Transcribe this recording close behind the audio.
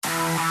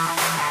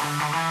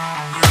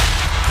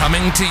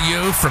Coming to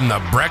you from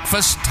the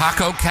breakfast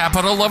taco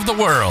capital of the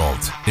world,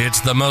 it's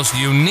the most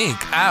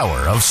unique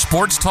hour of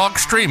sports talk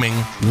streaming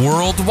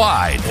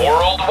worldwide.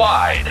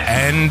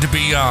 And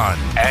beyond.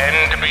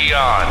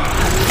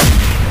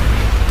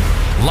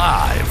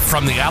 Live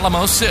from the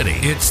Alamo City,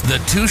 it's the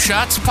Two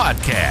Shots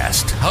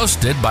Podcast,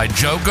 hosted by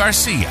Joe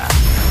Garcia.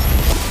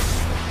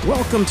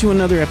 Welcome to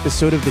another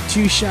episode of the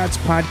Two Shots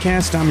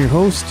Podcast. I'm your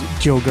host,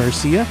 Joe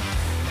Garcia.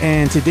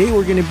 And today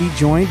we're going to be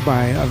joined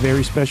by a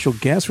very special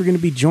guest. We're going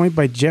to be joined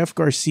by Jeff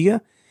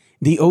Garcia,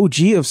 the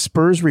OG of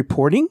Spurs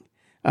reporting.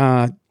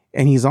 And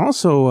he's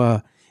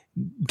also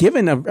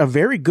given a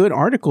very good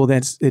article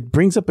it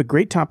brings up a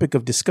great topic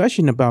of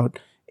discussion about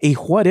a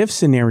what-if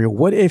scenario.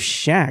 What if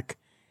Shaq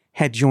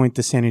had joined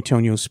the San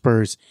Antonio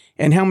Spurs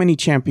and how many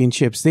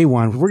championships they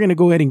won? We're going to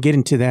go ahead and get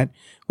into that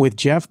with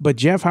Jeff. But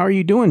Jeff, how are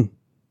you doing?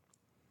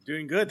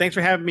 Doing good. Thanks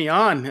for having me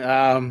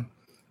on.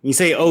 You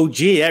say OG,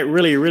 that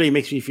really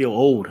makes me feel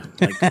old.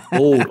 Like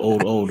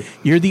old.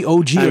 You're the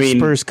OG of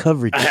Spurs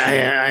coverage.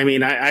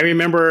 I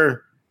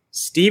remember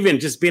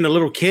Steven just being a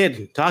little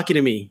kid talking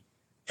to me.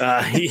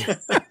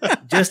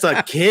 Just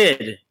a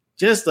kid,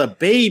 just a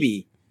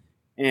baby.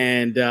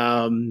 And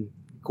of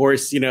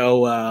course,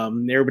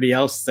 everybody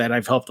else that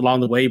I've helped along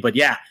the way. But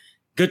yeah,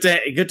 good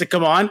to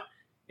come on.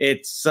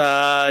 It's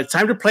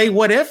time to play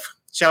What If.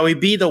 Shall we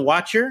be the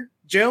watcher,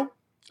 Joe?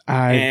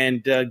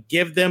 And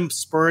give them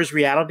Spurs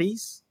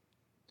realities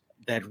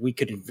that we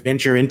could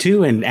venture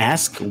into and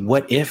ask,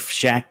 what if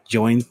Shaq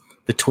joined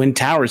the Twin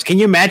Towers? Can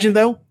you imagine,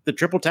 though, the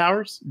Triple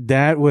Towers?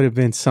 That would have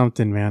been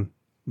something, man.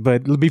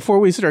 But before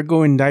we start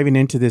diving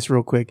into this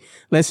real quick,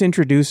 let's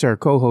introduce our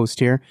co-host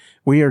here.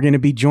 We are going to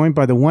be joined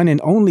by the one and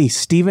only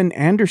Steven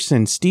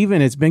Anderson. Steven,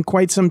 it's been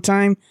quite some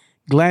time.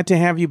 Glad to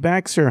have you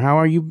back, sir. How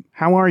are you?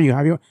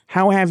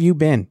 How have you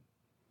been?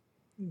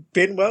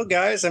 Been well,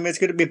 guys. It's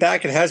good to be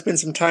back. It has been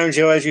some time,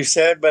 Joe, as you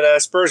said, but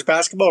Spurs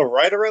basketball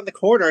right around the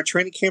corner. Our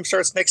training camp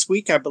starts next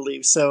week, I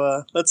believe.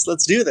 So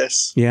let's do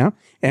this. Yeah,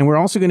 and we're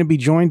also going to be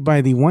joined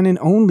by the one and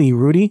only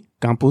Rudy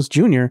Campos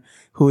Jr.,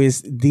 who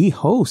is the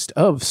host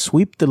of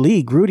Sweep the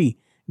League. Rudy,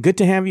 good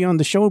to have you on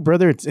the show,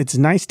 brother. It's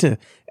nice to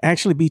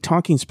actually be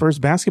talking Spurs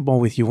basketball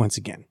with you once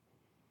again.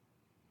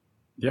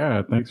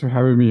 Yeah, thanks for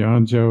having me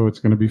on, Joe. It's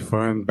going to be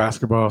fun.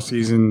 Basketball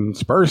season,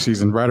 Spurs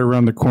season, right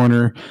around the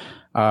corner.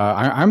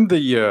 I'm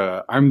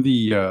the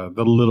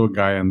little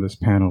guy on this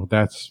panel.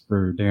 That's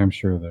for damn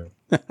sure, though.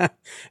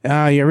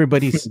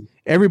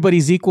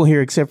 Everybody's equal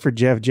here except for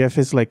Jeff. Jeff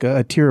is like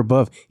a tier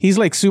above. He's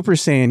like Super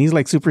Saiyan. He's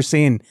like Super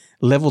Saiyan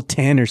level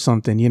 10 or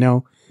something.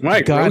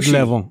 Right, God Roshi.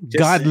 level.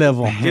 God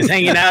level. Just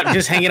hanging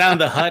out in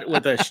the hut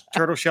with a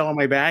turtle shell on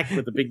my back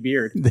with a big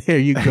beard. There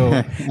you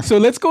go. So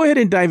let's go ahead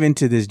and dive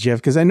into this, Jeff,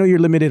 because I know you're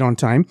limited on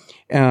time.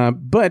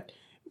 But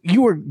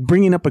you were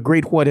bringing up a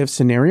great what if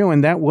scenario,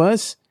 and that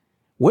was,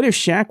 what if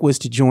Shaq was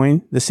to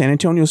join the San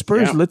Antonio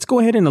Spurs? Yeah. Let's go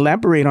ahead and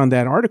elaborate on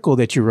that article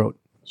that you wrote.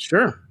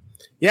 Sure.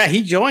 Yeah,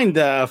 he joined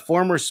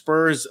former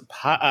Spurs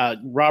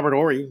Robert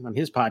Horry on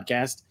his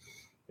podcast,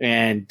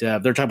 and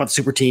they're talking about the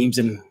super teams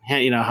and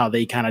how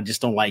they kind of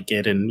just don't like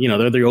it, and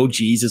they're the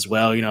OGs as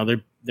well.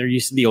 They're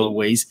used to the old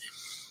ways.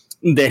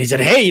 And then he said,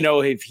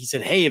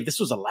 if this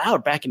was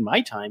allowed back in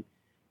my time,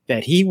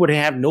 that he would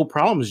have no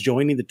problems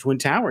joining the Twin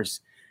Towers.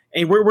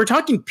 And we're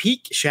talking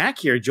peak Shaq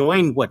here.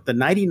 Joined the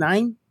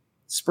 99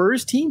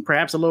 Spurs team,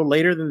 perhaps a little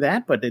later than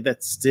that, but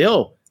that's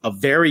still a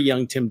very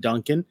young Tim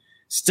Duncan,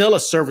 still a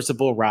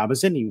serviceable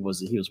Robinson. He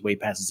was way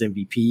past his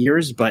MVP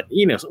years, but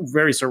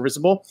very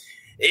serviceable.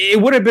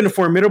 It would have been a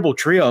formidable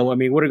trio.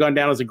 Would have gone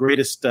down as the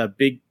greatest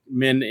big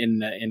men in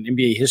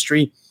NBA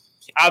history.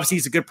 Obviously,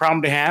 it's a good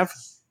problem to have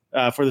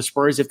for the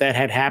Spurs if that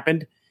had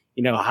happened.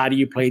 How do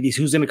you play these?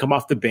 Who's going to come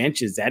off the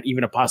bench? Is that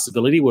even a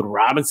possibility? Would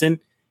Robinson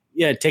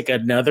take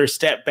another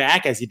step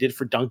back as he did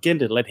for Duncan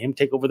to let him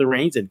take over the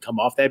reins and come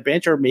off that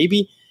bench? Or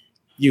maybe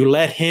you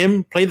let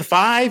him play the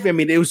five.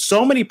 There was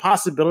so many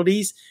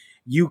possibilities.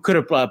 You could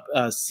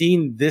have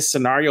seen this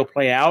scenario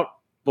play out.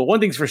 But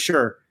one thing's for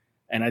sure,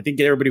 and I think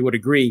everybody would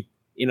agree,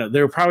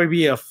 there will probably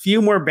be a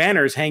few more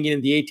banners hanging in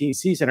the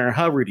 18C Center.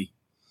 Huh, Rudy?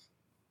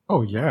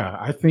 Oh, yeah.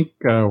 I think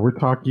we're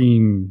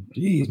talking,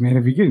 geez, man,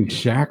 if you're getting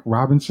Shaq,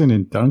 Robinson,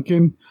 and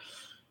Duncan,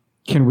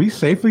 can we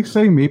safely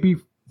say maybe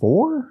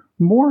 4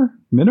 more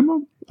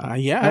minimum?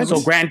 Yeah.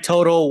 So grand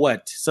total,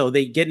 what? So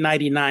they get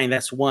 99.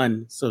 That's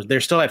 1. So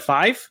they're still at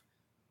 5?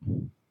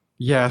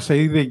 Yeah,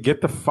 say they get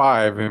the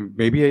 5 and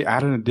maybe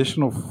add an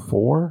additional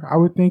 4, I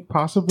would think,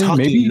 possibly.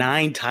 Talking maybe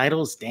 9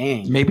 titles?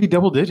 Dang. Maybe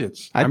double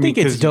digits. I think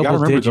it's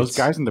double digits. Those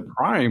guys in the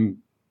prime,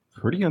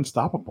 pretty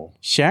unstoppable.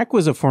 Shaq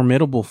was a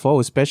formidable foe,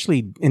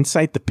 especially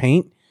inside the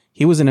paint.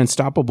 He was an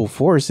unstoppable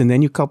force. And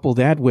then you couple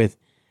that with,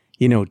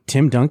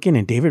 Tim Duncan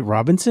and David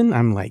Robinson.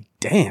 I'm like,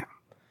 damn.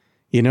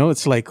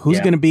 It's like, who's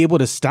going to be able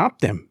to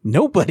stop them?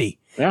 Nobody.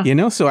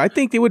 Yeah. So I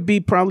think it would be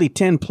probably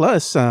 10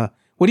 plus.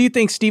 What do you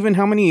think, Steven?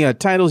 How many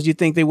titles do you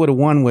think they would have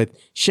won with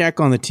Shaq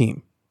on the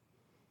team?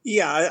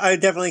 Yeah, I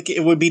definitely think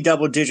it would be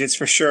double digits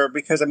for sure.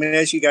 Because,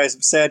 as you guys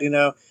have said,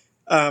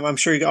 I'm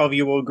sure all of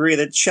you will agree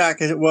that Shaq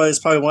was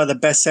probably one of the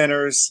best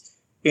centers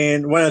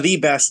and one of the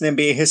best in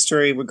NBA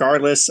history,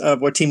 regardless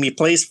of what team he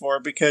plays for,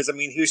 because, I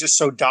mean, he was just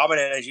so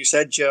dominant, as you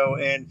said, Joe.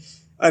 And,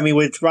 I mean,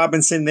 with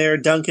Robinson there,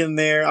 Duncan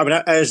there, I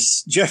mean,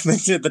 as Jeff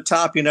mentioned at the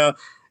top,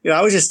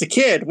 I was just a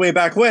kid way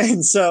back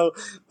when. So,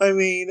 I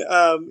mean,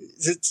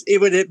 it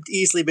would have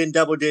easily been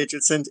double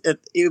digits, and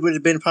it would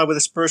have been probably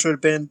the Spurs would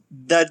have been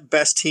the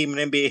best team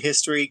in NBA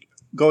history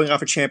going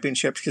off of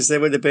championships, because they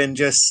would have been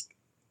just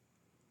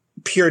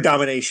pure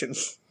domination.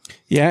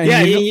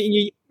 Yeah.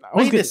 You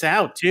play this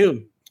out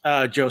too,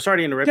 Joe. Sorry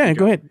to interrupt. Yeah, you,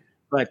 go ahead.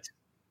 But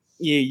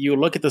you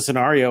look at the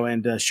scenario,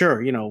 and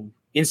sure,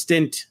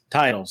 instant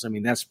titles. I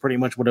mean, that's pretty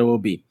much what it will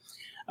be.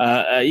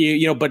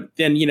 But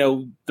then,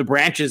 the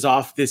branches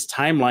off this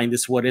timeline,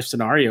 this what if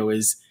scenario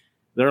is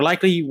there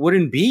likely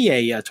wouldn't be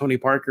a Tony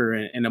Parker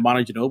and a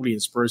Manu Ginobili in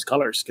Spurs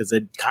colors, because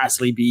they'd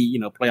constantly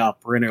be,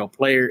 playoff perennial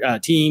player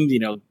teams,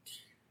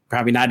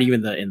 probably not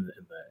even in the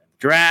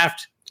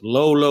draft,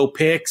 low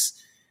picks.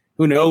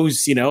 Who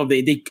knows?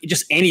 They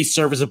just any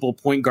serviceable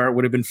point guard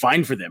would have been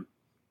fine for them.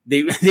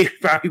 They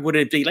probably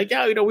wouldn't be like,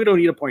 we don't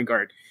need a point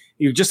guard.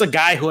 You're just a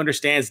guy who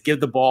understands,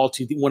 give the ball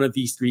to one of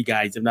these three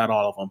guys, if not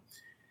all of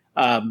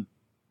them.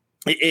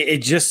 It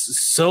just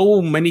so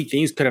many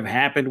things could have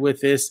happened with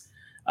this.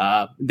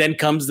 Then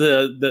comes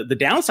the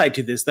downside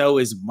to this, though,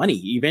 is money.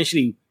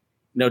 Eventually,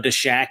 does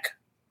Shaq,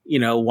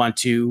 want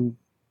to,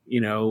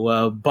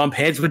 bump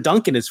heads with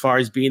Duncan as far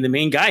as being the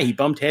main guy? He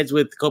bumped heads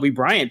with Kobe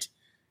Bryant,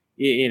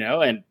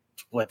 and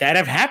would that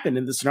have happened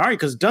in the scenario?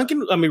 Because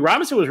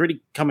Robinson was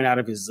really coming out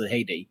of his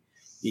heyday,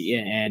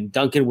 and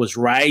Duncan was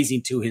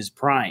rising to his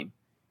prime.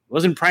 It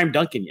wasn't prime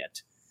Duncan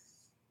yet.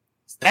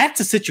 That's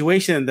a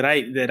situation that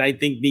I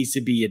think needs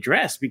to be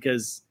addressed,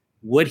 because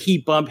would he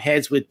bump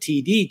heads with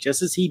TD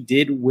just as he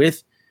did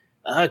with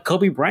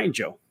Kobe Bryant,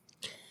 Joe?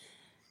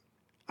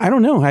 I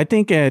don't know. I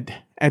think at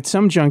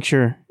some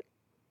juncture,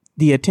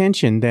 the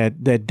attention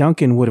that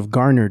Duncan would have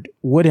garnered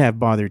would have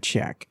bothered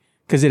Shaq,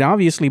 because it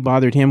obviously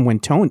bothered him when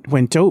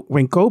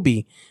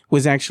Kobe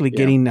was actually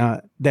getting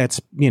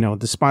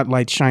the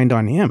spotlight shined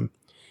on him,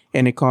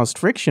 and it caused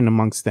friction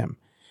amongst them.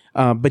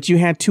 But you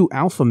had two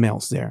alpha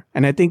males there.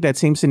 And I think that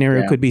same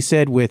scenario could be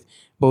said with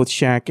both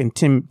Shaq and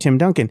Tim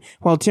Duncan.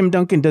 While Tim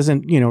Duncan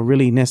doesn't,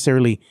 really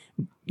necessarily,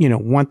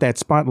 want that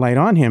spotlight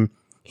on him,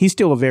 he's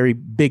still a very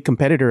big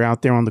competitor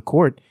out there on the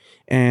court.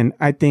 And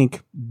I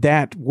think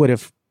that would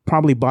have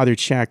probably bothered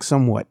Shaq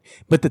somewhat.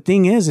 But the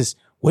thing is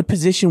what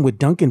position would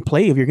Duncan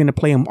play if you're going to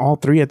play them all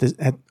three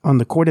on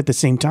the court at the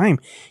same time?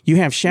 You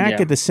have Shaq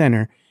at the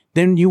center.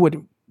 Then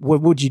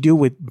what would you do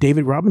with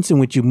David Robinson?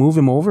 Would you move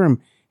him over and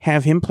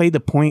have him play the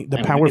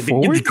power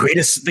forward?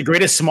 The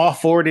greatest small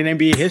forward in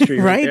NBA history,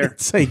 right?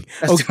 It's like,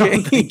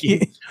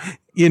 okay,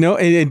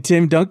 and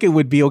Tim Duncan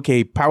would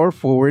be power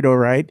forward, all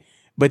right,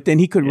 but then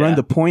he could run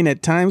the point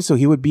at times, so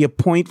he would be a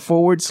point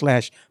forward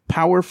 /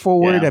 power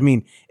forward. I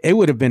mean, it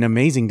would have been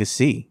amazing to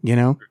see,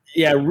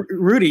 Yeah,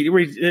 Rudy,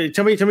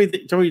 tell me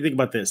what you think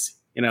about this.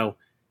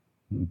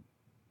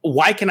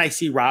 Why can I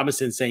see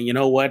Robinson saying, you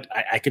know what,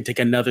 I can take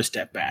another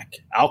step back.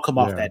 I'll come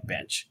off that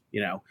bench,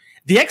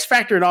 The X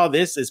factor in all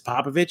this is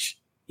Popovich.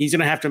 He's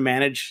going to have to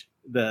manage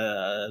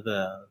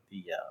the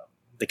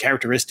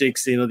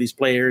characteristics, these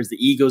players, the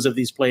egos of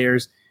these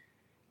players.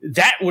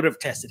 That would have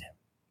tested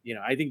him.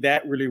 I think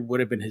that really would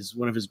have been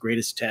one of his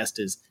greatest tests,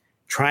 is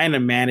trying to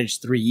manage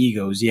three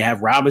egos. You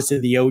have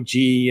Robinson, the OG,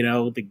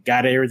 that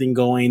got everything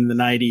going in the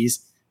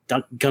 90s.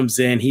 Duncan comes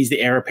in. He's the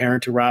heir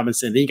apparent to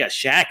Robinson. Then you got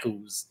Shaq,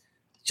 who's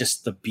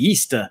just the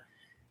beast. I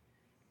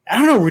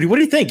don't know, Rudy. What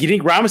do you think? You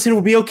think Robinson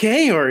will be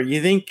okay, or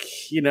you think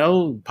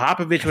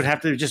Popovich would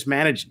have to just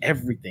manage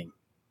everything?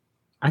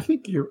 I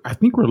think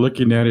we're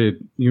looking at it,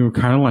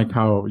 kind of like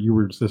how you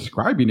were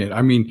describing it.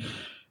 I mean,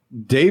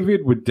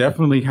 David would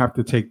definitely have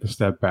to take the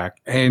step back,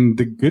 and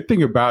the good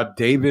thing about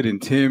David and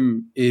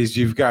Tim is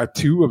you've got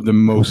two of the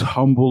most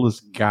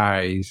humblest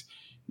guys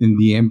in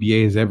the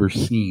NBA has ever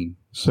seen.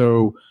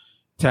 So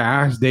to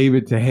ask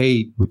David to,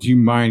 hey, would you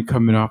mind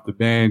coming off the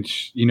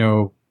bench?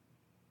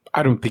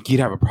 I don't think he'd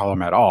have a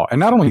problem at all. And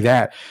not only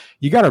that,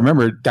 you got to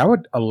remember that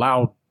would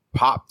allow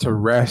Pop to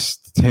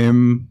rest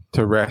Tim,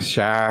 to rest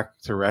Shaq,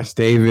 to rest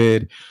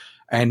David,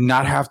 and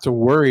not have to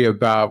worry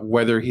about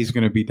whether he's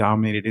going to be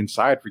dominated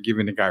inside for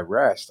giving the guy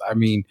rest. I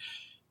mean,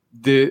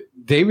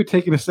 David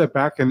taking a step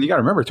back, and you got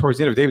to remember, towards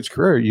the end of David's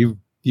career,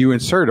 you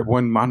inserted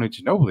one Manu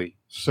Ginobili.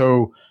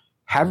 So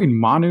having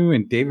Manu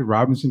and David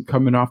Robinson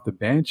coming off the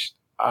bench,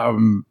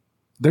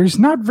 there's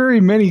not very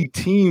many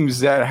teams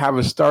that have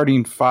a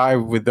starting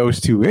five with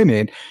those two in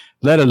it,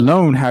 let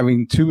alone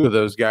having two of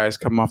those guys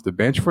come off the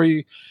bench for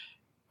you.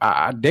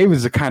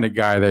 David's the kind of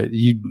guy that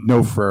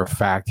for a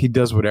fact he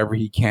does whatever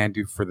he can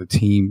do for the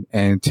team,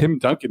 and Tim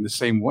Duncan the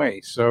same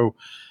way. So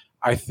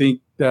I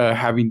think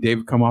having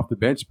David come off the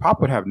bench,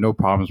 Pop would have no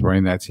problems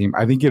running that team.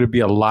 I think it would be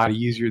a lot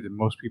easier than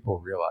most people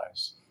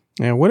realize.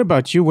 Yeah. What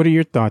about you? What are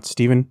your thoughts,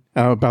 Stephen,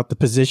 about the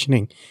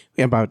positioning?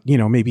 About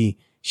maybe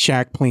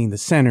Shaq playing the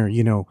center.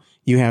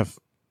 You have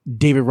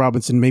David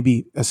Robinson,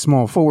 maybe a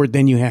small forward.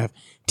 Then you have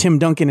Tim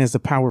Duncan as the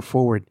power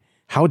forward.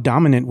 How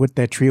dominant would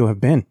that trio have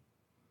been?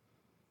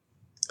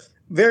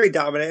 very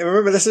dominant. And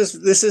remember, this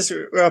is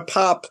a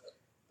Pop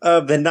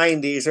of the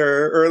 90s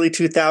or early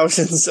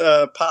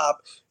 2000s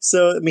Pop.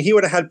 So I mean, he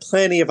would have had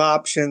plenty of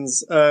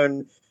options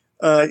on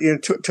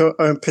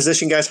to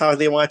position guys how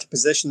they wanted to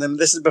position them.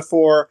 This is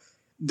before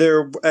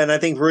there, and I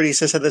think Rudy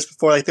has said this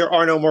before. Like, there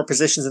are no more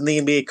positions in the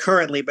NBA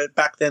currently, but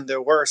back then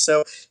there were.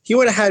 So he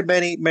would have had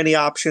many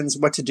options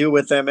what to do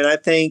with them, and I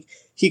think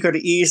he could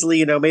have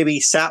easily, maybe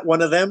sat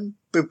one of them.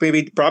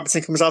 Maybe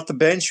Robinson comes off the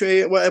bench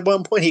at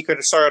one point. He could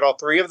have started all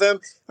three of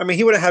them. I mean,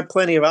 he would have had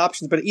plenty of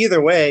options. But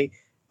either way,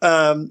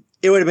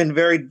 it would have been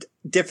very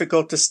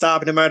difficult to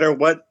stop, no matter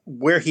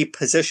where he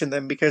positioned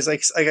them. Because,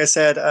 like I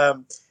said,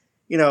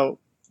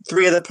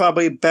 three of the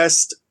probably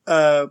best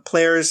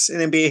players in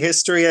NBA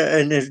history,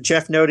 and as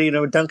Jeff noted,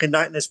 Duncan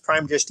not in his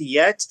prime just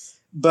yet.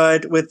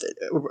 But with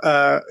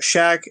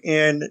Shaq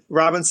and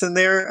Robinson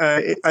there,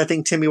 I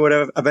think Timmy would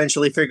have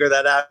eventually figured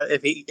that out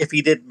if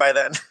he did by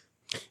then.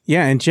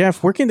 Yeah, and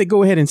Jeff, where can they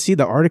go ahead and see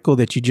the article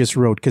that you just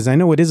wrote? Because I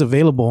know it is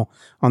available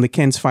on the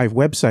KENS 5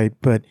 website,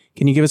 but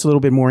can you give us a little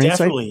bit more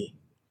insight?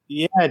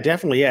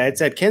 Definitely. Yeah,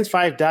 it's at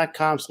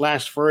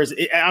KENS5.com/Spurs.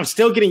 I'm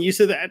still getting used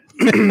to that.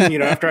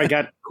 After I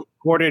got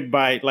courted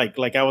by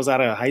like I was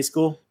out of high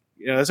school.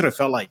 That's what it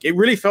felt like. It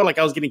really felt like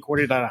I was getting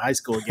courted out of high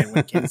school again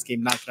when KENS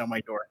came knocking on my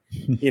door.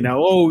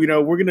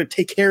 We're going to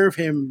take care of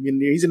him.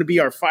 And he's going to be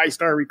our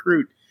 5-star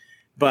recruit.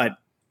 But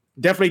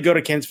definitely go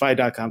to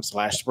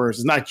KENS5.com/Spurs.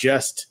 It's not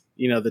just,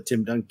 the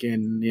Tim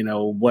Duncan,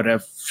 what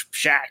if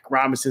Shaq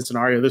Robinson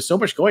scenario. There's so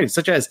much going,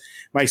 such as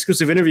my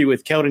exclusive interview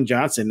with Keldon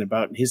Johnson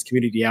about his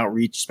community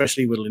outreach,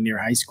 especially with Lanier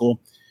High School.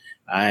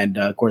 And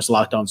of course,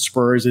 Locked On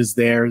Spurs is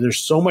there. There's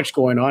so much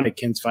going on at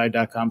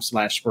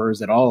KENS5.com/Spurs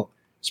that all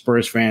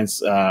Spurs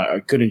fans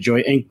could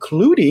enjoy,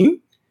 including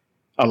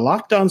a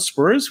Locked On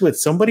Spurs with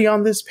somebody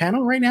on this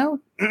panel right now.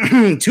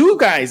 Two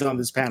guys on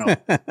this panel.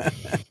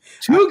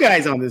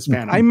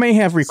 I may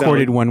have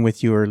recorded one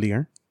with you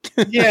earlier.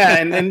 Yeah,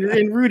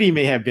 and Rudy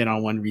may have been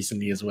on one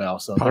recently as well.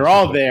 So they're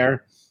all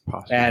there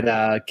at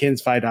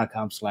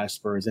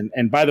KENS5.com/Spurs.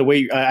 And by the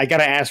way, I got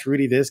to ask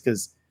Rudy this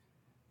because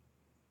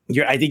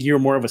I think you're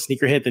more of a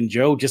sneakerhead than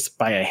Joe, just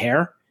by a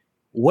hair.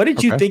 What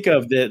did you think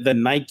of the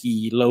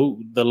Nike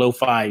low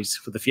fives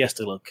for the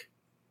Fiesta look?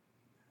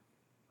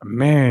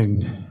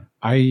 Man,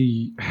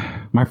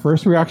 my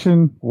first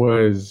reaction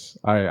was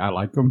I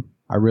like them.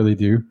 I really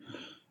do.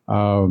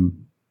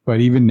 But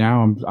even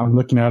now, I'm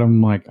looking at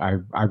them like I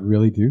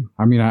really do.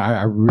 I mean,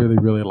 I really,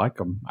 really like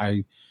them.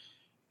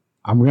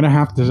 I'm gonna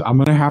have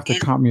to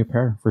comp me a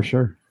pair for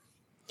sure.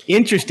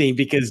 Interesting,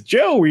 because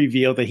Joe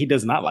revealed that he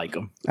does not like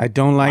them. I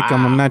don't like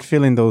them. I'm not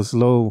feeling those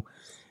low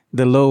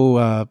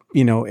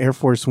Air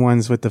Force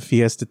Ones with the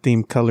Fiesta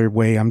themed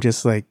colorway. I'm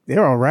just like,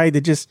 they're all right.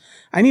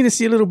 I need to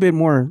see a little bit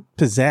more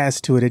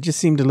pizzazz to it. It just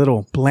seemed a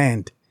little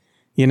bland.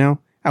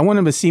 I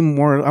want to see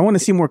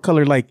more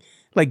color, like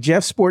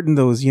Jeff sporting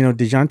those,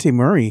 DeJounte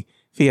Murray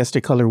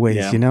Fiesta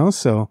colorways,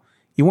 so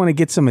you want to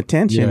get some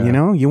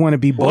attention, you want to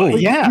be bold. Well,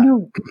 yeah.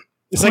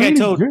 It's like I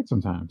told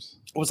sometimes.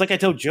 It was like I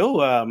told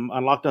Joe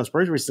on Locked On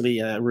Spurs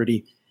recently,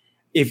 Rudy.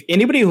 If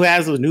anybody who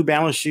has those New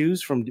Balance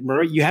shoes from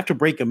Murray, you have to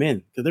break them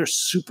in because they're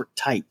super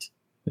tight.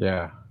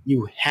 Yeah,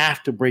 you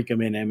have to break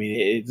them in. I mean,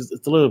 it's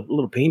a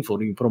little painful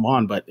when you put them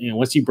on, but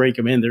once you break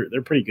them in,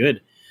 they're pretty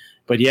good.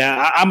 But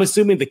yeah, I'm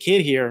assuming the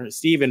kid here,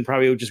 Steven,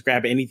 probably would just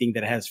grab anything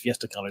that has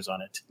Fiesta colors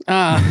on it.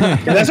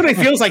 That's what it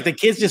feels like. The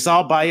kids just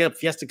all buy up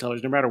Fiesta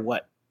colors no matter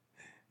what.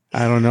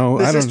 I don't know.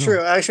 This is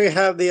true. I actually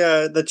have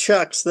the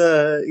Chucks,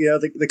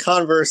 the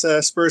Converse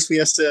Spurs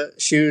Fiesta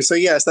shoes. So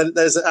yes, that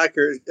is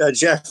accurate,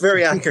 Jeff.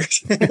 Very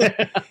accurate.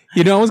 I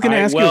was going to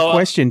ask you a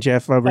question,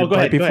 Jeff,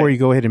 before you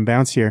go ahead and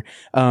bounce here.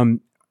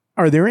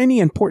 Are there any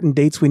important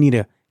dates we need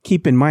to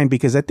keep in mind?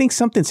 Because I think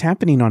something's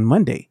happening on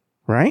Monday,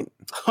 right?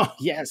 Oh,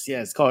 yes.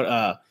 It's called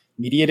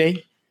Media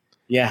Day.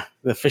 Yeah,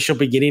 the official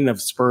beginning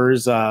of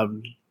Spurs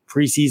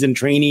preseason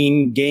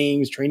training,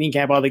 games, training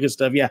camp, all the good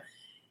stuff. Yeah.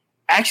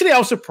 Actually, I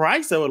was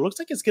surprised, though. It looks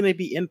like it's going to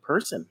be in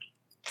person.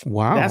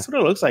 Wow. That's what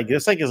it looks like.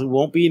 It's like it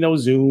won't be no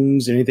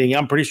Zooms or anything.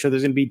 I'm pretty sure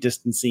there's going to be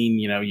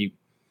distancing,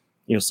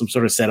 some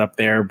sort of setup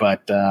there.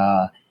 But,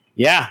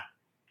 yeah,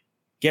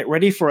 get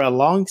ready for a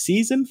long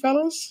season,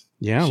 fellas.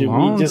 Yeah, Should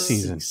long we just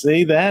season.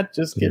 Say that?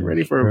 Just get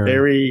ready for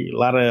a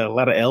lot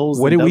of L's.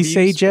 What did we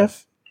say,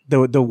 Jeff?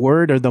 The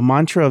word or the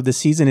mantra of the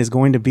season is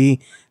going to be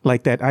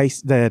like that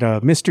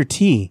Mr.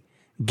 T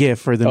gif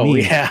for the meme.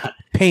 Yeah.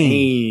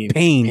 Pain.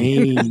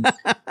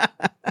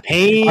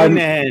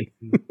 And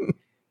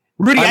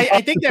Rudy,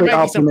 I think there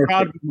might be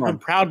some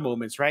proud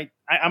moments, right?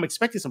 I'm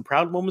expecting some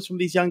proud moments from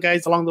these young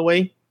guys along the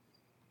way.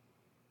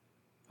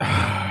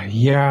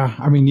 Yeah,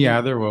 I mean,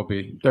 there will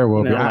be. There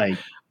will be.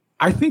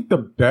 I think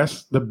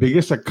the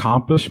biggest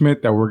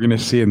accomplishment that we're going to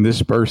see in this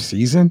Spurs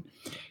season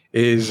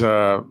is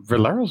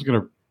Valero's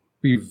going to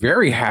be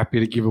very happy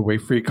to give away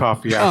free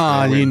coffee.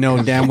 Damn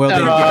well they're giving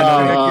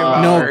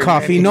away no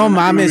coffee, no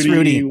mamas,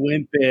 Rudy. You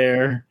went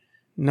there.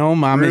 No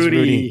mamas,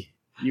 Rudy.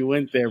 You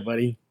went there,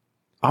 buddy.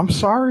 I'm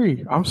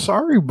sorry,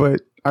 but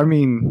I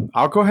mean,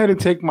 I'll go ahead and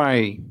take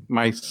my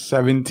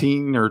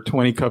 17 or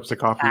 20 cups of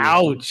coffee.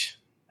 Ouch.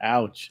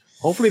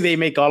 hopefully they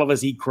make all of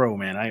us eat crow,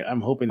 man.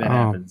 I'm hoping that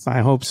happens. I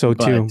hope so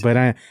too.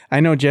 But I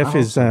know Jeff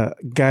has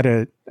got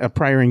a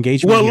prior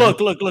engagement. Well,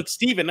 look,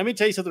 Steven, let me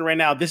tell you something right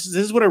now. This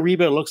is what a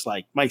rebuild looks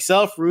like.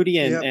 Myself, Rudy,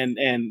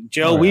 and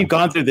Joe, we've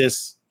gone through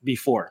this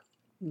before,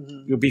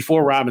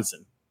 before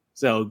Robinson.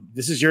 So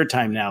this is your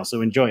time now.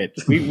 So enjoy it.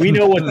 We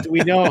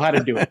know how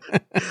to do it.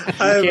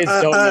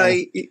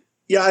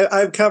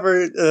 I've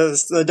covered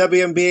the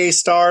WNBA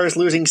stars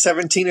losing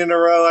 17 in a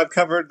row. I've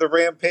covered the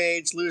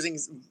Rampage losing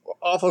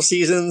awful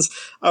seasons.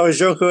 I was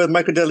joking with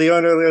Michael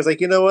DeLeon earlier. I was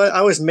like, you know what?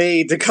 I was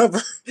made to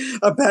cover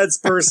a bad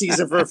Spurs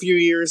season for a few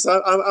years.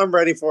 So I'm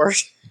ready for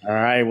it. All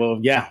right. Well,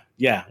 yeah.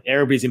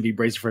 Everybody's gonna be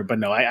braced for it. But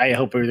no, I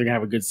hope they're gonna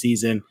have a good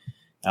season.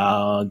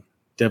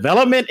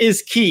 Development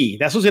is key.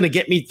 That's what's gonna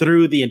get me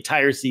through the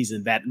entire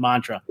season. That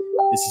mantra.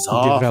 This is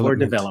all for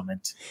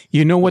development.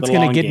 You know what's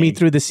going to get me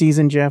through the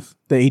season, Jeff?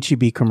 The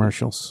HEB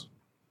commercials.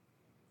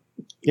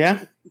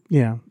 Yeah.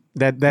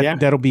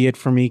 That'll be it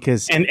for me.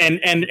 Cause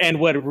and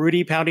what,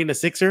 Rudy pounding a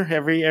sixer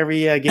every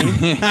game?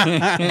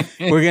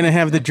 We're going to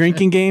have the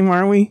drinking game,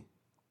 aren't we?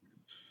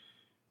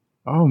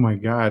 Oh my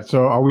God.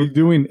 So are we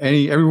doing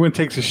everyone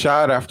takes a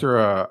shot after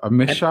a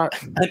missed shot?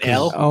 An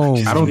L? Oh,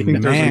 I don't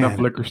think there's enough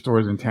liquor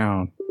stores in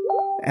town.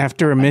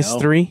 After a missed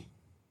 3?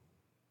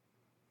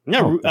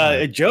 No,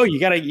 Joe, you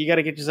gotta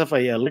get yourself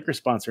a liquor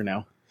sponsor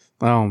now.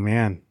 Oh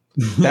man,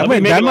 that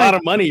would make a lot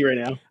of money right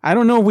now. I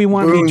don't know if we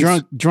want to be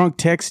drunk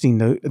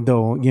texting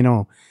though. You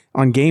know,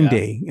 on game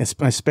day,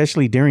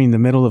 especially during the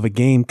middle of a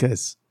game,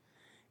 because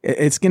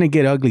it's gonna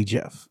get ugly,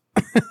 Jeff.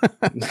 All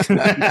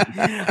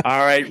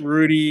right,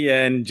 Rudy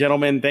and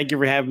gentlemen, thank you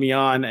for having me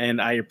on,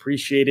 and I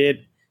appreciate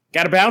it.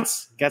 Got to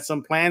bounce. Got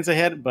some plans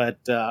ahead, but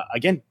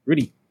again,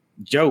 Rudy,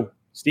 Joe,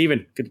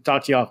 Steven, good to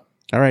talk to y'all.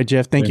 All right,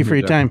 Jeff. Thank you for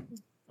your time.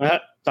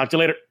 Talk to you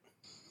later.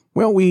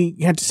 Well, we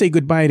had to say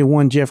goodbye to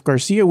one Jeff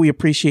Garcia. We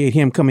appreciate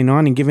him coming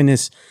on and giving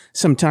us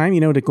some time,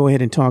 to go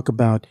ahead and talk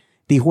about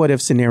the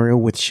what-if scenario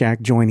with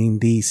Shaq joining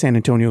the San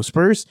Antonio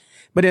Spurs.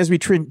 But as we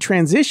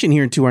transition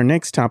here to our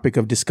next topic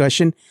of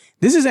discussion,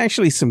 this is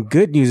actually some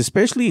good news,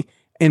 especially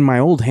in my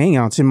old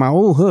hangouts, in my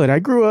old hood. I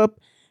grew up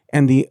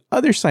on the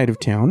other side of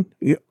town,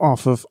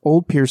 off of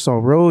Old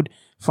Pearsall Road,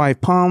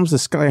 Five Palms, the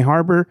Sky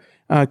Harbor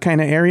kind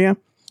of area.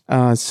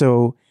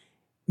 So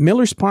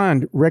Miller's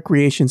Pond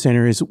Recreation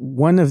Center is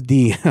one of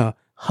the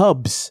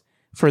hubs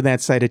for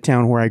that side of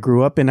town where I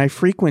grew up. And I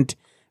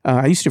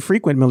used to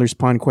frequent Miller's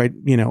Pond quite,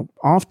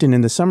 often in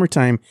the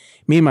summertime.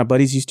 Me and my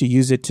buddies used to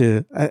use it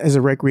as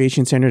a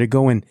recreation center to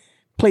go and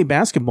play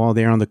basketball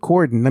there on the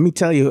court. And let me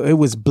tell you, it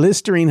was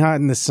blistering hot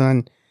in the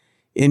sun,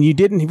 and you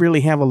didn't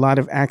really have a lot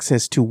of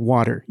access to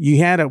water. You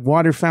had a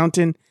water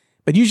fountain,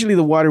 but usually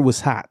the water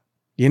was hot,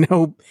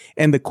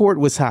 and the court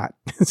was hot.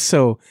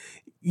 So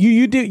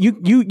you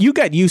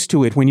got used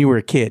to it when you were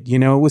a kid. It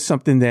was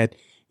something that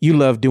you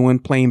loved doing,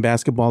 playing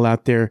basketball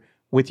out there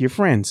with your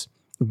friends.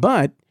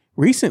 But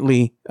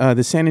recently,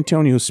 the San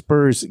Antonio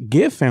Spurs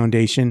Give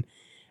Foundation,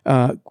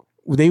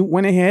 they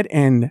went ahead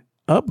and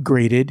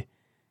upgraded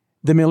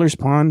the Miller's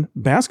Pond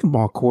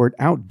basketball court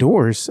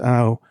outdoors,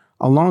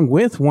 along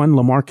with one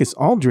LaMarcus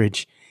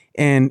Aldridge.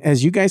 And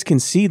as you guys can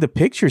see the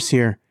pictures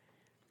here,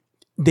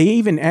 they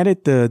even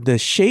added the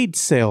shade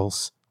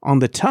sails on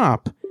the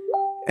top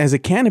as a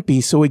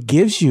canopy, so it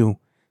gives you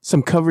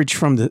some coverage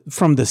from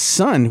the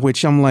sun,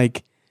 which I'm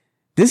like,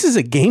 this is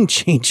a game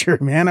changer,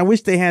 man. I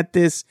wish they had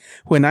this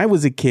when I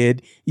was a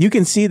kid. You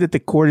can see that the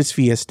court is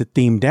Fiesta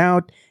themed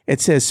out.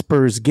 It says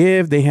Spurs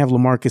Give. They have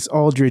LaMarcus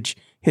Aldridge,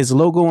 his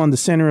logo on the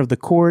center of the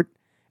court.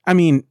 I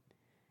mean,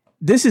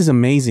 this is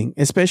amazing,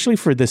 especially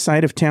for the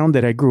side of town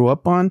that I grew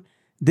up on.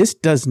 This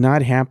does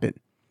not happen.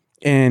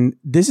 And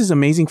this is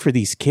amazing for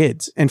these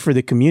kids and for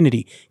the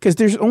community, because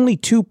there's only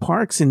 2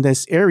 parks in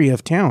this area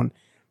of town.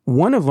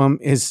 One of them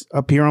is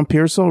up here on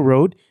Pearsall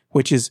Road,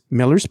 which is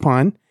Miller's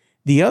Pond.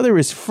 The other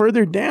is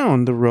further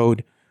down the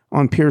road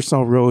on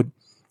Pearsall Road,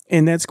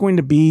 and that's going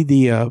to be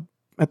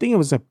I think it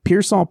was a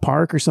Pearsall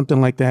Park or something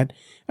like that,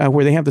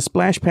 where they have the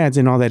splash pads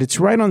and all that. It's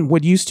right on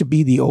what used to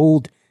be the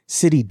old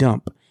city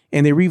dump,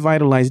 and they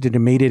revitalized it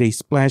and made it a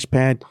splash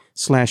pad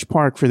 /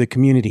 park for the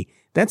community.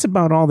 That's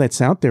about all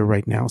that's out there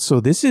right now.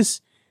 So this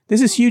is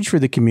huge for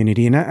the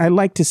community, and I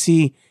like to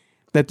see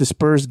that the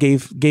Spurs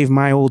gave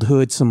my old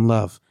hood some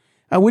love.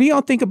 What do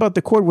y'all think about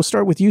the court? We'll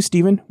start with you,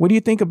 Steven. What do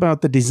you think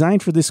about the design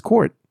for this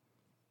court?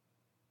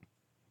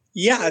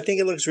 Yeah, I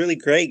think it looks really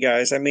great,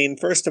 guys. I mean,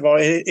 first of all,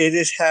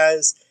 it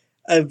has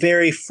a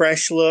very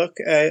fresh look,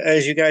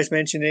 as you guys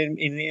mentioned.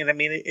 And I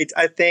mean,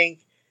 I think,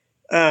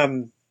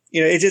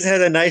 it just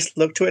has a nice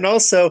look to it. And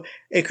also,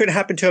 it could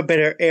happen to a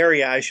better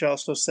area, I should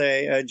also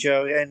say,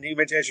 Joe. And you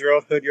mentioned as your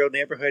old hood, your old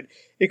neighborhood,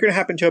 it could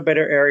happen to a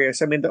better area.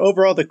 So, I mean,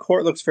 overall, the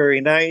court looks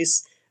very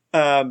nice.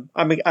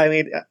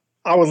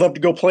 I would love to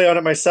go play on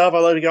it myself. I'd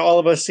love to get all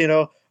of us,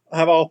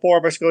 have all 4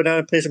 of us go down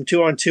and play some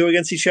 2-on-2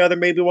 against each other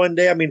maybe one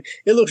day. I mean,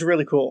 it looks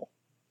really cool.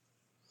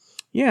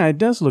 Yeah, it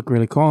does look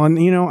really cool. And,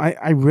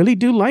 I really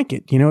do like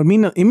it.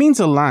 It means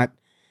a lot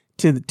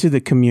to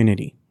the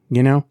community,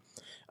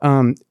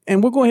 And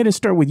we'll go ahead and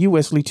start with you,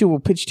 Wesley, too. We'll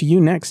pitch to you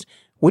next.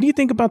 What do you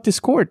think about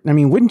this court? I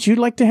mean, wouldn't you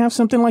like to have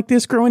something like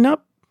this growing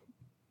up?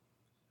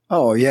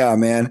 Oh yeah,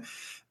 man.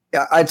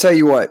 I tell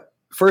you what,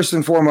 first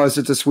and foremost,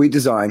 it's a sweet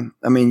design.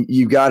 I mean,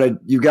 you gotta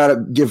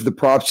give the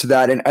props to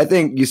that. And I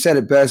think you said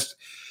it best,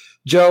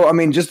 Joe. I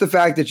mean, just the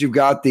fact that you've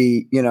got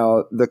the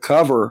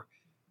cover,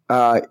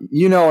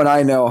 and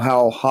I know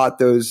how hot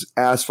those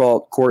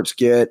asphalt courts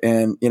get.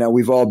 And,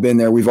 we've all been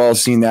there. We've all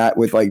seen that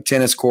with like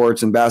tennis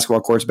courts and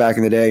basketball courts back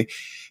in the day.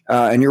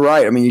 And you're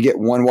right. I mean, you get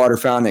one water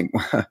fountain,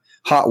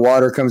 hot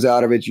water comes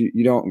out of it.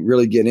 You don't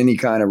really get any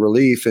kind of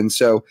relief. And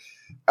so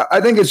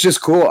I think it's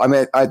just cool. I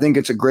mean, I think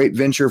it's a great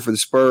venture for the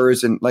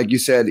Spurs. And like you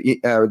said,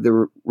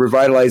 the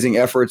revitalizing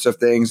efforts of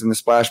things and the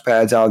splash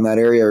pads out in that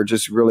area are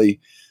just really,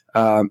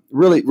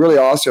 really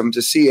awesome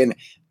to see. And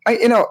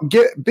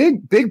get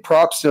big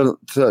props to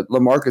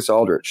LaMarcus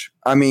Aldridge.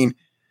 I mean,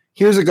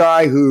 here's a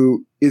guy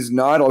who is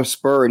not a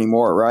Spur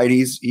anymore, right?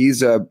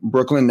 He's a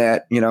Brooklyn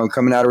Net,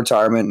 coming out of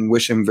retirement, and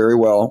wish him very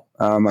well.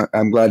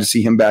 I'm glad to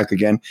see him back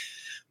again.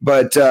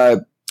 But,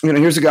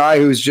 here's a guy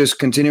who's just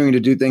continuing to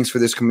do things for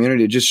this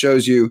community. It just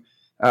shows you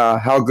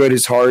how good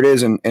his heart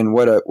is and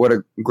what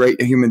a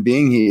great human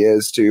being he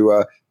is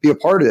to be a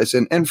part of this.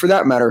 And for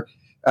that matter,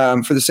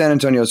 for the San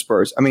Antonio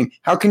Spurs, I mean,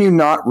 how can you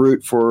not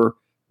root for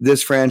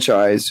this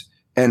franchise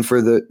and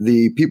for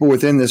the people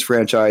within this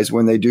franchise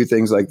when they do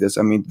things like this?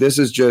 I mean, this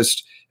is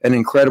just an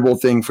incredible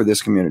thing for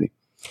this community.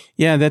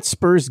 Yeah, that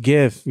Spurs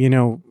give,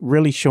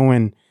 really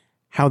showing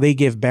how they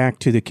give back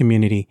to the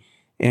community.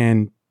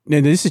 And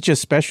this is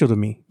just special to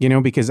me,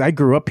 because I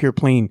grew up here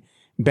playing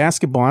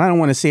basketball. And I don't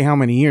want to say how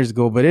many years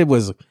ago, but it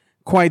was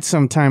quite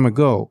some time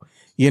ago,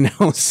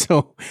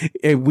 So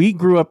we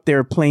grew up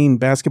there playing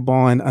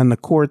basketball on the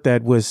court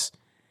that was,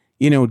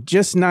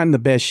 just not in the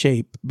best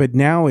shape. But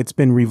now it's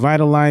been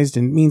revitalized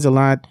and means a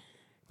lot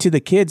to the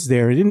kids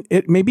there.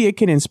 Maybe it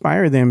can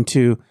inspire them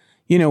to,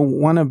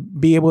 want to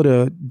be able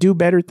to do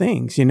better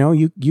things.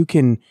 You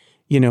can,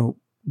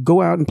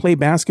 go out and play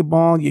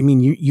basketball. I mean,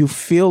 you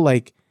feel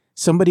like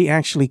somebody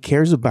actually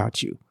cares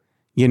about you,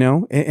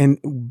 and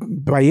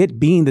by it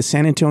being the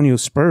San Antonio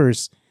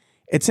Spurs,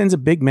 it sends a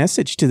big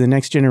message to the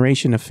next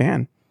generation of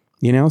fan,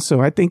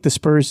 so I think the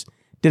Spurs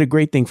did a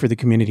great thing for the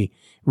community.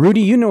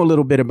 Rudy, you know a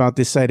little bit about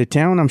this side of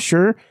town, I'm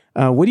sure.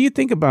 What do you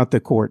think about the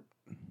court?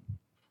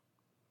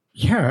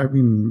 Yeah, I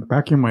mean,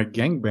 back in my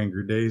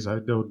gangbanger days, I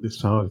know this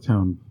side of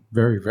town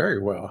very, very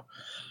well.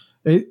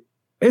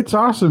 It's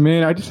awesome,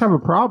 man. I just have a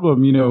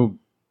problem,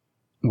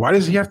 Why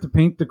does he have to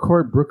paint the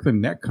court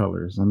Brooklyn Net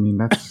colors? I mean,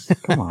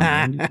 come on,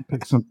 man. You can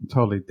pick something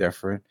totally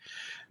different.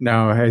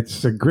 No,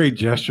 it's a great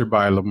gesture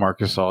by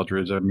LaMarcus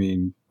Aldridge. I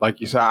mean, like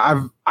you said,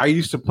 I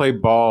used to play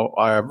ball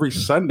every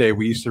Sunday.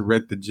 We used to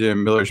rent the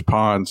gym, Miller's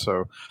Pond.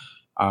 So,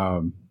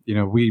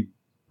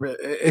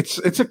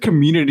 it's a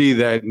community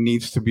that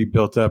needs to be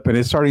built up, and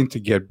it's starting to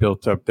get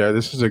built up there.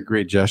 This is a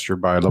great gesture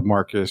by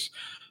LaMarcus.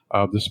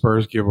 The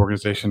Spurs Give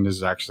organization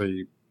is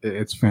actually.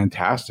 It's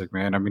fantastic,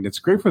 man. I mean, it's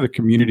great for the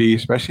community,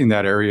 especially in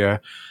that area.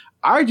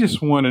 I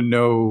just want to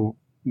know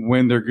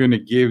when they're going to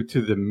give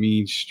to the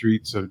mean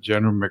streets of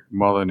General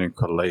McMullen and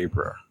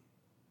Culebra.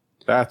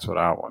 That's what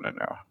I want to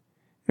know.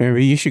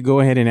 Maybe you should go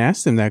ahead and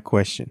ask them that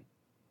question.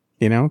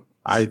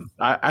 I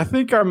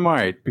think I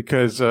might,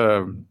 because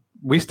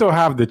we still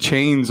have the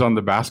chains on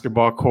the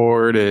basketball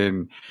court,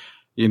 and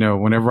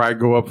whenever I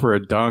go up for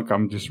a dunk,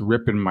 I'm just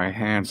ripping my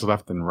hands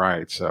left and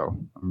right. So,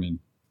 I mean.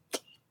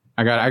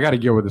 I got to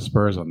get with the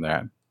Spurs on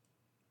that.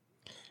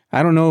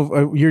 I don't know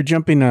if you're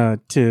jumping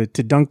to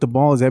dunk the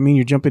ball. Does that mean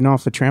you're jumping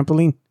off a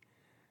trampoline?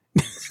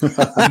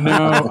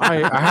 No,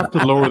 I have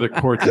to lower the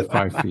court to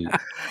 5 feet.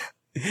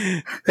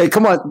 Hey,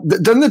 come on.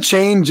 Doesn't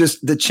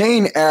the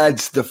chain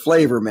adds the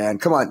flavor, man.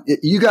 Come on.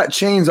 You got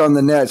chains on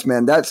the nets,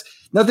 man. That's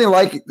nothing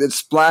like it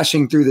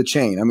splashing through the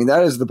chain. I mean,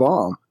 that is the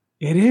bomb.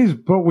 It is,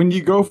 but when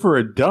you go for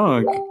a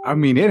dunk, I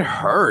mean, it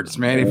hurts,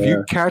 man. Yeah. If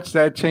you catch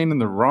that chain in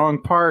the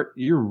wrong part,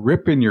 you're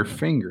ripping your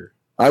finger.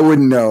 I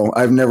wouldn't know.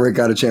 I've never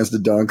got a chance to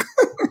dunk.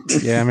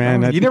 Yeah,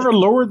 man. You never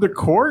lowered the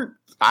court?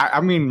 I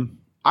mean,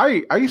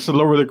 I used to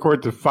lower the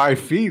court to 5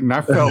 feet, and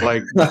I felt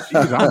like,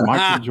 geez, I'm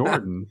Michael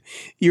Jordan.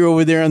 You're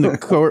over there on the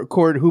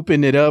court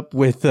hooping it up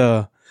with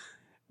the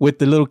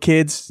little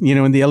kids,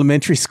 in the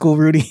elementary school,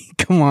 Rudy.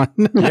 Come on.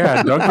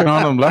 Yeah, dunking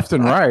on them left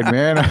and right,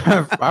 man.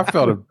 I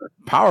felt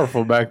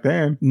powerful back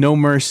then. No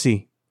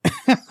mercy.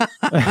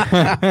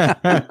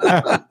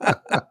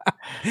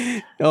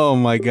 Oh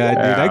my God,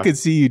 dude! I could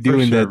see you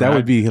doing that. That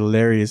would be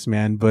hilarious,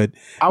 man. But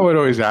I would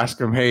always ask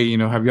them, "Hey,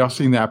 have y'all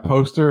seen that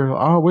poster?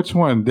 Oh, which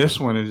one? This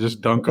one?" And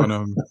just dunk on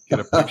them, get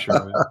a picture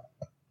of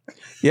it.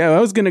 Yeah, I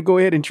was gonna go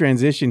ahead and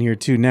transition here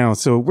too now.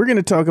 So we're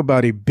gonna talk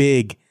about a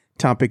big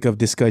topic of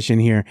discussion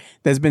here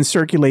that's been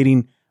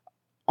circulating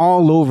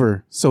all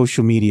over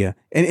social media,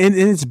 and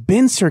it's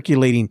been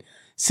circulating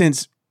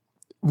since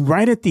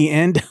right at the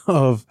end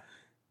of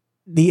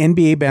the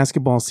NBA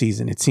basketball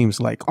season. It seems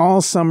like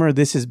all summer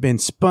this has been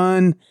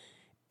spun.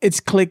 It's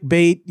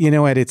clickbait,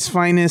 at its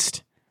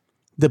finest.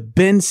 The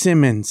Ben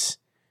Simmons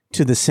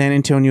to the San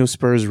Antonio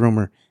Spurs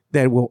rumor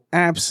that will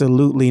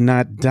absolutely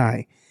not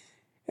die.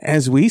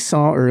 As we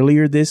saw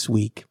earlier this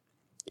week,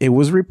 it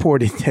was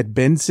reported that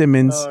Ben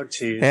Simmons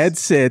had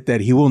said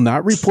that he will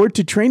not report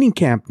to training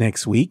camp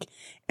next week.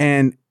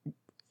 And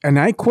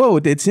I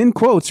quote, it's in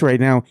quotes right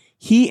now,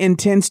 he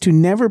intends to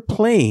never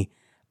play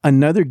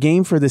another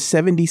game for the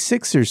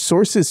 76ers,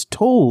 sources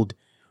told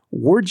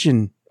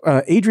Adrian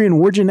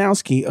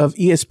Wojnarowski of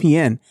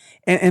ESPN.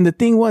 And the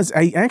thing was,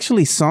 I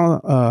actually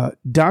saw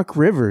Doc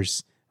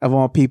Rivers, of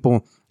all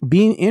people,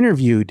 being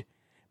interviewed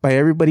by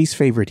everybody's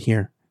favorite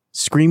here,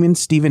 Screaming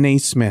Stephen A.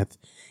 Smith.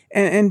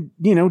 And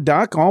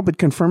Doc all but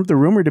confirmed the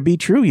rumor to be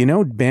true.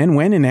 Ben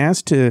went and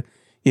asked to,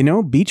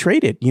 be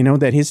traded,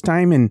 that his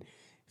time in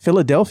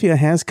Philadelphia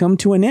has come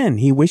to an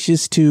end. He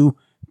wishes to,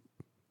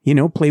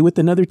 play with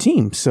another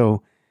team.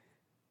 So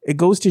it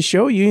goes to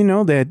show you,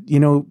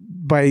 that,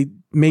 by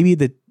maybe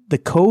the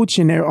coach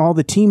and all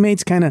the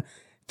teammates kind of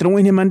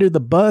throwing him under the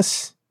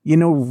bus,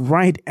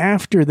 right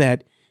after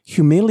that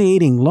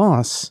humiliating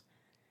loss,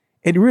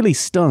 it really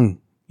stung,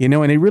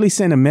 and it really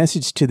sent a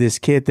message to this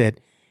kid that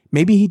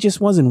maybe he just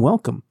wasn't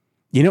welcome,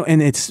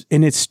 and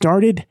it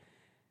started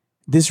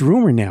this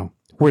rumor now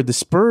where the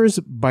Spurs,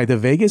 by the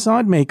Vegas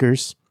odd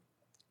makers,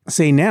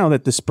 say now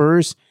that the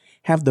Spurs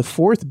have the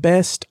fourth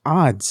best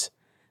odds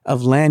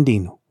of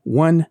landing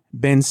one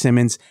Ben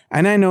Simmons.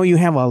 And I know you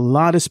have a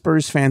lot of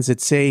Spurs fans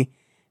that say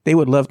they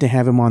would love to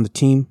have him on the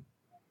team.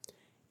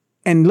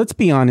 And let's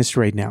be honest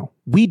right now,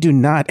 we do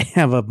not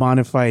have a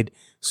bona fide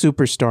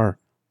superstar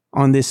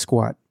on this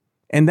squad.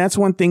 And that's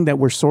one thing that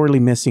we're sorely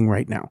missing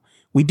right now.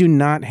 We do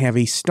not have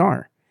a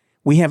star.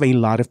 We have a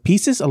lot of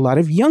pieces, a lot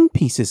of young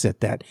pieces at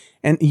that.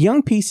 And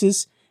young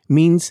pieces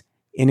means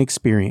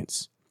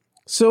inexperience.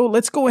 So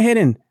let's go ahead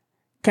and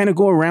kind of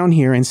go around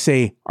here and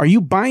say, are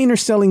you buying or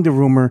selling the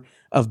rumor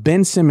of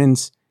Ben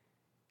Simmons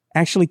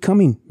actually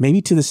coming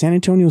maybe to the San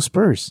Antonio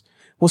Spurs?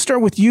 We'll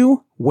start with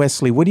you,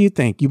 Wesley. What do you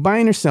think? You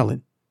buying or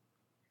selling?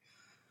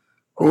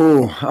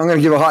 Oh, I'm going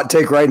to give a hot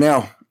take right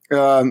now.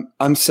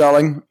 I'm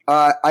selling.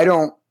 I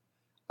don't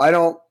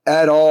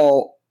at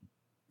all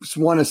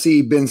want to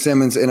see Ben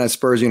Simmons in a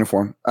Spurs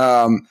uniform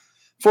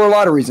for a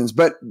lot of reasons.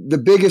 But the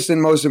biggest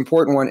and most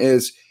important one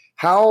is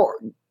how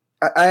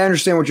I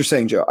understand what you're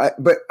saying, Joe.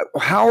 But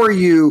how are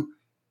you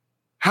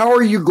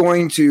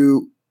going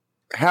to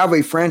have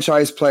a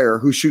franchise player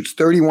who shoots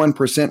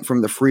 31%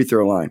 from the free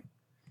throw line,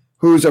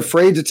 who's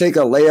afraid to take a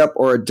layup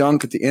or a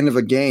dunk at the end of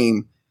a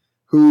game,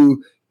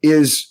 who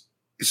is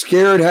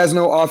scared, has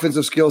no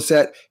offensive skill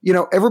set?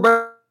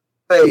 Everybody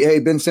say, hey,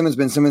 Ben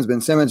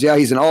Simmons. Yeah,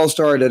 he's an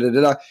all-star.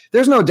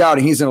 There's no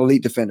doubting he's an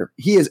elite defender.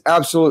 He is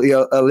absolutely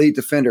an elite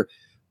defender.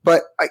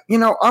 But,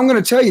 I'm going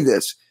to tell you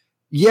this.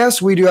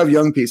 Yes, we do have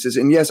young pieces.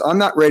 And yes, I'm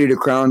not ready to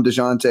crown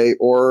DeJounte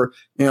or,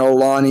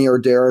 Lonnie or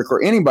Derek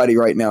or anybody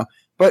right now.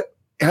 But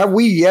have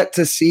we yet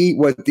to see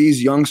what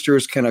these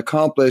youngsters can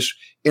accomplish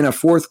in a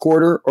fourth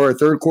quarter or a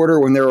third quarter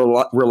when they're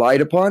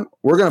relied upon?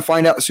 We're going to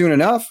find out soon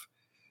enough.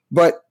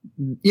 But,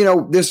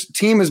 this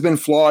team has been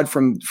flawed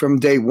from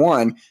day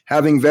one,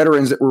 having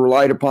veterans that were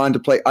relied upon to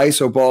play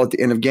ISO ball at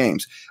the end of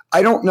games.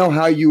 I don't know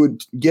how you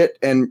would get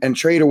and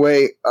trade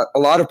away a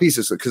lot of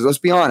pieces, because let's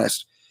be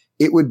honest,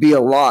 it would be a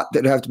lot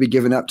that would have to be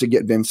given up to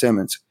get Ben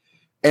Simmons.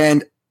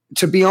 And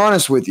to be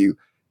honest with you,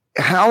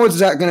 how is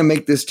that going to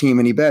make this team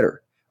any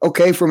better?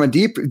 Okay, from a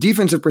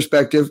defensive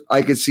perspective,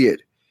 I could see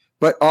it.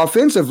 But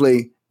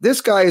offensively,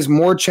 this guy is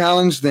more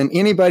challenged than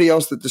anybody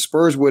else that the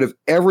Spurs would have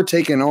ever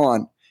taken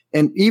on.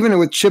 And even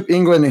with Chip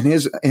England and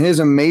his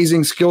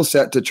amazing skill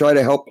set to try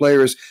to help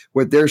players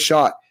with their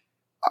shot,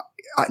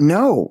 I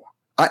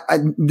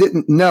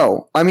didn't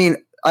know. I mean,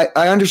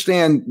 I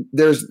understand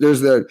there's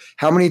the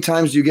how many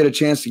times do you get a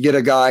chance to get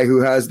a guy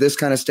who has this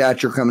kind of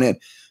stature coming in?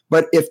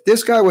 But if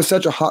this guy was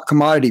such a hot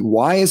commodity,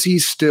 why is he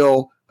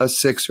still a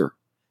Sixer?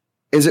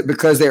 Is it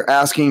because they're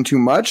asking too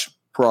much?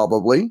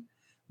 Probably.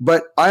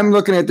 But I'm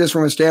looking at this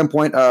from a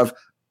standpoint of,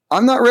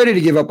 I'm not ready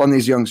to give up on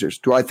these youngsters.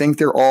 Do I think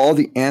they're all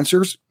the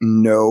answers?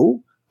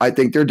 No. I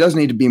think there does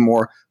need to be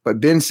more, but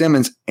Ben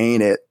Simmons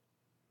ain't it.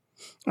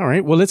 All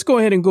right. Well, let's go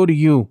ahead and go to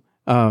you,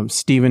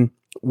 Stephen.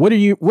 What do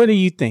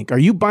you think? Are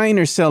you buying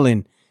or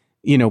selling,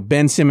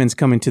 Ben Simmons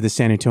coming to the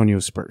San Antonio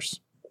Spurs?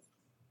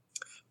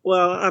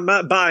 Well, I'm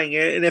not buying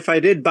it. And if I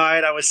did buy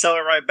it, I would sell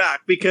it right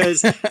back,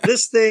 because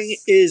this thing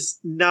is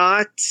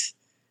not,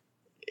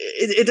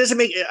 it doesn't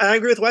make, I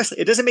agree with Wesley.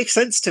 It doesn't make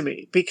sense to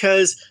me,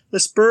 because the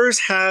Spurs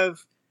have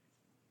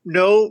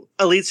no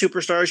elite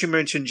superstars, you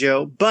mentioned,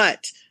 Joe,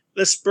 but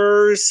the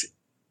Spurs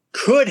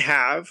could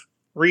have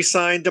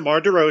re-signed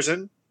DeMar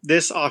DeRozan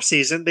this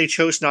offseason. They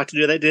chose not to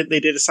do that. They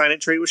did a sign and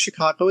trade with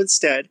Chicago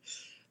instead.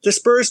 The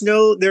Spurs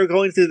know they're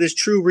going through this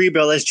true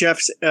rebuild, as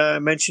Jeff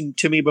mentioned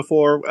to me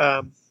before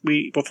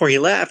he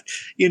left.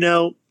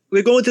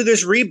 We're going through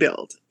this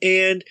rebuild,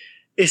 and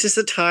it's just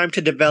a time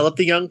to develop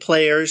the young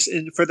players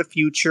for the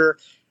future.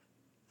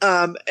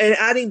 And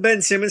adding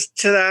Ben Simmons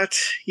to that,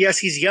 yes,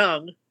 he's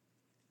young,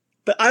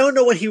 but I don't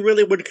know what he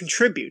really would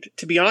contribute,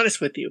 to be honest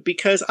with you,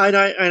 because I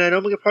know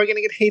I'm probably going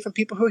to get hate from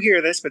people who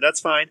hear this, but that's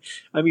fine.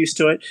 I'm used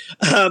to it.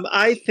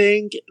 I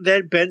think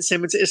that Ben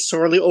Simmons is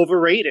sorely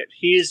overrated.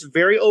 He is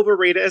very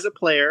overrated as a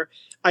player.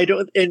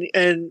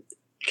 And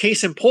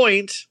case in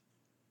point,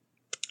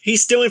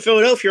 He's still in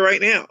Philadelphia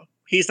right now.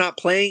 He's not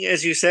playing,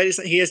 as you said.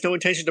 He has no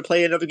intention to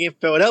play another game for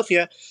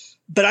Philadelphia.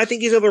 But I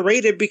think he's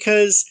overrated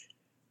because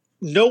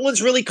no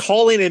one's really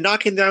calling and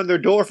knocking down their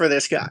door for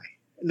this guy.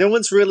 No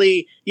one's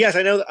really – yes,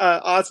 I know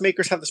odds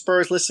makers have the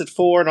Spurs listed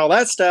for and all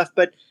that stuff,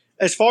 but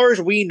as far as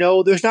we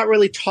know, there's not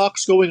really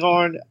talks going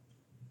on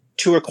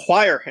to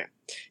acquire him.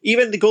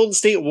 Even the Golden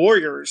State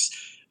Warriors,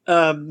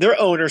 their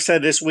owner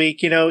said this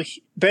week,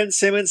 Ben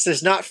Simmons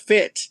does not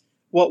fit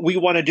what we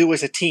want to do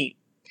as a team.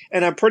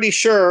 And I'm pretty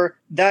sure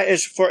that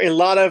is for a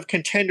lot of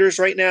contenders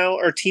right now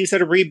or teams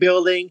that are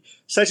rebuilding,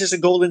 such as the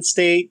Golden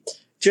State,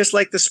 just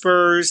like the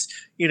Spurs,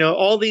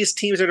 all these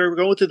teams that are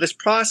going through this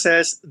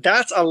process.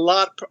 That's a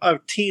lot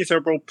of teams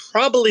that will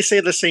probably say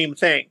the same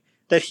thing,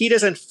 that he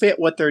doesn't fit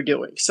what they're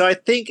doing. So I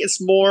think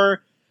it's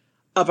more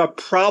of a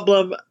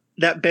problem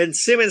that Ben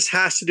Simmons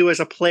has to do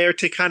as a player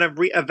to kind of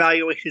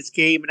reevaluate his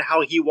game and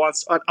how he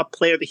wants a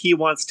player that he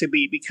wants to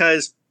be.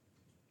 Because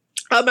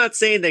I'm not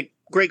saying that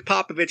Greg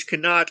Popovich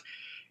cannot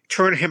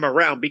turn him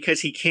around,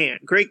 because he can.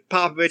 Greg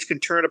Popovich can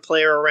turn a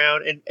player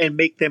around and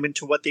make them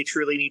into what they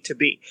truly need to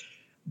be.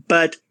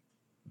 But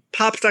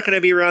Pop's not going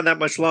to be around that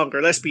much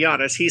longer. Let's be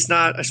honest. He's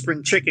not a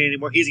spring chicken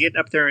anymore. He's getting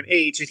up there in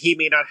age, and he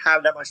may not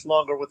have that much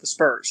longer with the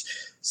Spurs.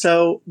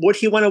 So would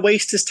he want to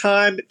waste his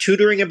time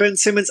tutoring a Ben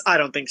Simmons? I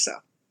don't think so.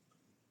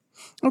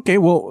 Okay,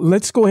 well,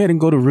 let's go ahead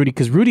and go to Rudy,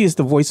 because Rudy is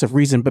the voice of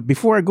reason. But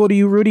before I go to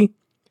you, Rudy,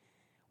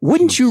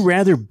 wouldn't you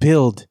rather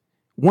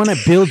want to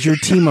build your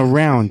team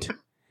around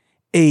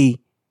a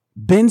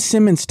Ben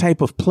Simmons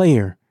type of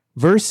player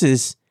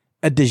versus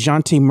a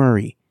DeJounte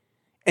Murray?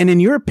 And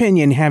in your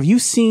opinion, have you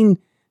seen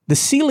the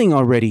ceiling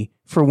already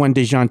for one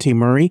DeJounte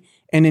Murray?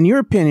 And in your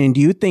opinion, do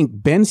you think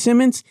Ben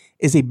Simmons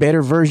is a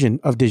better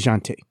version of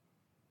DeJounte?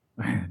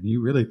 Man,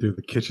 you really threw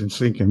the kitchen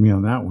sink at me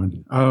on that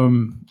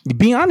one.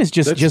 Be honest.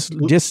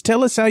 Just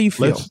tell us how you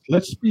feel.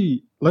 Let's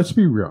be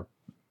real.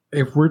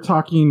 If we're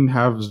talking,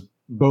 have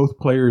both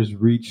players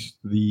reached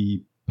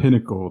the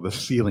pinnacle, the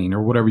ceiling,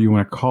 or whatever you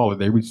want to call it,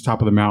 they reached the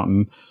top of the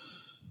mountain?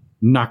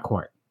 Not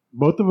quite.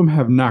 Both of them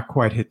have not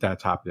quite hit that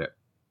top yet.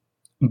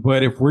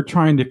 But if we're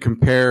trying to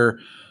compare,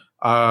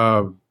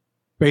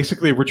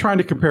 basically, if we're trying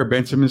to compare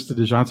Ben Simmons to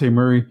DeJounte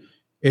Murray,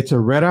 it's a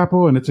red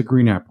apple and it's a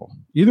green apple.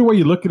 Either way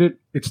you look at it,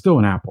 it's still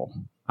an apple.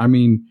 I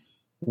mean,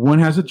 one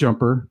has a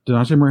jumper.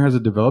 DeJounte Murray has a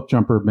developed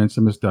jumper. Ben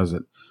Simmons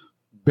doesn't.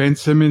 Ben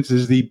Simmons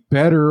is the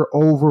better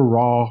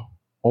overall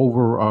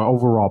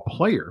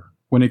player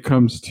when it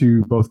comes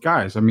to both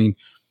guys. I mean,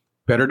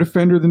 better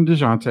defender than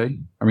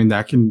DeJounte. I mean,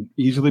 that can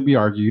easily be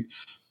argued.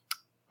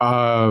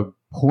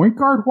 Point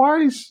guard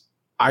wise,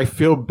 I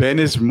feel Ben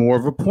is more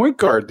of a point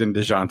guard than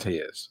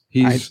DeJounte is.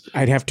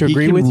 I'd have to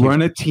agree with you. He can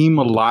run a team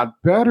a lot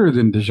better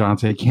than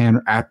DeJounte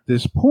can at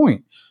this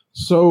point.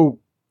 So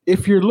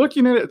if you're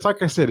looking at it, it's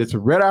like I said, it's a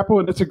red apple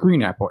and it's a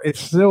green apple. It's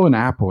still an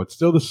apple. It's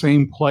still the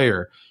same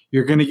player.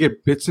 You're going to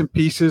get bits and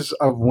pieces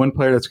of one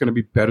player that's going to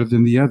be better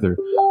than the other.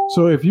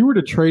 So if you were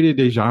to trade a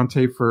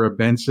DeJounte for a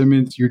Ben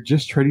Simmons, you're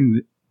just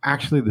trading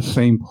actually the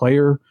same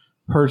player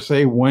per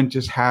se. One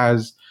just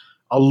has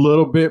a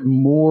little bit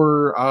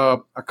more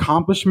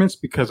accomplishments,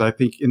 because I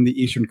think in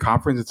the Eastern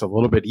Conference, it's a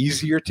little bit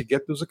easier to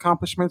get those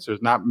accomplishments.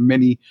 There's not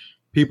many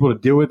people to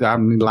deal with that. I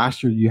mean,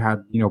 last year you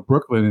had,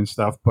 Brooklyn and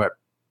stuff, but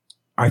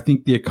I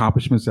think the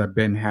accomplishments that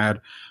Ben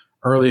had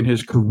early in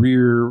his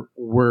career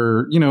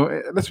were,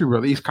 let's be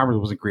real, the East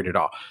Conference wasn't great at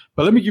all.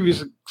 But let me give you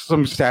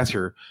some stats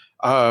here.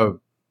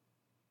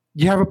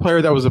 You have a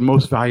player that was the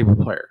most valuable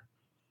player.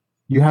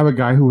 You have a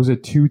guy who was a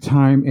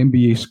 2-time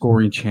NBA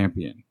scoring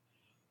champion.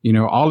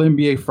 All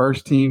NBA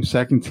first team,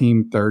 second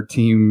team, third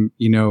team.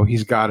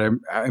 He's got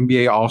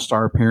NBA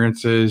All-Star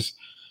appearances.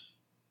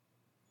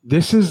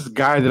 This is the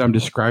guy that I'm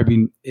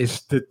describing is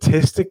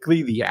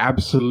statistically the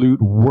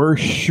absolute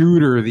worst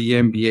shooter the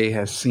NBA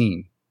has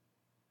seen.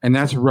 And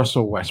that's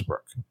Russell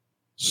Westbrook.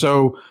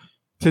 So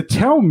to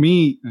tell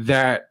me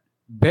that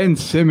Ben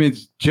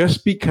Simmons,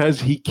 just because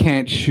he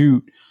can't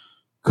shoot,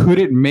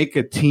 couldn't make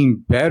a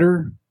team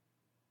better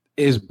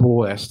is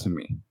bull ass to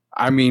me.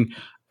 I mean,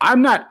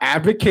 I'm not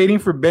advocating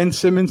for Ben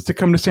Simmons to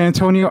come to San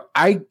Antonio.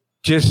 I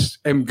just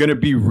am going to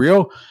be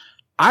real.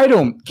 I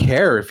don't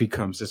care if he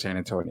comes to San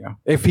Antonio.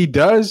 If he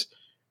does,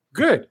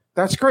 good.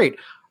 That's great.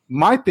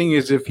 My thing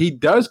is, if he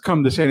does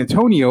come to San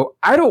Antonio,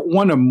 I don't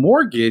want to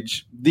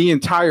mortgage the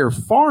entire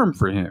farm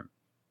for him.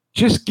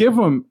 Just give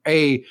him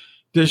a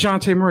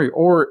DeJounte Murray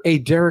or a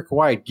Derek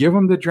White. Give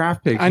him the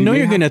draft pick. I know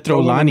you're going to throw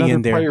Lonnie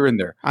in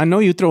there. I know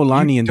you throw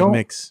Lonnie in the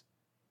mix.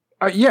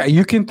 Yeah,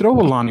 you can throw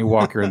a Lonnie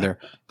Walker in there.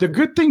 The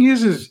good thing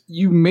is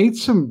you made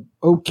some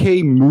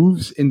okay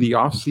moves in the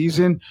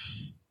offseason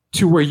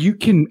to where you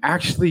can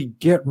actually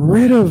get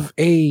rid of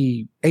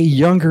a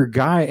younger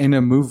guy in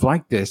a move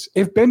like this.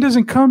 If Ben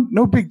doesn't come,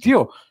 no big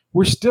deal.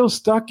 We're still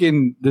stuck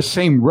in the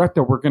same rut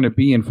that we're going to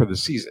be in for the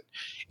season.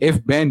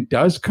 If Ben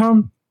does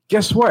come,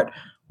 guess what?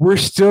 We're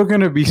still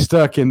going to be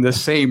stuck in the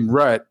same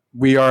rut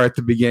we are at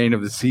the beginning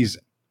of the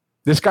season.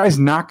 This guy's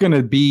not going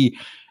to be,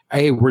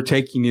 hey, we're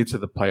taking you to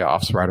the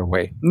playoffs right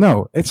away.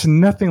 No, it's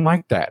nothing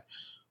like that.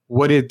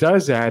 What it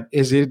does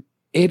is it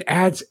it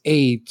adds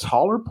a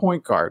taller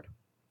point guard.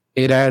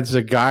 It adds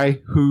a guy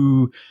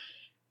who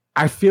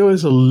I feel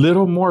is a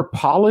little more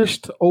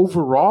polished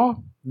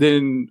overall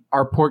than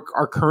our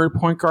current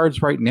point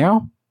guards right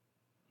now.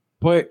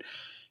 But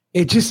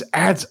it just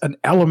adds an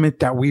element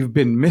that we've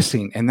been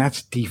missing, and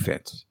that's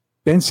defense.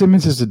 Ben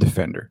Simmons is a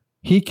defender.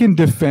 He can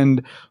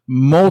defend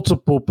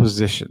multiple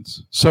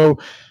positions. So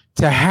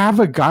to have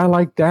a guy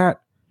like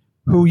that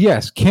who,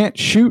 yes, can't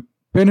shoot,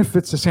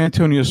 benefits the San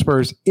Antonio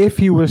Spurs if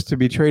he was to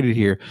be traded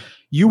here.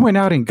 You went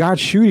out and got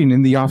shooting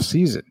in the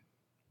offseason.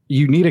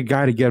 You need a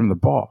guy to get him the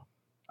ball.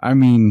 I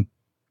mean,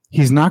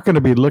 he's not going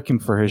to be looking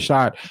for his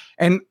shot.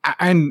 And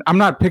I'm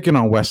not picking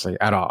on Wesley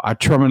at all. I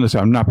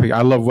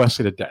love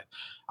Wesley to death.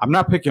 I'm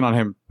not picking on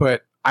him,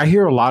 but I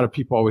hear a lot of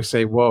people always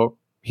say, well,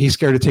 he's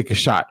scared to take a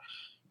shot.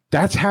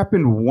 That's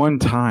happened one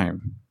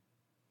time,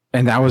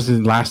 and that was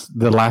the last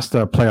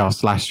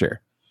playoffs last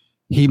year.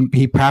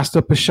 He passed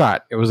up a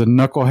shot. It was a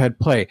knucklehead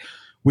play.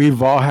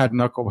 We've all had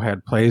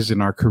knucklehead plays in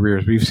our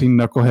careers. We've seen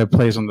knucklehead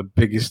plays on the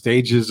biggest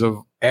stages of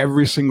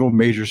every single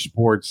major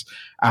sports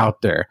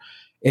out there.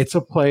 It's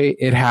a play.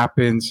 It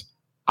happens.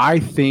 I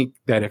think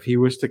that if he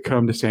was to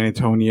come to San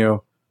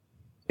Antonio,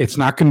 it's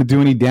not going to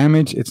do any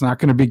damage. It's not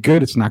going to be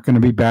good. It's not going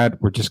to be bad.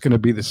 We're just going to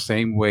be the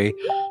same way.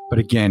 But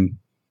again,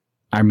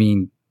 I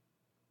mean,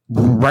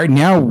 right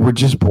now we're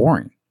just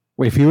boring.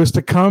 If he was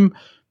to come,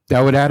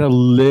 that would add a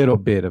little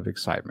bit of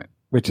excitement,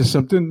 which is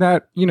something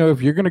that,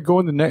 if you're going to go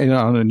on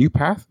a new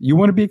path, you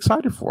want to be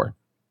excited for.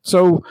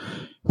 So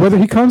whether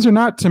he comes or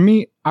not, to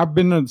me, I've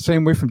been the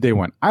same way from day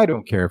one. I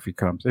don't care if he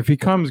comes. If he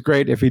comes,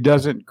 great. If he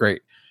doesn't,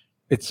 great.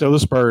 It's still the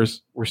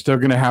Spurs. We're still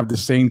going to have the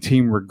same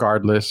team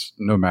regardless,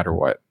 no matter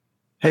what.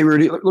 Hey,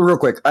 Rudy, real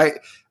quick. I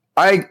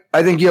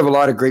think you have a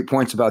lot of great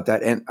points about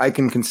that, and I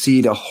can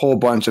concede a whole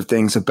bunch of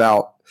things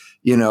about,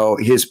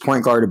 his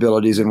point guard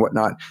abilities and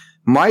whatnot.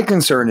 My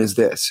concern is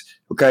this.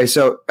 Okay,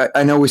 so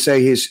I know we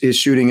say his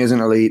shooting isn't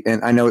elite,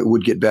 and I know it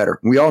would get better.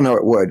 We all know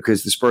it would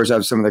because the Spurs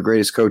have some of the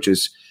greatest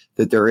coaches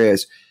that there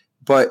is.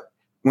 But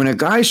when a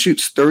guy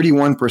shoots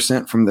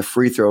 31% from the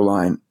free throw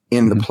line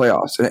in the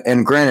playoffs,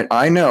 and granted,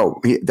 I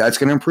know that's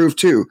going to improve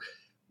too,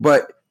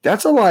 but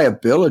that's a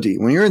liability.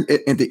 When you're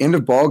at the end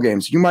of ball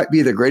games, you might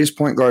be the greatest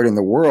point guard in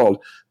the world,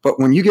 but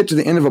when you get to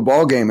the end of a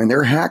ball game and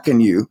they're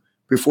hacking you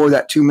before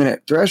that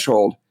 2-minute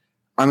threshold,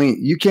 I mean,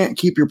 you can't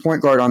keep your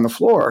point guard on the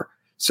floor.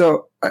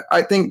 So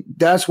I think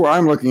that's where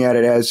I'm looking at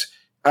it as.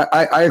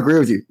 I agree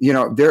with you.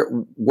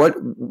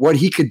 What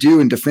he could do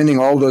in defending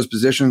all of those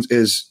positions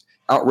is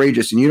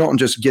outrageous, and you don't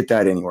just get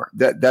that anywhere.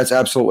 That's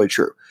absolutely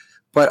true.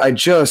 But I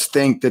just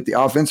think that the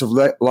offensive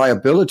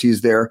liability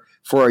is there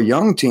for a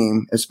young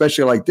team,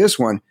 especially like this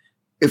one.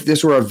 If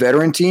this were a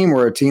veteran team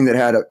or a team that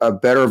had a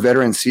better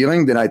veteran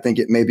ceiling, then I think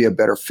it may be a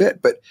better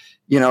fit. But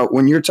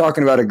when you're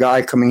talking about a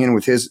guy coming in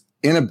with his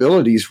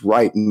inabilities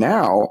right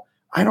now,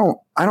 I don't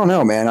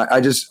know, man.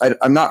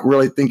 I'm not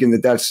really thinking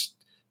that that's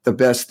the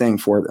best thing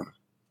for them.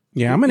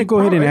 Yeah, I'm going to go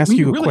ahead and ask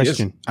you a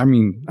question. I'm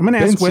going to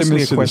ask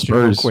Wesley a question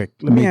real quick.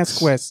 Let me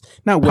ask Wes,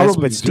 not Wes,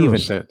 but Steven.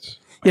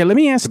 Yeah, let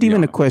me ask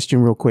Steven a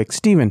question real quick.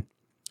 Steven,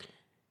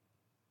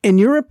 in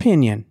your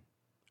opinion,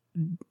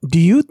 do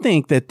you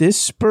think that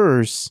this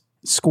Spurs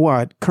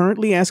squad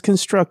currently as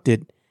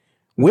constructed,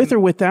 with or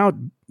without,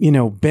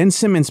 Ben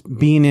Simmons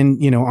being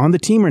in, on the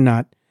team or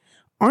not,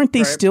 aren't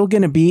they still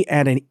going to be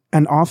at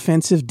an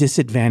offensive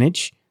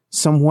disadvantage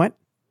somewhat?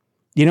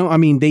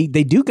 They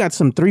do got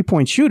some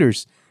 3-point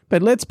shooters,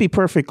 but let's be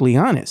perfectly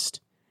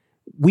honest.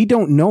 We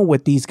don't know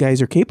what these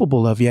guys are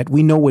capable of yet.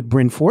 We know what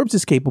Bryn Forbes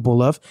is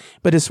capable of,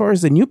 but as far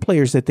as the new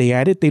players that they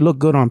added, they look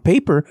good on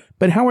paper,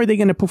 but how are they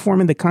going to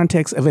perform in the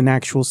context of an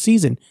actual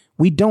season?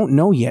 We don't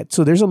know yet.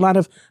 So there's a lot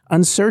of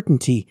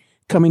uncertainty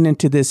coming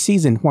into this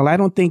season. While I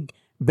don't think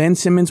Ben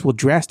Simmons will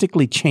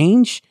drastically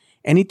change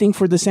anything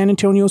for the San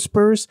Antonio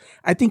Spurs,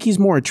 I think he's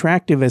more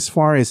attractive as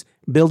far as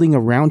building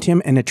around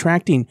him and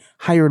attracting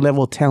higher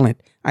level talent.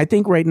 I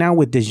think right now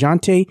with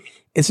DeJounte,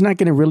 it's not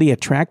going to really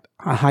attract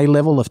a high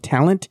level of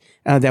talent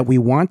that we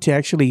want to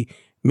actually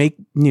make,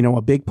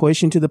 a big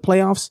push into the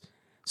playoffs.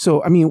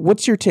 So,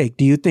 what's your take?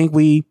 Do you think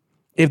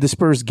if the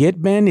Spurs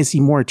get Ben, is he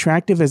more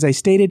attractive as I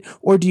stated,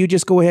 or do you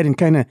just go ahead and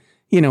kind of,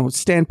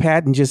 stand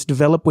pat and just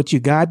develop what you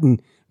got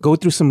and go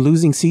through some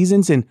losing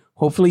seasons and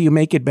hopefully you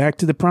make it back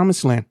to the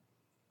promised land?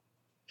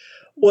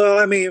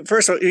 Well,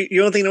 first of all,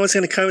 you don't think no one's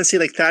going to come and see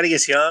like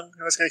Thaddeus Young?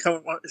 No one's going to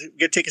come and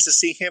get tickets to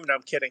see him? No,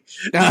 I'm kidding.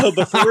 No,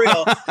 but for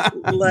real,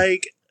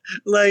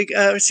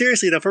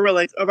 seriously though, for real,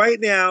 right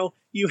now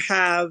you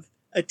have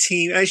a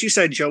team, as you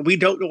said, Joe, we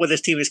don't know what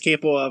this team is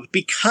capable of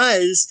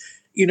because,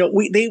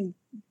 they've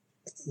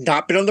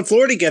not been on the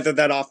floor together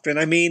that often.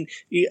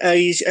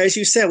 As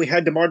you said, we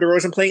had DeMar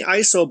DeRozan playing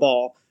iso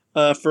ball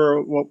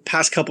for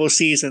past couple of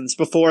seasons.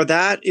 Before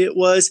that, it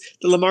was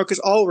the LaMarcus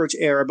Aldridge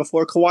era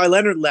before Kawhi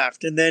Leonard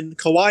left, and then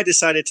Kawhi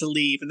decided to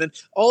leave, and then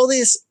all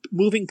these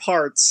moving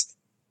parts.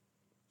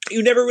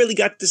 You never really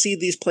got to see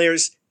these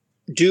players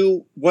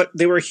do what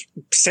they were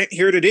sent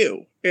here to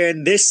do.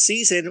 And this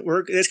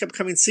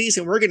upcoming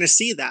season, we're going to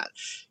see that.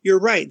 You're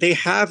right; they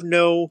have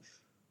no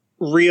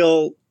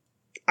real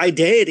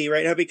identity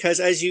right now because,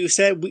 as you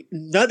said,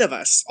 none of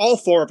us, all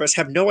four of us,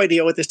 have no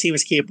idea what this team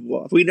is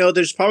capable of. We know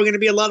there's probably going to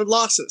be a lot of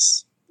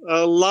losses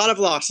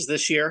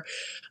this year,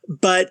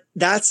 but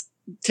that's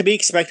to be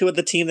expected with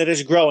a team that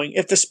is growing.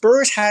 If the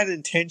Spurs had an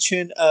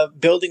intention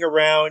of building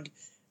around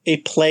a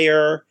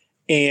player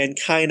and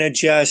kind of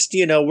just,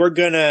 we're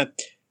going to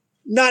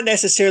not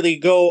necessarily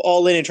go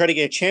all in and try to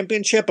get a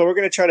championship, but we're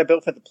going to try to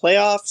build for the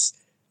playoffs,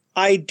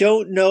 I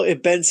don't know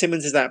if Ben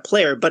Simmons is that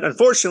player, but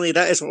unfortunately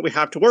that is what we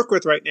have to work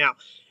with right now.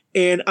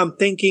 And I'm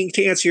thinking,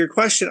 to answer your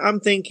question,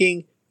 I'm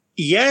thinking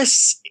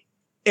yes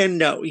and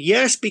no.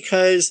 Yes,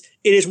 because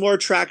it is more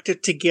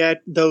attractive to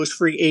get those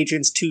free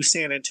agents to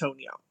San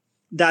Antonio.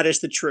 That is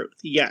the truth.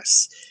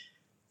 Yes.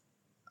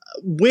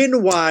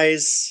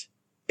 Win-wise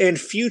and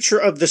future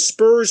of the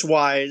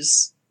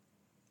Spurs-wise,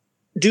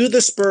 do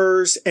the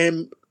Spurs,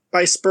 and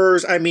by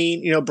Spurs, I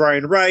mean,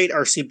 Brian Wright,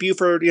 R.C.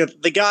 Buford,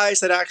 the guys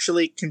that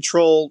actually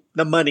control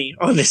the money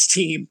on this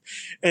team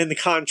and the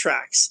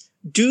contracts.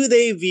 Do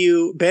they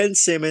view Ben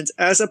Simmons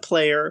as a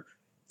player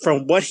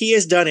from what he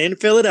has done in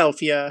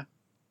Philadelphia?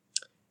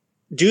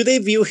 Do they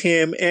view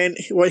him and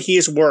what he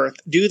is worth?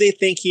 Do they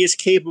think he is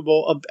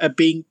capable of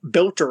being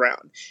built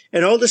around?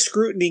 And all the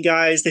scrutiny,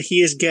 guys, that he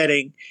is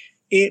getting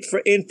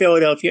in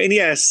Philadelphia. And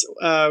yes,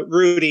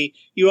 Rudy,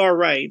 you are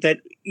right that,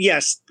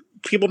 yes,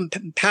 people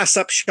pass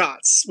up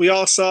shots. We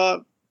all saw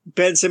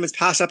Ben Simmons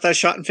pass up that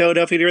shot in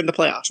Philadelphia during the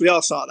playoffs. We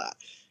all saw that.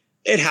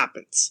 It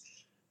happens.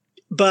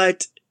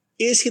 But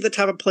is he the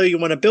type of player you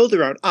want to build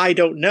around? I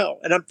don't know.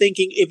 And I'm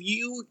thinking, if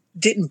you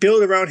didn't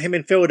build around him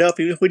in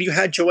Philadelphia, when you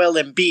had Joel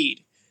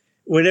Embiid,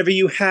 whenever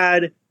you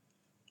had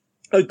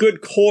a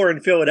good core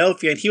in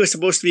Philadelphia, and he was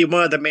supposed to be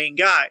one of the main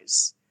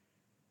guys,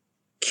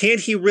 can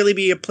he really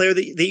be a player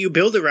that you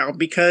build around?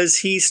 Because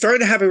he's starting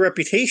to have a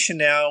reputation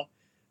now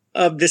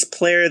of this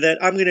player that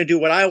I'm going to do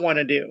what I want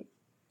to do.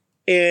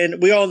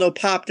 And we all know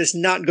Pop does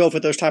not go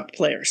for those type of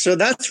players. So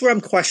that's where I'm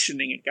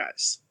questioning it,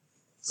 guys.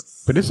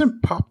 But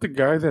isn't Pop the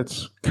guy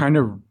that's kind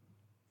of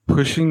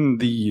pushing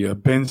the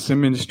Ben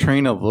Simmons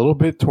train a little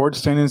bit towards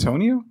San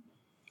Antonio?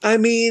 I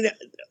mean,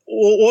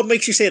 what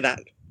makes you say that?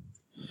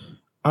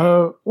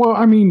 Well,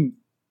 I mean,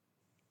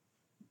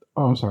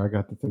 I'm sorry, I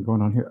got the thing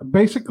going on here.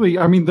 Basically,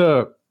 I mean,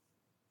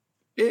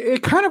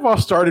 it kind of all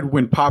started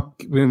when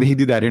he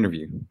did that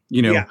interview,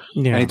 Yeah.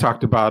 And he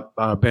talked about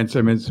Ben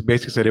Simmons.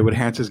 Basically said it would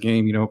enhance his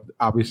game.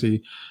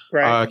 Obviously,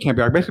 right. Can't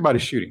be basically about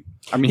his shooting.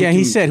 I mean,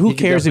 he said, "Who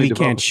cares if he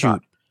can't shoot?"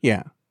 Shot.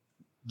 Yeah,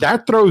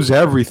 that throws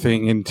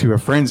everything into a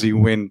frenzy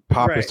when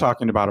Pop Right. is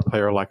talking about a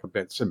player like a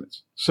Ben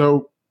Simmons.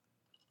 So,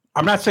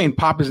 I'm not saying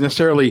Pop is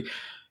necessarily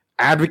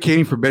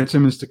advocating for Ben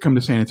Simmons to come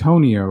to San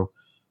Antonio,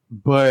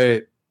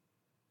 but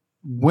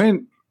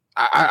when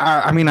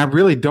I mean, I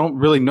really don't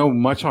really know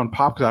much on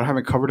Pop because I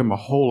haven't covered him a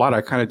whole lot.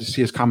 I kind of just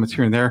see his comments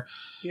here and there.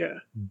 Yeah.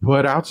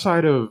 But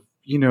outside of,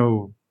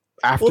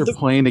 after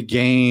playing a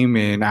game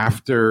and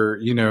after,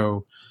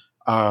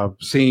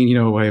 seeing,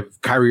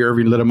 if Kyrie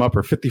Irving lit him up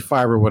or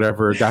 55 or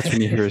whatever, that's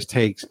when you hear his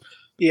takes.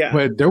 Yeah.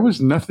 But there was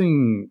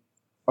nothing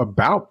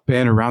about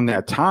Ben around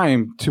that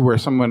time to where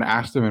someone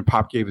asked him and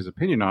Pop gave his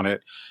opinion on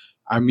it.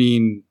 I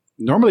mean,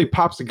 normally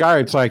Pop's the guy.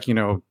 It's like,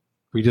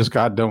 we just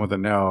got done with a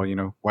no.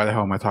 Why the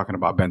hell am I talking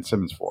about Ben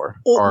Simmons for?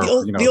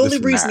 Well, the only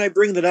reason I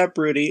bring that up,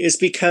 Rudy, is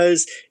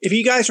because if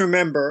you guys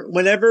remember,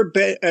 whenever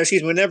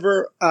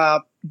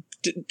DeJuan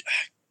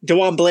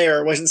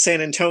Blair was in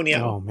San Antonio.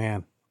 Oh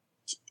man.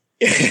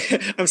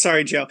 I'm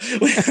sorry, Joe.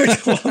 Whenever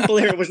DeJuan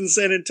Blair was in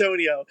San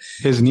Antonio,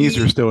 his knees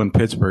are still in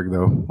Pittsburgh,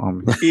 though.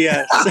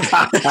 Yes.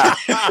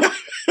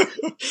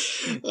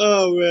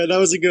 Oh man, that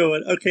was a good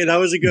one. Okay, that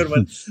was a good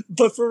one.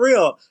 But for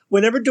real,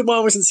 whenever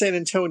DeJuan was in San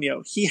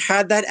Antonio, he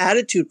had that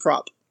attitude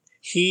problem.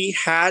 He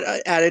had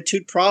an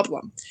attitude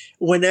problem.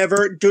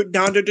 Whenever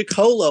Nando De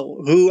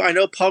Colo, who I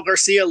know Paul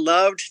Garcia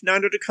loved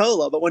Nando De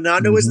Colo, but when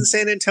Nando was in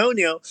San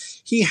Antonio,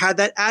 he had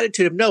that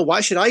attitude of, no,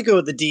 why should I go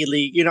to the D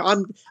League?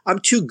 I'm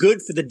too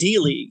good for the D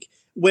League.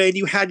 When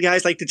you had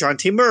guys like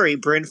DeJounte Murray,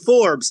 Bryn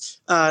Forbes,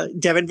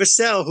 Devin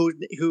Vassell,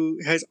 who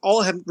has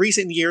all have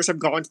recent years have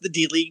gone to the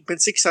D League, been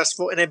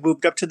successful, and have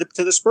moved up to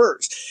the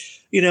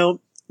Spurs.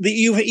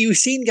 You've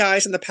seen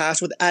guys in the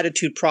past with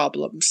attitude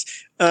problems.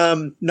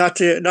 Not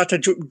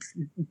to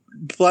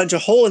plunge a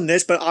hole in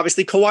this, but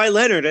obviously Kawhi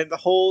Leonard and the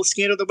whole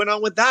scandal that went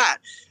on with that.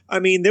 I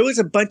mean, there was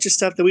a bunch of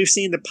stuff that we've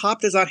seen that Pop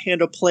does not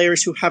handle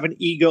players who have an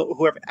ego,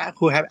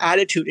 who have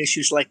attitude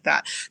issues like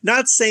that.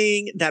 Not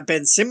saying that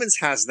Ben Simmons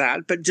has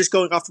that, but just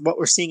going off of what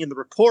we're seeing in the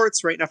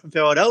reports right now from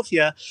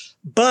Philadelphia.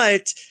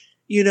 But,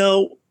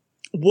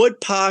 would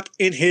Pop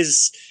in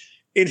his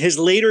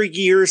later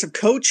years of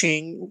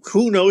coaching,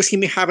 who knows, he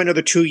may have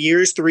another 2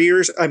 years, 3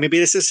 years. Maybe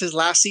this is his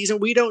last season.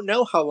 We don't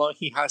know how long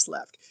he has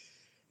left.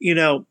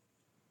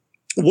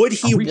 Would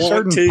he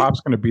want to?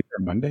 Pop's going to be there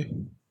Monday.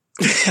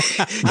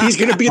 He's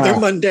going to be there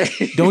Monday.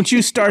 Don't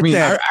you start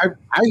that.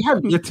 I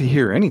have yet to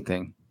hear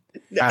anything.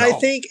 I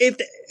think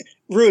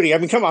Rudy, I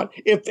mean, come on.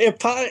 If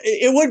Pop,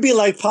 it would be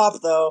like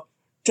Pop, though,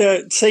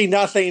 to say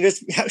nothing,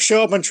 just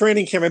show up on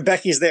training camp and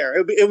Becky's there.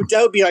 That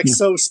would be like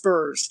so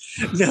Spurs.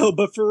 No,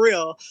 but for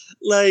real,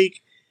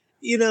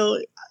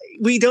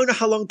 we don't know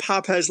how long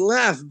Pop has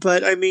left,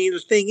 but I mean, the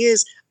thing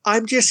is,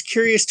 I'm just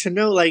curious to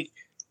know, like,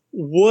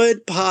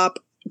 would Pop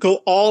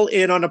go all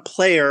in on a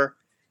player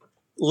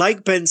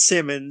like Ben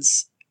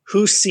Simmons,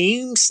 who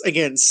seems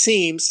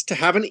to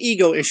have an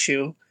ego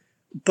issue,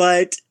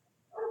 but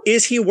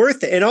is he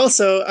worth it? And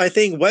also, I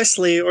think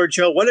Wesley or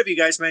Joe, one of you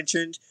guys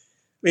mentioned,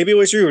 maybe it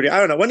was Rudy, I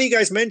don't know, one of you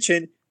guys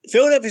mentioned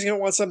Philadelphia's going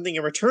to want something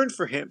in return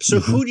for him. So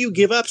who do you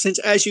give up, since,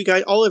 as you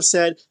guys all have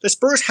said, the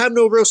Spurs have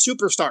no real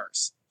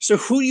superstars? So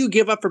who do you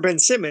give up for Ben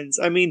Simmons?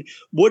 I mean,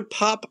 would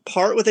Pop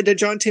part with a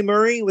DeJounte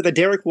Murray, with a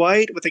Derek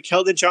White, with a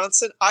Keldon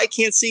Johnson? I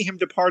can't see him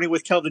departing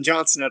with Keldon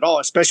Johnson at all,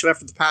 especially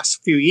after the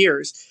past few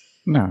years.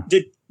 No.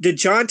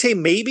 DeJounte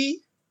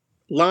maybe,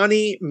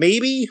 Lonnie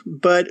maybe,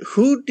 but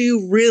who do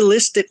you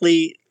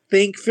realistically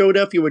think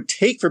Philadelphia would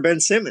take for Ben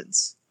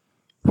Simmons?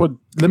 Well,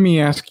 let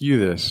me ask you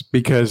this,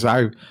 because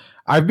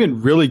I've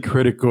been really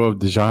critical of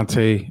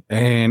DeJounte,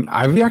 and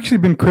I've actually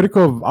been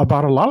critical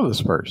about a lot of the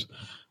Spurs,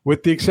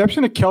 with the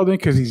exception of Keldon,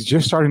 because he's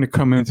just starting to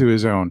come into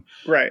his own.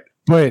 Right.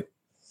 But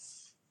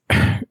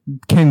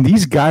can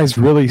these guys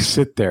really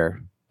sit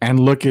there and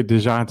look at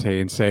DeJounte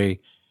and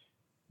say,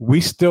 we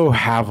still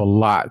have a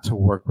lot to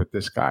work with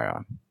this guy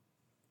on?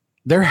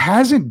 There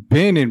hasn't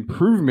been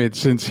improvement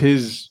since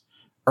his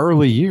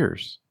early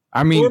years.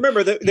 I mean, well,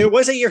 remember, there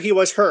was a year he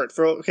was hurt.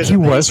 He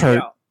was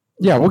hurt.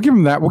 Yeah, we'll give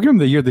him that. We'll give him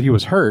the year that he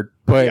was hurt.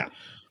 But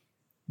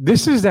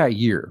this is that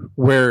year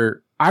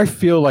where I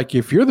feel like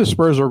if you're the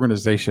Spurs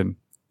organization,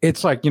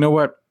 it's like, you know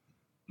what?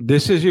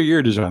 This is your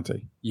year,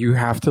 DeJounte. You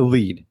have to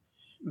lead.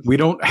 We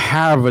don't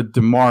have a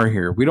DeMar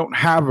here. We don't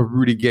have a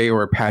Rudy Gay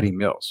or a Patty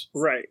Mills.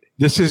 Right.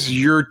 This is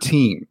your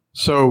team.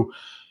 So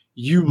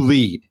you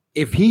lead.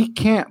 If he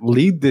can't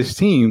lead this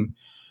team,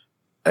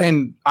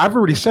 and I've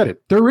already said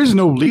it, there is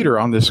no leader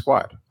on this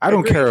squad. I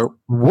don't care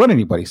what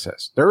anybody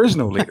says. There is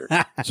no leader.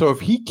 So if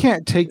he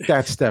can't take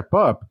that step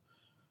up,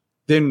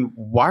 then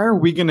why are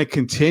we going to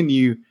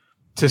continue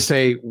to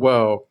say,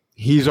 well,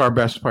 he's our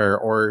best player,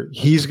 or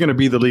he's going to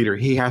be the leader?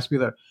 He has to be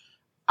the.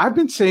 I've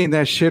been saying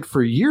that shit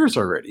for years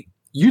already.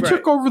 You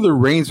took over the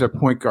reins at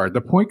point guard.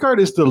 The point guard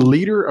is the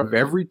leader of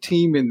every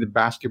team in the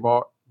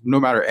basketball, no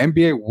matter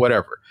NBA,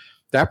 whatever.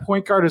 That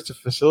point guard is the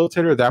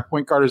facilitator. That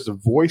point guard is the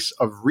voice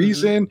of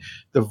reason,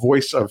 the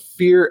voice of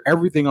fear,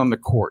 everything on the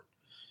court.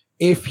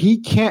 If he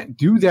can't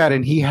do that,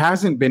 and he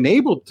hasn't been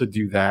able to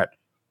do that,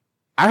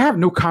 I have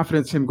no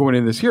confidence in him going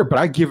in this year, but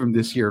I give him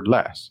this year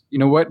less. You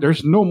know what?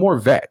 There's no more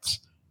vets.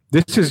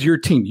 This is your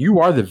team. You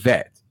are the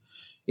vet.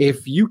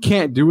 If you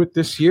can't do it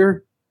this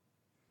year,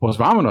 pues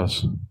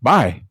vámonos.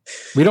 Bye.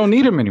 We don't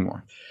need him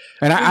anymore.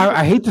 And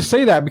I hate to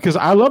say that, because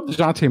I love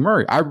DeJounte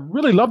Murray. I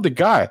really love the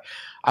guy.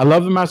 I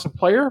love him as a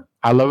player.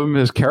 I love him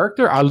as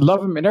character. I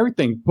love him in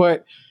everything.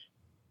 But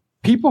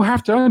people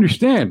have to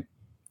understand,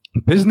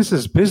 business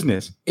is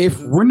business. If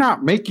we're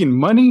not making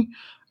money,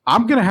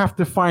 I'm going to have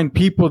to find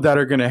people that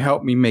are going to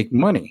help me make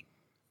money.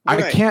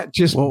 Right. I can't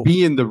just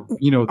be in the,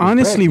 the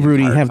honestly,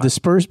 Rudy, have the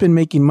Spurs been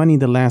making money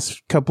the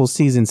last couple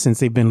seasons since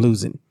they've been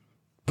losing?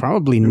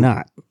 Probably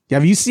not.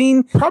 Have you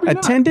seen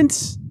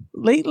attendance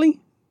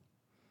lately?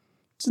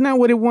 It's not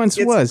what it once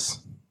was.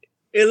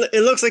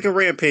 It looks like a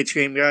Rampage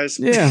game, guys.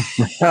 Yeah.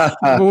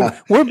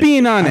 We're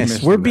being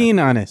honest. We're being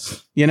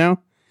honest,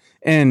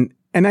 And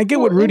I get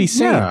what Rudy's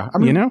saying, I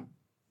mean,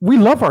 we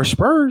love our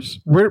Spurs.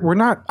 We're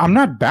not. I'm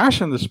not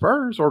bashing the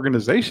Spurs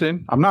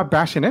organization. I'm not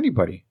bashing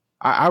anybody.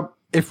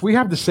 If we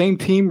have the same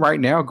team right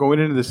now going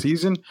into the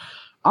season,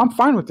 I'm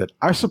fine with it.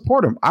 I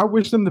support them. I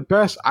wish them the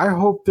best. I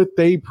hope that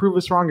they prove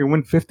us wrong and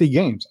win 50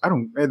 games.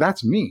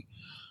 That's me.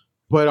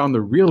 But on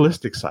the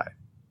realistic side,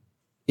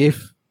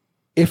 if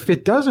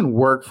it doesn't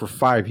work for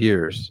 5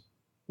 years,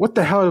 what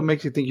the hell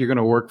makes you think you're going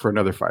to work for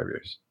another 5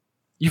 years?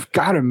 You've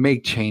got to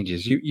make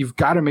changes. You've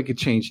got to make a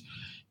change.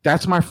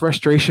 That's my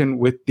frustration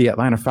with the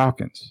Atlanta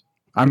Falcons.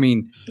 I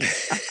mean,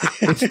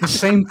 it's the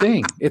same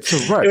thing. It's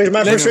a rut.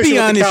 Let's be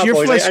honest.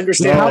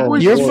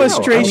 Your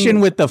frustration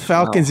with the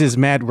Falcons is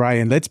Matt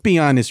Ryan. Let's be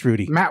honest,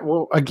 Rudy. Matt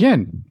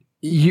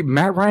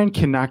Ryan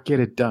cannot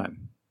get it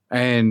done.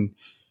 And,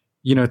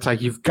 it's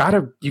like you've got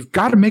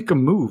to make a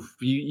move.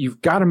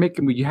 You've got to make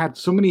a move. You had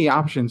so many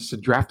options to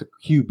draft a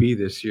QB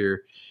this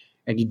year,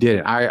 and you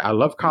didn't. I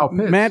love Kyle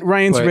Pitts. Matt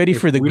Ryan's ready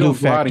for the glue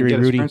factory,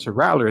 Rudy. Spencer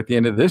Rattler at the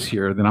end of this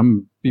year, then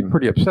I'm be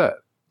pretty upset.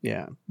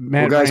 Yeah,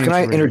 guys, can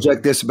I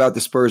interject this about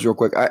the Spurs real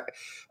quick?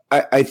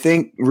 I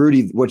think,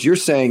 Rudy, what you're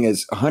saying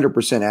is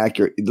 100%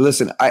 accurate.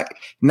 Listen,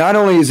 not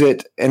only is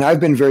it, and I've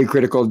been very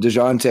critical of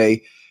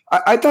DeJounte.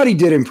 I thought he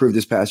did improve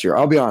this past year.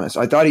 I'll be honest.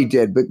 I thought he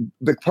did,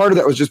 but part of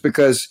that was just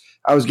because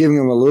I was giving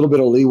him a little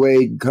bit of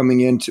leeway coming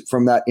in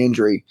from that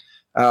injury.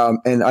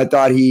 And I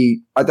thought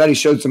he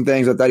showed some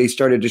things. I thought he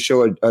started to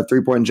show a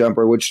 3-point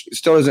jumper, which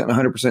still isn't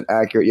 100%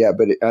 accurate yet,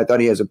 but I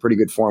thought he has a pretty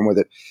good form with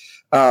it.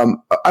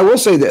 I will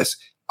say this.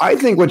 I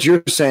think what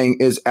you're saying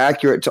is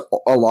accurate to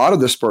a lot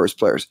of the Spurs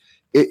players.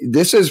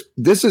 This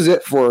is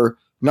it for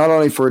not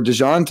only for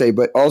DeJounte,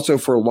 but also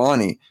for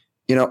Lonnie,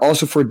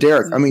 also for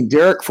Derek. I mean,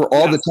 Derek, for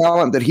all the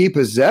talent that he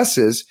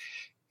possesses,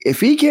 if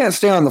he can't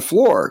stay on the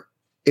floor,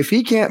 if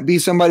he can't be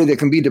somebody that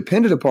can be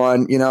depended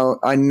upon,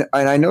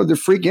 I know the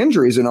freak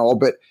injuries and all,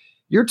 but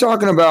you're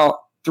talking about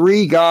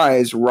 3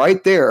 guys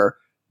right there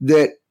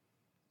that,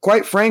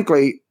 quite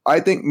frankly, I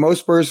think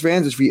most Spurs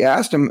fans, if you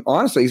asked them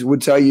honestly,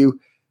 would tell you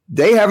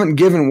they haven't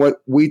given what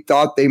we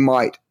thought they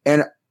might.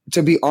 And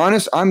to be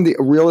honest, I'm the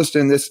realist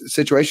in this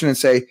situation and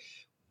say,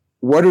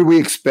 what did we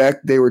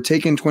expect? They were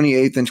taken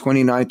 28th and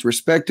 29th,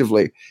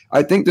 respectively.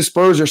 I think the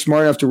Spurs are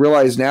smart enough to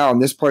realize now in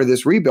this part of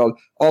this rebuild,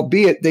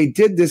 albeit they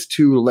did this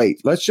too late.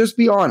 Let's just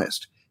be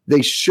honest.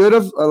 They should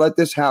have let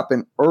this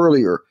happen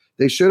earlier.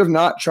 They should have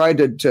not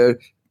tried to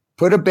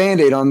put a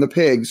Band-Aid on the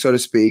pig, so to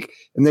speak,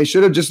 and they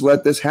should have just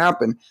let this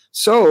happen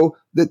so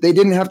that they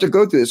didn't have to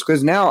go through this.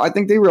 Because now I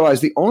think they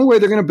realize the only way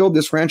they're going to build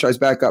this franchise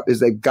back up is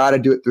they've got to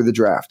do it through the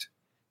draft.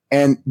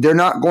 And they're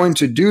not going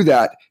to do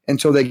that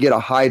until they get a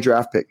high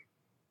draft pick.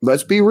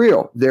 Let's be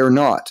real. They're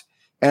not.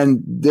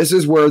 And this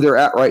is where they're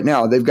at right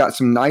now. They've got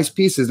some nice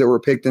pieces that were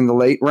picked in the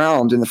late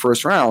round, in the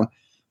first round,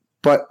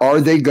 but are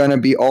they going to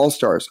be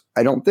all-stars?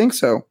 I don't think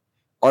so.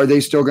 Are they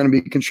still going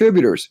to be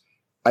contributors?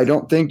 I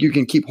don't think you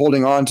can keep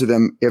holding on to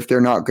them if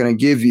they're not going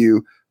to give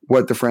you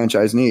what the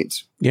franchise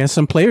needs. Yeah,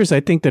 some players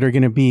I think that are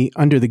going to be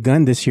under the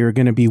gun this year are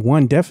going to be,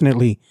 one,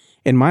 definitely,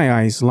 in my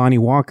eyes, Lonnie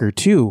Walker.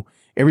 2,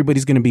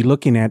 everybody's going to be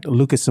looking at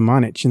Luka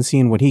Samanic and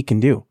seeing what he can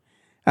do.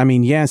 I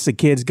mean, yes, the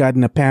kid's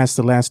gotten a pass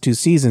the last 2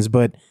 seasons,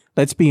 but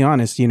let's be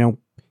honest,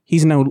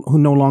 he's no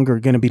longer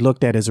going to be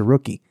looked at as a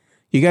rookie.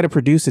 You got to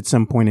produce at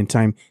some point in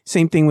time.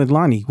 Same thing with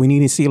Lonnie. We need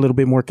to see a little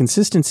bit more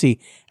consistency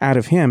out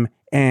of him.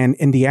 And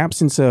in the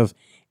absence of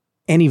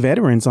any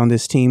veterans on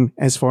this team,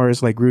 as far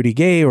as like Rudy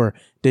Gay or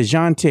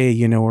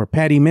DeJounte, or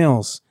Patty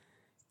Mills,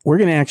 we're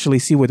going to actually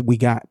see what we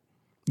got,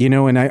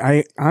 and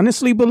I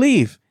honestly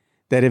believe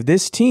that if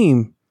this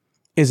team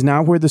is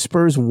not where the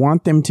Spurs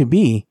want them to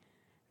be,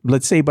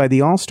 let's say by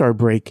the All-Star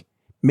break,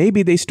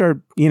 maybe they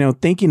start,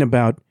 thinking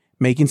about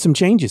making some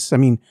changes. I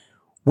mean,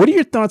 what are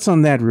your thoughts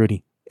on that,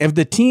 Rudy? If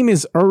the team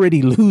is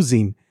already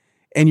losing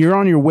and you're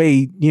on your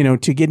way,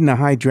 to getting a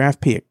high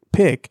draft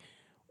pick,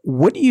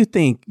 what do you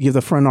think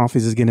the front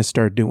office is going to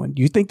start doing?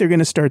 Do you think they're going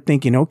to start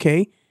thinking,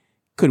 okay,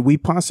 could we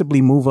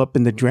possibly move up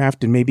in the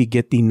draft and maybe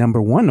get the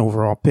number 1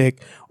 overall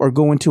pick or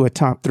go into a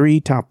top 3,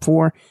 top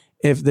 4?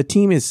 If the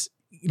team is,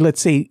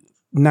 let's say,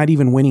 not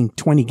even winning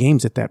 20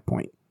 games at that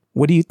point,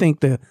 what do you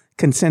think the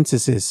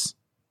consensus is?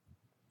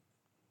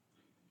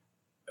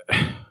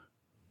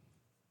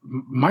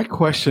 My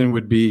question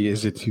would be,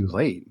 is it too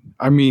late?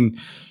 I mean,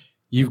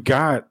 you've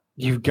got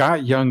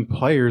young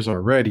players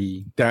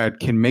already that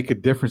can make a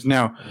difference.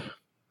 Now,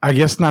 I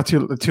guess not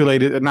too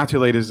late. Not too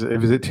late is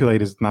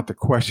not the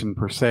question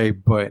per se,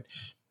 but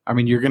I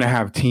mean, you're going to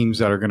have teams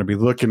that are going to be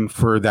looking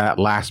for that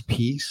last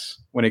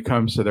piece when it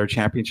comes to their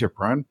championship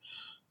run.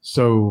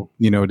 So,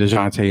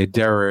 DeJounte, a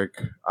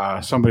Derek,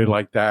 somebody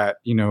like that,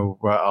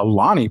 a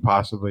Lonnie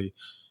possibly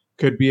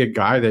could be a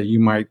guy that you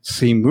might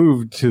see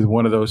moved to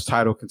one of those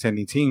title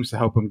contending teams to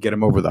help him get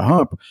him over the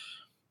hump.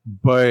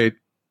 But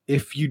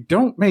if you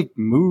don't make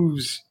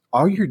moves,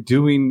 all you're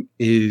doing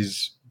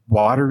is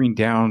watering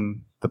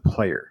down the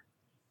player.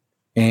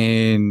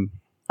 And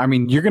I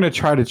mean, you're going to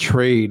try to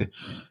trade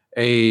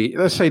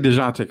let's say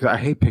DeJounte, because I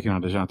hate picking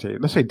on DeJounte.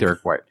 Let's say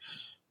Derek White.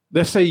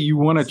 Let's say you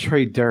want to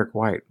trade Derek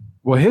White.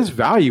 Well, his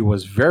value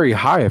was very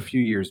high a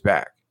few years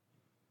back.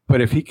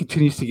 But if he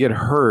continues to get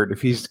hurt,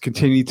 if he's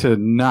continued to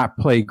not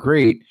play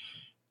great,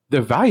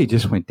 the value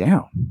just went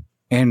down.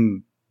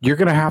 And you're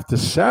going to have to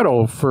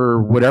settle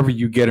for whatever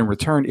you get in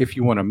return if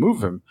you want to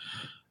move him.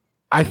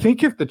 I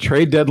think if the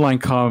trade deadline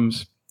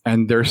comes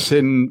and they're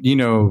sitting,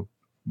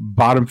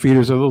 bottom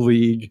feeders of the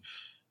league,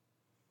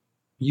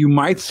 you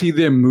might see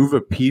them move a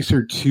piece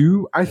or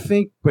 2, I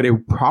think, but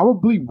it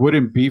probably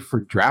wouldn't be for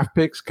draft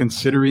picks,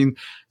 considering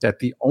that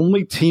the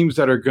only teams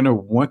that are going to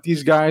want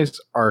these guys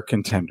are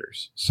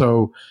contenders.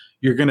 So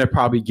you're going to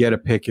probably get a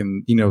pick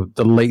in,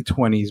 the late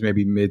 20s,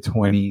 maybe mid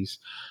 20s.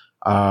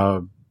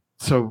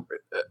 So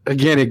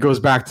again, it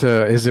goes back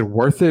to, is it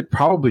worth it?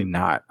 Probably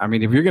not. I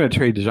mean, if you're going to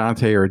trade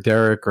DeJounte or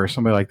Derek or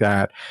somebody like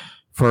that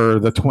for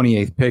the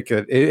 28th pick,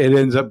 it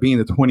ends up being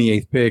the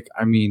 28th pick.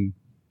 I mean,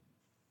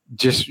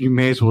 you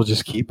may as well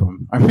just keep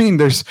them. I mean,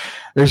 there's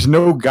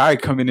no guy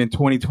coming in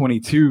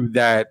 2022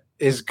 that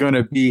is going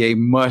to be a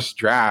must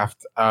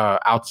draft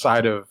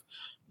outside of,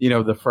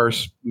 the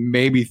first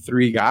maybe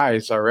 3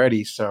 guys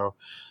already. So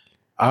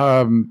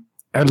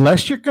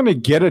unless you're going to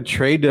get a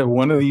trade to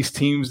one of these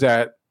teams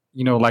that,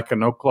 like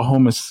an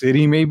Oklahoma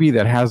City maybe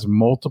that has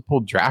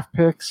multiple draft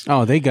picks.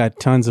 Oh, they got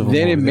tons of them.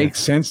 Then it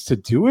makes sense to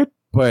do it.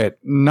 But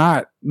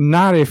not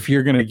if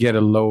you're going to get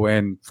a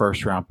low-end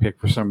first-round pick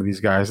for some of these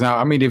guys. Now,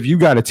 I mean, if you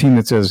got a team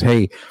that says,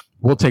 hey,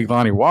 we'll take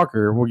Lonnie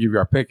Walker, we'll give you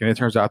our pick, and it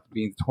turns out to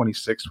be the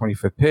 26th,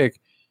 25th pick,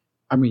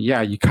 I mean,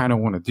 yeah, you kind of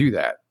want to do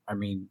that. I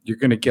mean, you're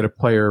going to get a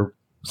player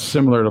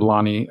similar to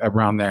Lonnie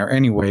around there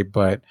anyway.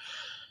 But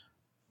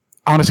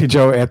honestly,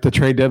 Joe, at the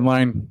trade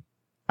deadline,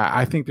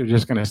 I think they're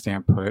just going to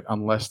stand put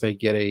unless they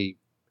get a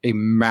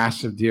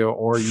massive deal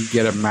or you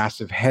get a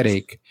massive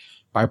headache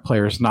by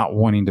players not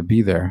wanting to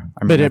be there.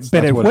 I mean,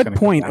 but at what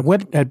point?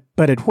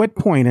 But at what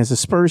point, as a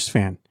Spurs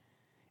fan,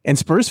 and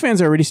Spurs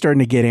fans are already starting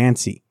to get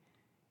antsy,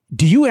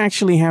 do you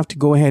actually have to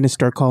go ahead and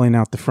start calling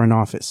out the front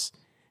office?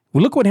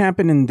 Well, look what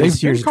happened in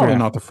this year's draft.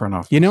 Calling out the front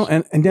office. You know,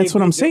 and that's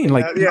what I'm saying.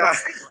 Like,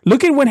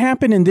 look at what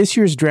happened in this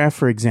year's draft,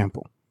 for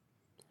example.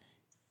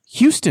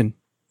 Houston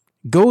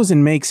goes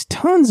and makes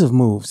tons of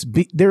moves.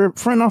 Their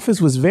front office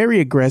was very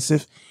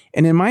aggressive.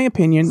 And in my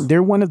opinion,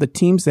 they're one of the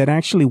teams that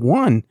actually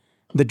won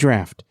the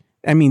draft.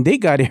 I mean, they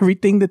got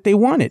everything that they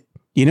wanted.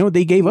 You know,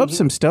 they gave up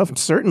some stuff,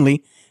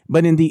 certainly.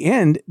 But in the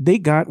end, they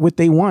got what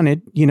they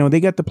wanted. You know, they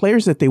got the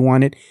players that they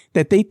wanted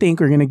that they think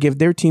are going to give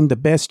their team the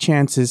best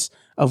chances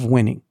of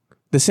winning.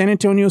 The San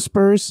Antonio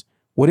Spurs,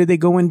 what did they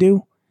go and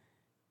do?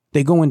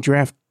 They go and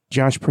draft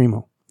Josh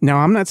Primo. Now,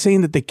 I'm not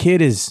saying that the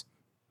kid is,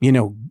 you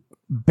know,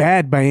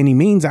 bad by any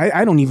means.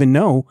 I don't even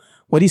know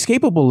what he's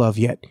capable of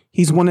yet.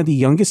 He's one of the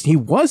youngest. He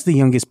was the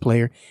youngest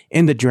player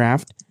in the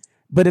draft.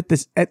 But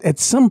at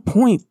some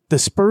point, the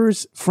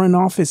Spurs front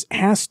office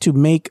has to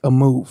make a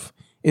move,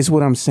 is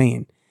what I'm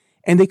saying.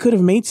 And they could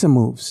have made some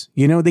moves.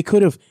 You know, they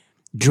could have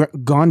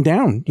gone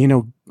down, you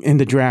know, in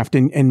the draft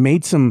and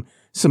made some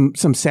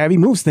savvy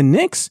moves. The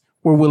Knicks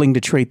were willing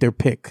to trade their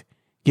pick.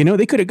 You know,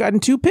 they could have gotten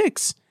 2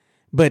 picks,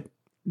 but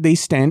they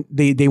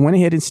went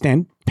ahead and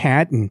stand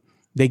pat, and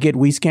they get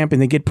Wieskamp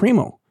and they get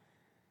Primo.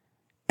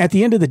 At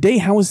the end of the day,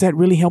 how is that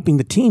really helping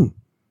the team?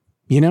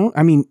 You know,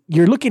 I mean,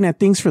 you're looking at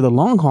things for the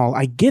long haul.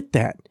 I get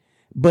that.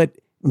 But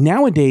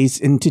nowadays,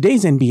 in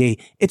today's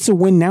NBA, it's a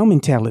win now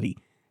mentality.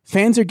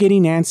 Fans are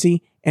getting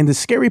antsy. And the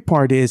scary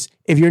part is,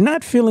 if you're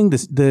not filling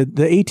the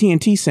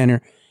AT&T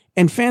Center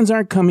and fans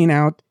aren't coming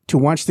out to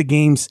watch the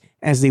games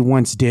as they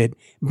once did,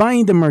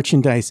 buying the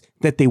merchandise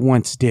that they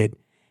once did,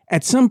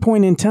 at some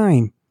point in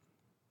time,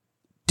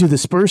 do the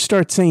Spurs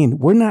start saying,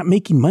 we're not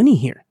making money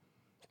here?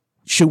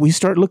 Should we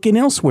start looking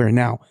elsewhere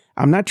now?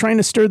 I'm not trying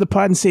to stir the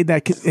pot and say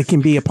that it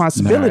can be a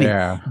possibility.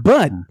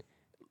 But,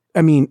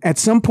 I mean, at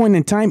some point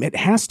in time, it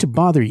has to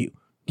bother you,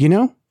 you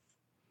know?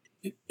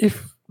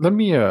 Let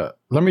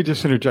me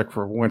just interject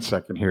for 1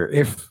 second here.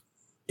 If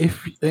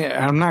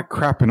I'm not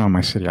crapping on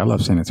my city, I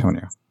love San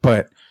Antonio,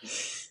 but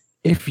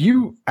if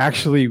you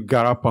actually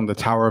got up on the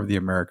Tower of the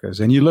Americas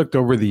and you looked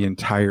over the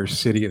entire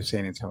city of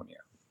San Antonio,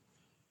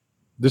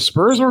 the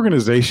Spurs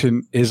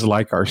organization is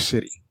like our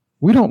city.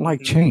 We don't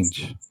like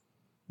change.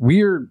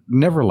 We're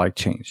never like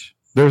change.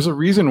 There's a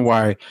reason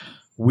why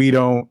we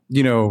don't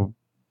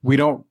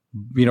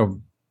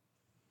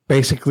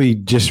basically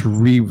just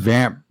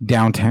revamp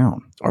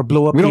downtown or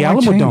blow up the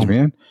Alamo Dome,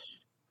 man.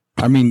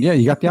 I mean, yeah,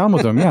 you got the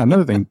Alamo Dome. Yeah,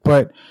 another thing.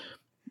 But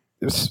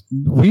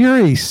we are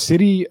a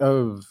city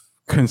of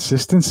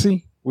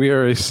consistency. We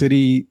are a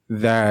city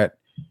that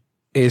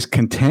is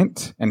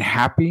content and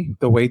happy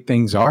the way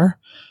things are.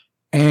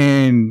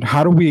 And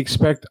how do we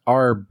expect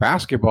our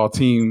basketball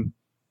team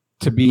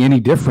to be any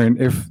different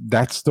if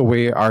that's the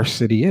way our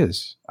city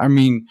is? I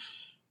mean,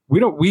 we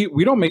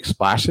don't make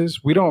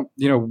splashes. We don't,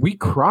 we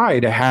cry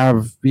to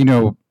have,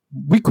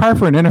 we cry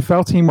for an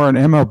NFL team or an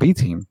MLB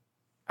team.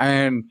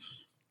 And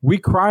we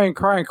cry and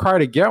cry and cry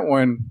to get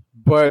one,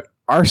 but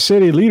our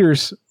city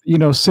leaders,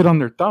 sit on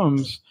their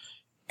thumbs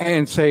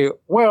and say,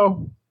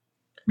 well,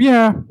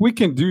 yeah, we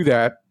can do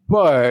that,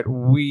 but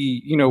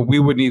we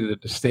would need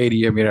the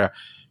stadium.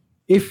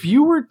 If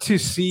you were to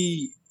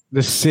see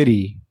the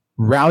city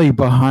rally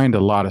behind a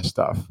lot of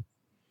stuff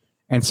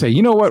and say,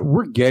 you know what,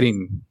 we're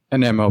getting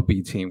an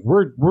MLB team.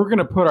 We're going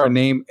to put our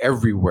name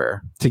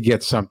everywhere to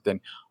get something.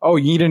 Oh,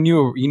 you need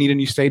a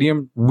new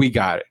stadium? We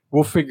got it.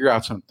 We'll figure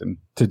out something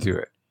to do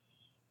it.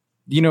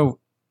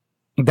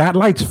 That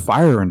lights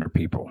fire under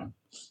people.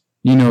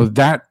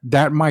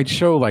 That might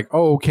show like,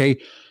 oh, okay,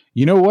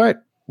 you know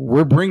what?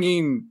 We're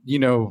bringing,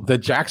 the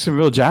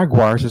Jacksonville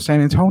Jaguars to San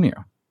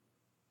Antonio.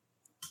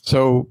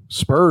 So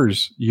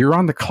Spurs, you're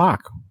on the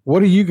clock.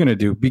 What are you going to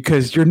do?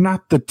 Because you're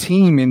not the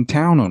team in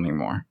town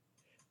anymore.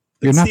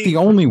 You're not the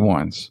only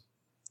ones.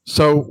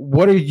 So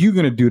what are you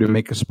going to do to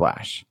make a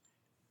splash?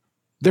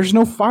 There's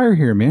no fire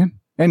here, man.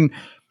 And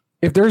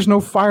if there's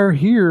no fire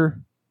here,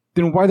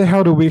 then why the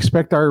hell do we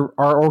expect our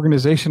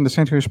organization, the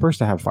San Antonio Spurs,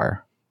 to have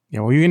fire?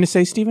 Yeah, what were you going to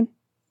say, Steven?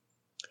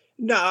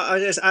 No,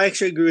 I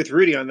actually agree with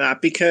Rudy on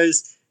that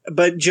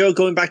but Joe,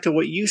 going back to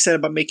what you said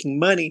about making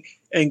money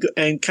and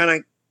kind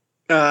of,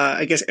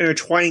 I guess,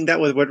 intertwining that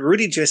with what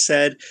Rudy just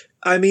said.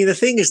 I mean, the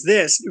thing is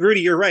this,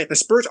 Rudy, you're right. The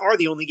Spurs are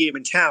the only game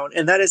in town.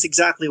 And that is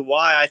exactly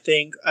why I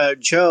think,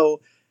 Joe,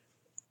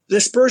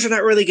 the Spurs are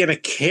not really going to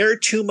care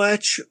too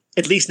much,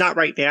 at least not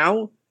right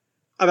now,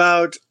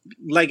 about,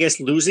 I guess,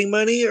 losing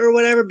money or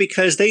whatever,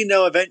 because they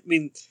know,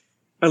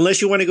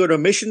 unless you want to go to a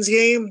Missions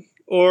game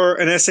or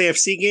an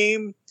SAFC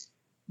game,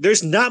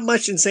 there's not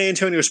much in San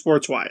Antonio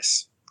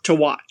sports-wise to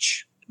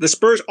watch. The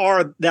Spurs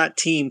are that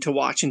team to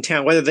watch in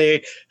town, whether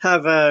they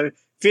have a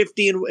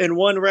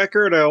 50-1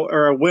 record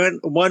or a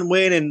one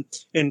win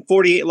and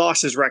 48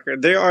 losses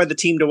record. They are the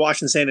team to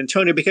watch in San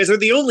Antonio because they're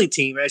the only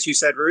team, as you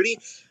said, Rudy.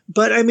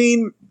 But, I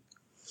mean,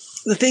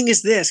 the thing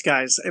is this,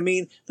 guys. I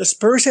mean, the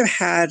Spurs have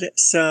had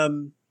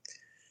some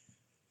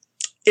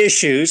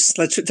issues,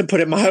 to put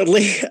it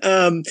mildly,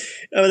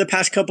 over the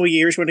past couple of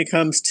years when it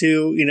comes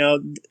to,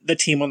 the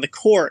team on the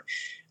court.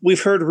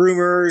 We've heard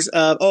rumors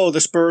of, the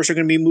Spurs are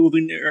going to be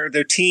moving or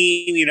their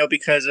team,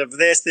 because of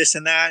this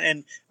and that.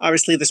 And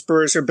obviously the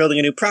Spurs are building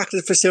a new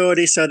practice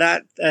facility. So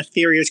that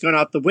theory has gone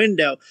out the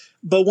window.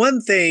 But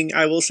one thing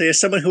I will say, as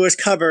someone who has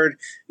covered,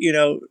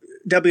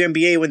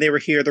 WNBA when they were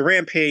here, the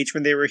Rampage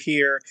when they were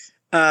here,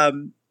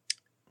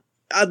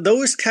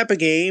 those type of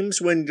games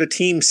when the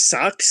team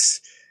sucks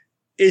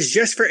is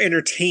just for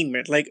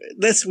entertainment. Like,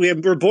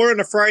 we're bored on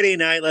a Friday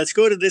night. Let's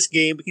go to this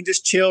game. We can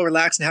just chill,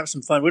 relax, and have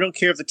some fun. We don't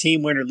care if the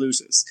team wins or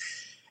loses.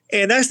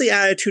 And that's the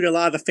attitude a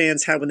lot of the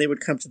fans had when they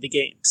would come to the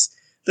games.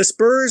 The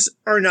Spurs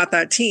are not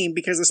that team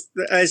because,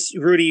 as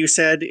Rudy, you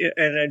said,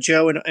 and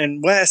Joe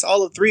and Wes,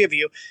 all the three of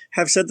you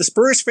have said, the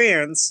Spurs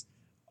fans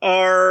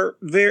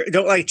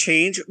don't like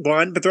change,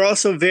 one, but they're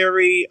also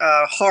very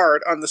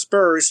hard on the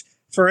Spurs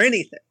for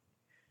anything.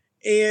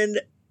 And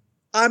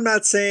I'm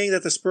not saying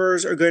that the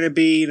Spurs are going to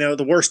be,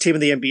 the worst team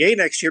in the NBA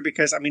next year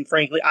because,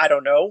 frankly, I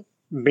don't know.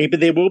 Maybe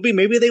they will be,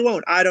 maybe they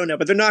won't. I don't know.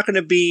 But they're not going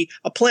to be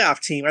a playoff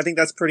team. I think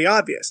that's pretty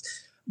obvious.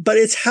 But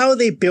it's how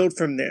they build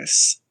from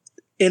this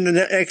in the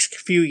next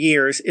few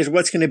years is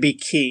what's going to be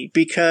key.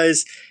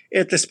 Because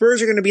if the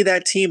Spurs are going to be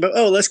that team, but,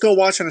 let's go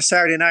watch on a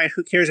Saturday night,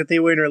 who cares if they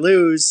win or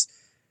lose,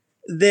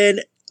 then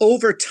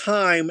over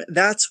time,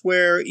 that's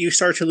where you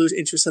start to lose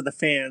interest of the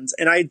fans.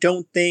 And I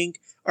don't think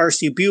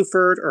R.C.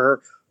 Buford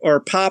or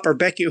Pop or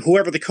Becky,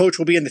 whoever the coach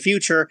will be in the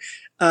future,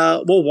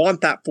 will want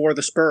that for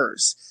the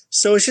Spurs.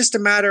 So it's just a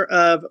matter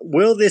of,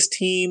 will this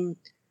team,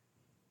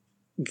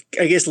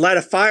 I guess, light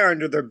a fire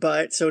under their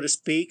butt, so to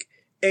speak,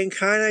 and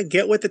kind of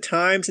get with the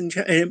times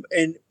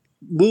and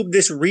move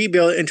this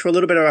rebuild into a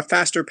little bit of a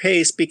faster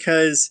pace,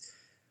 because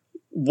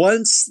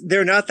once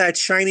they're not that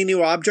shiny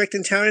new object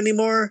in town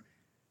anymore,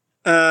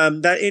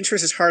 that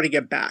interest is hard to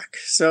get back.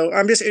 So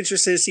I'm just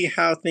interested to see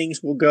how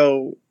things will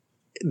go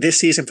this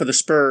season for the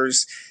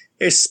Spurs,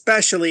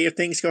 especially if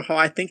things go how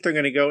I think they're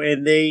going to go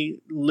and they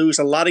lose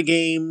a lot of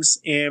games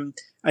and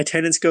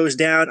attendance goes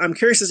down. I'm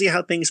curious to see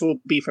how things will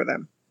be for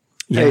them.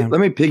 Hey,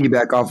 let me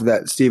piggyback off of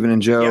that, Stephen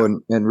and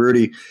Joe and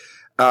Rudy.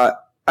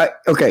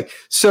 Okay,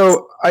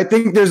 so I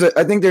think there's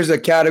a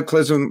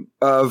cataclysm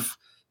of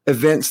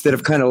events that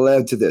have kind of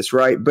led to this,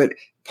 right? But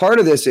part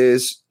of this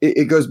is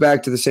it goes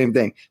back to the same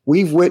thing.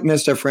 We've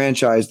witnessed a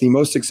franchise, the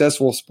most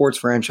successful sports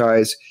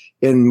franchise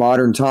in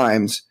modern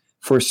times,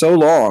 for so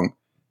long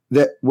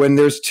that when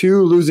there's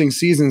two losing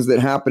seasons that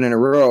happen in a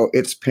row,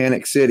 it's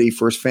panic city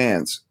for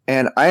fans.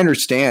 And I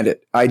understand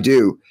it. I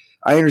do.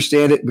 I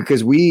understand it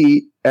because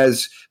we,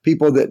 as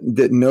people that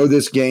know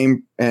this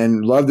game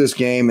and love this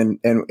game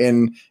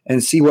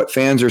and see what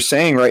fans are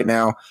saying right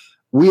now,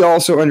 we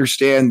also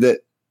understand that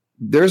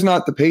there's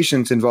not the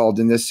patience involved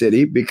in this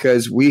city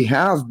because we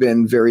have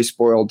been very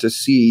spoiled to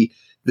see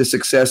the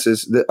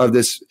successes of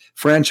this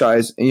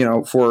franchise,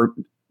 for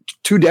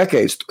 2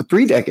 decades,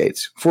 3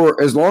 decades,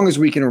 for as long as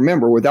we can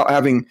remember, without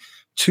having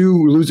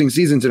 2 losing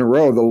seasons in a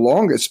row, the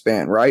longest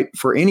span, right,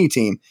 for any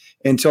team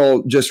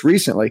until just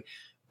recently.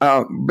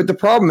 But the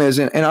problem is,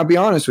 and I'll be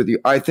honest with you,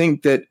 I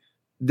think that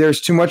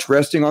there's too much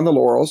resting on the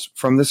laurels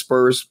from the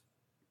Spurs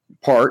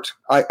part.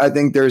 I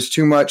think there's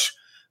too much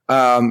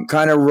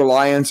kind of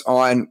reliance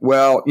on,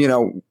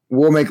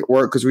 we'll make it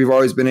work because we've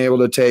always been able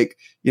to take,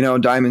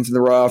 diamonds in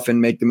the rough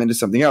and make them into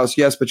something else.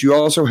 Yes, but you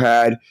also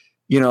had,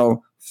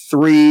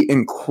 3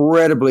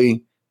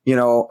 incredibly,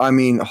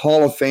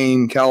 Hall of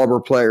Fame caliber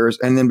players.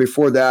 And then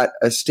before that,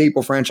 a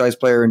staple franchise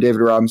player in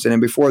David Robinson.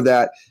 And before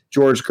that,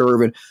 George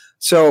Gervin.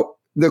 So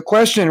the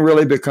question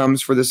really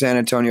becomes for the San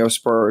Antonio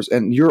Spurs,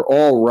 and you're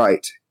all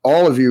right.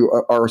 All of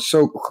you are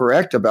so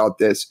correct about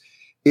this,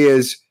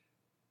 is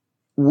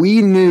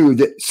we knew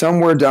that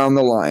somewhere down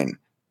the line,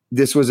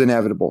 this was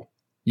inevitable.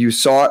 You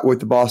saw it with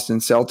the Boston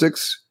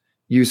Celtics.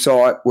 You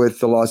saw it with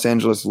the Los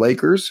Angeles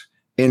Lakers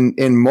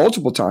in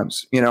multiple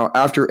times.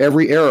 After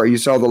every era, you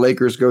saw the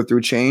Lakers go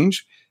through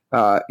change.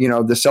 The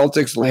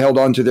Celtics held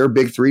on to their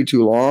big 3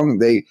 too long.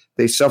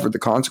 They suffered the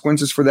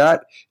consequences for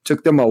that. It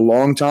took them a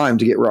long time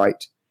to get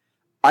right.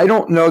 I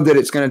don't know that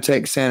it's going to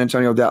take San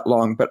Antonio that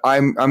long, but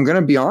I'm going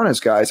to be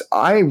honest, guys.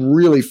 I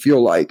really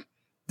feel like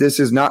this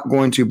is not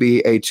going to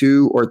be a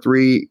 2 or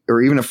 3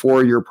 or even a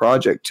 4-year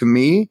project. To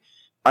me,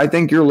 I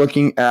think you're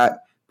looking at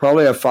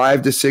probably a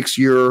 5 to 6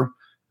 year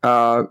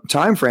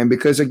time frame,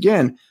 because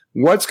again,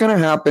 what's going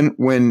to happen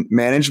when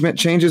management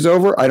changes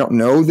over? I don't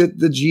know that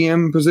the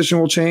GM position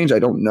will change. I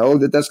don't know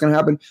that that's going to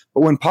happen.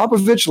 But when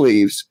Popovich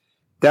leaves,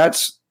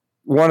 that's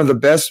one of the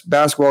best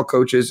basketball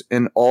coaches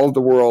in all of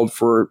the world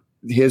for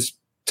his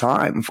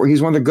time.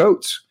 He's one of the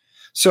GOATs.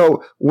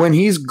 So when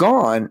he's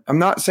gone, I'm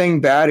not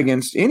saying bad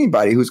against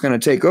anybody who's going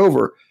to take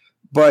over,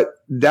 but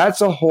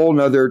that's a whole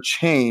nother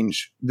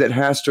change that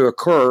has to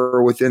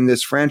occur within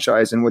this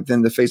franchise and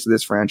within the face of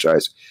this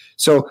franchise.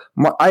 So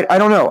I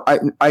don't know.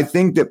 I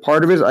think that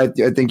part of it, I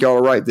think y'all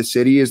are right. The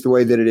city is the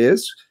way that it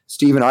is.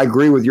 Stephen, I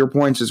agree with your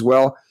points as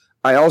well.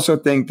 I also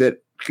think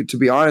that, to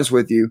be honest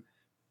with you,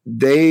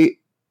 they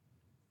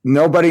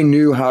nobody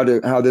knew how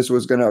this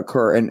was going to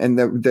occur. And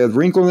the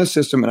wrinkle in the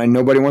system, and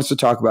nobody wants to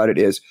talk about it,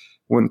 is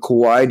when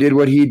Kawhi did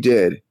what he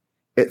did,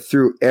 it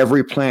threw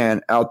every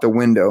plan out the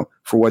window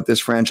for what this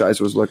franchise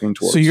was looking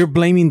towards. So you're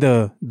blaming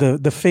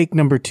the fake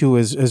number 2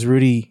 as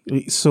Rudy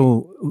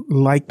so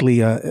likely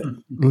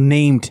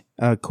named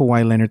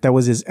Kawhi Leonard. That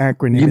was his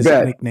acronym, his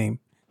nickname.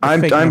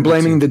 I'm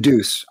blaming the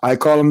Deuce. I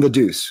call him the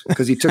Deuce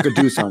because he took a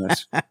deuce on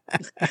us.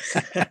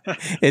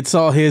 It's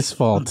all his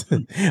fault.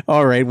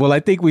 All right. Well, I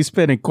think we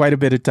spent quite a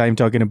bit of time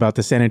talking about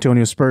the San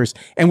Antonio Spurs,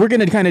 and we're going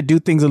to kind of do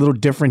things a little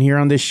different here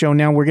on this show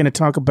now. We're going to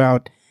talk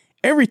about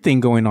everything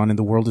going on in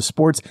the world of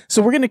sports.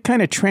 So we're going to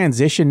kind of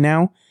transition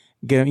now,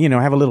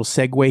 have a little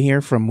segue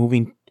here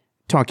from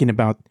talking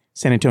about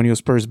San Antonio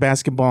Spurs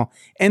basketball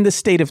and the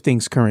state of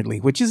things currently,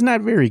 which is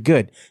not very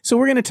good. So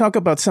we're going to talk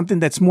about something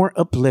that's more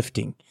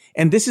uplifting.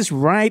 And this is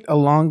right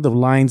along the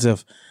lines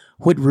of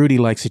what Rudy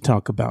likes to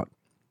talk about.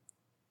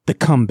 The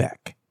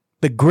comeback.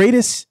 The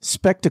greatest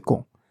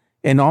spectacle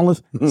in all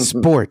of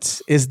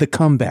sports is the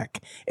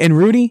comeback. And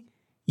Rudy,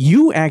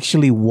 you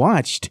actually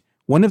watched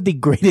one of the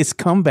greatest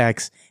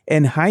comebacks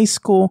in high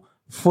school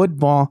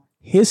football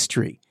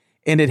history.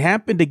 And it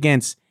happened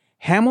against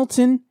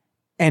Hamilton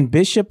and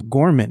Bishop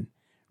Gorman.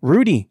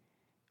 Rudy,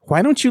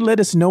 why don't you let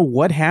us know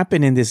what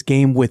happened in this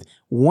game with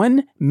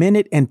 1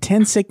 minute and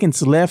 10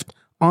 seconds left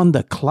on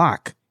the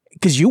clock?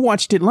 Because you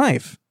watched it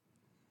live.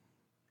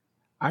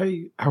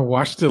 I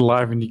watched it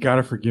live, and you got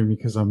to forgive me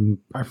because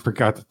I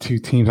forgot the 2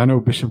 teams. I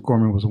know Bishop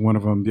Gorman was one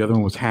of them. The other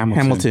one was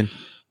Hamilton.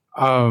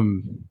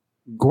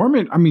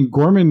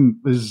 Gorman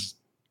is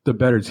the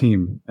better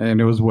team, and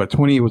it was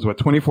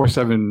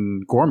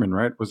 24/7 Gorman,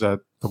 right? Was that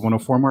the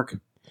 104 mark?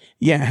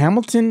 Yeah,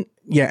 Hamilton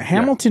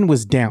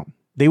was down.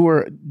 It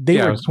was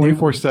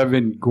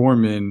 24/7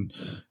 Gorman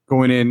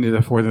going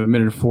in for the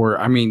minute 4.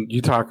 I mean,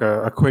 you talk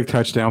a quick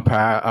touchdown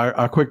pass,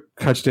 a quick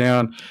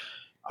touchdown.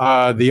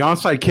 The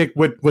onside kick.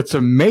 What's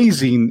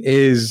amazing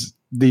is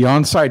the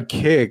onside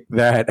kick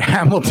that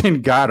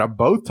Hamilton got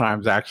both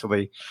times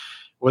actually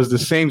was the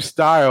same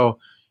style,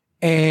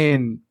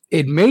 and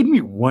it made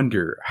me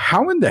wonder,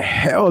 how in the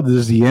hell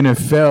does the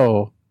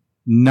NFL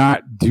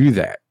not do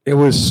that? It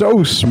was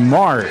so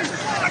smart,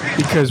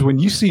 because when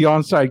you see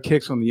onside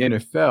kicks on the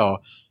NFL,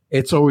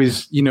 it's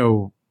always,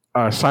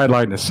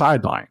 sideline to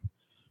sideline.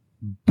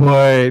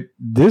 But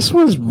this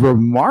was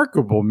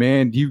remarkable,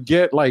 man. You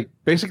get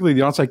basically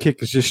the onside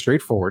kick is just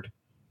straightforward,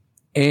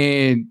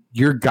 and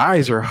your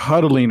guys are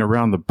huddling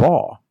around the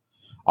ball.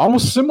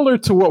 Almost similar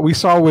to what we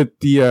saw with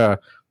the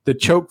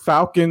choke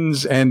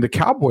Falcons and the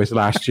Cowboys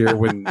last year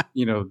when,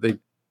 the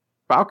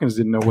Falcons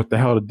didn't know what the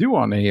hell to do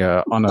on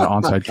an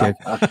onside kick.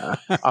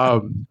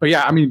 But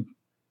yeah, I mean,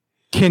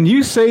 can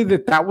you say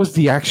that was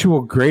the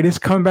actual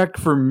greatest comeback?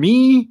 For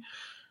me,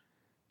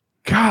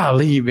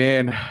 golly,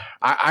 man.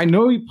 I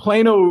know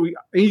Plano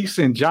East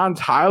and John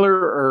Tyler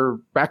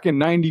are back in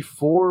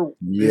 94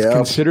 is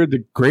considered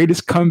the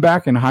greatest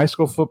comeback in high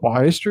school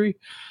football history.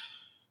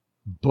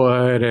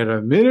 But at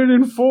 1 minute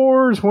and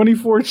 4,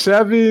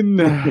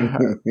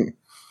 24/7,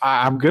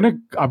 I'm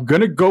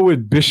gonna go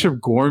with Bishop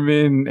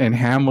Gorman and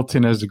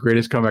Hamilton as the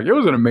greatest comeback. It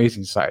was an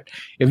amazing sight.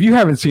 If you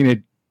haven't seen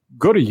it,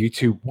 go to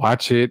YouTube,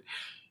 watch it.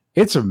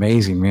 It's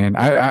amazing, man.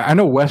 I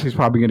know Wesley's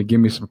probably going to give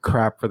me some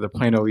crap for the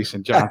Plano East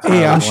and John.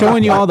 Hey, I'm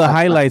showing you all the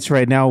highlights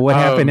right now, what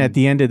happened at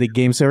the end of the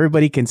game, so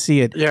everybody can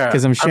see it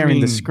because I'm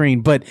sharing the screen.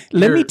 But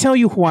let me tell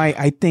you why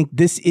I think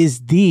this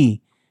is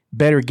the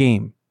better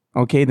game,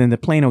 than the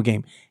Plano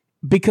game.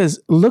 Because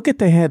look at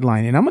the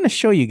headline, and I'm going to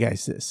show you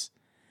guys this.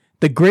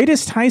 The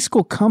greatest high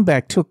school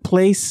comeback took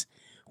place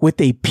with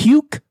a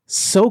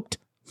puke-soaked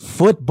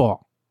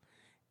football.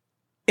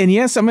 And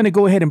yes, I'm going to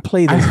go ahead and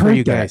play this for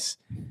you guys.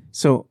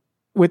 So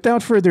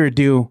without further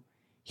ado,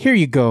 here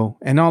you go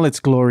in all its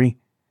glory,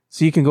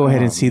 so you can go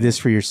ahead and see this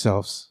for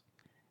yourselves.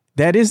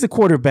 That is the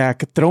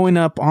quarterback throwing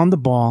up on the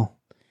ball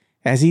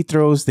as he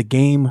throws the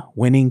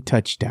game-winning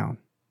touchdown.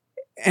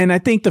 And I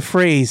think the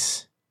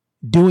phrase,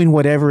 doing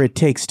whatever it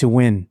takes to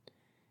win,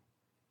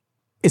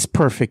 is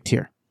perfect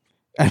here.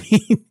 I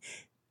mean,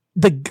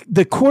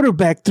 the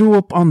quarterback threw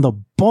up on the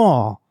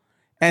ball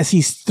as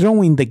he's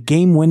throwing the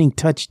game-winning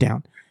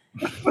touchdown.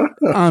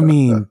 I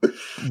mean,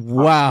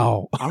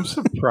 wow. I'm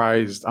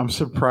surprised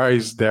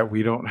that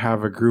we don't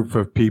have a group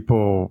of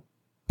people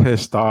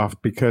pissed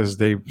off because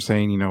they're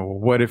saying,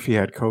 what if he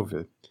had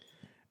COVID?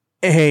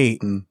 Hey,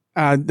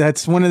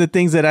 that's one of the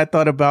things that I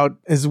thought about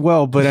as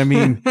well. But I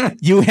mean,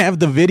 you have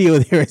the video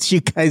there as you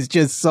guys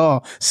just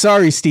saw.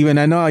 Sorry, Steven.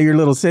 I know you're a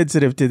little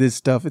sensitive to this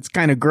stuff. It's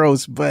kind of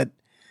gross, but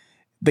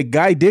the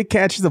guy did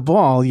catch the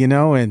ball,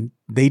 and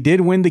they did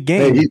win the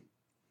game. Hey,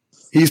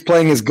 he's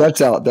playing his guts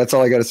out. That's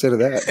all I got to say to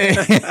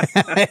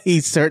that. He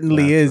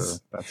certainly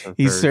is.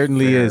 He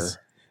certainly is.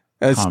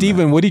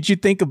 Steven, what did you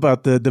think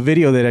about the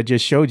video that I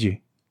just showed you?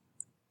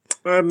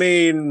 I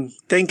mean,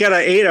 thank God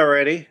I ate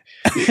already.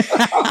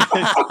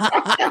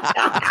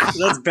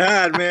 That's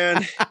bad,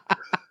 man.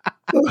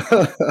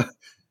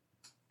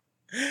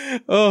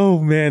 Oh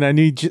man, I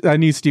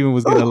knew Steven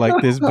was gonna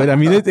like this, but I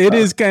mean, it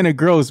is kind of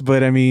gross.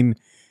 But I mean,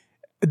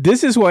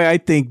 this is why I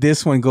think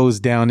this one goes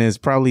down as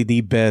probably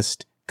the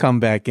best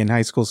comeback in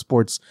high school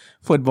sports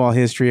football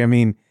history. I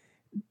mean,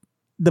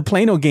 the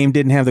Plano game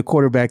didn't have the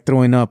quarterback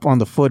throwing up on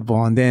the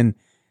football and then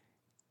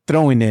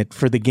throwing it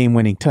for the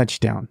game-winning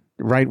touchdown.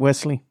 Right,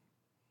 Wesley?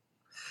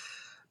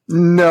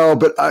 No,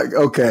 but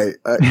okay.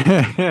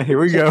 Here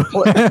we go.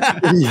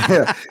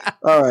 Yeah.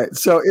 All right.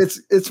 So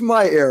it's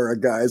my era,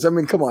 guys. I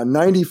mean, come on,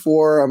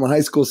 94. I'm a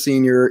high school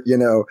senior.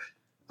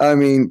 I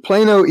mean,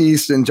 Plano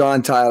East and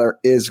John Tyler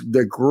is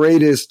the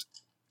greatest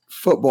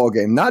football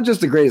game. Not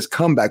just the greatest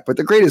comeback, but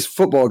the greatest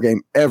football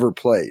game ever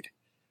played.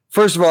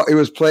 First of all, it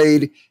was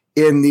played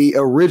in the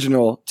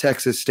original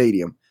Texas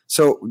Stadium.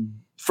 So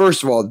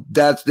first of all,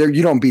 that's there.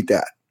 You don't beat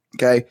that.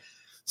 Okay.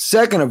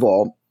 Second of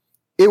all,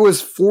 it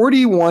was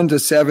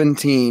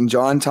 41-17,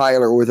 John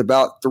Tyler, with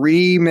about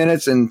 3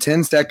 minutes and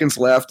 10 seconds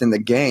left in the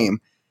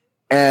game.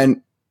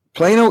 And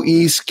Plano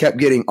East kept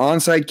getting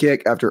onside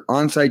kick after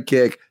onside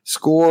kick,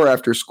 score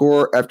after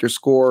score after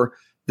score.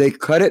 They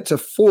cut it to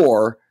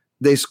 4.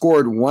 They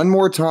scored one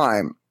more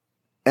time,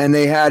 and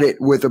they had it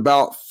with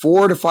about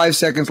 4 to 5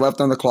 seconds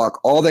left on the clock.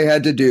 All they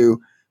had to do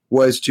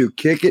was to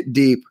kick it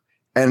deep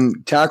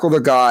and tackle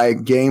the guy,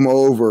 game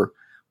over.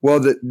 Well,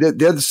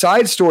 the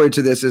side story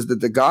to this is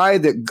that the guy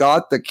that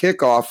got the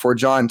kickoff for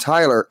John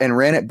Tyler and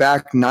ran it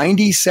back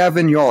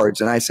 97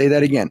 yards, and I say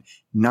that again,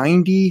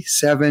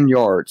 97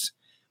 yards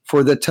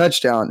for the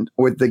touchdown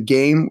with the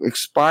game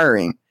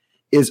expiring,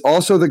 is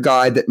also the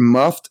guy that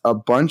muffed a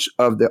bunch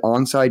of the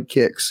onside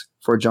kicks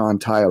for John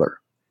Tyler.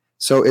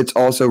 So it's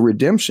also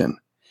redemption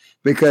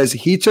because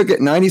he took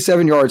it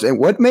 97 yards. And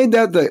what made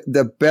that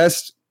the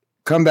best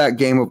comeback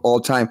game of all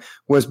time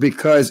was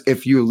because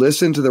if you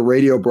listen to the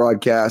radio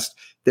broadcast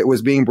that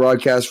was being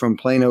broadcast from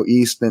Plano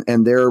East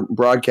and their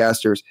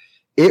broadcasters,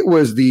 it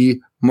was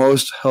the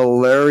most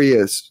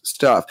hilarious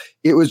stuff.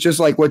 It was just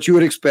like what you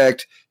would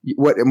expect,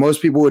 what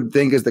most people would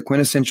think is the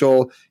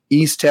quintessential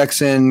East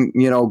Texan,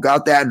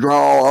 got that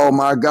draw. Oh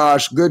my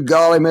gosh, good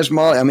golly, Miss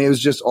Molly. I mean, it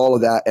was just all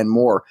of that and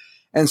more.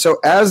 And so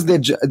as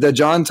the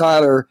John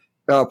Tyler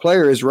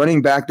player is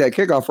running back that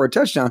kickoff for a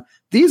touchdown,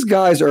 these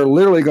guys are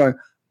literally going,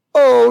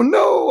 oh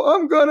no,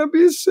 I'm going to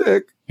be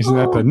sick. Isn't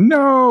that the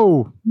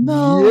no?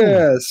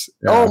 Yes.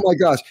 Yeah. Oh my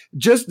gosh.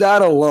 Just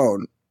that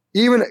alone.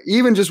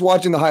 Even just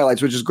watching the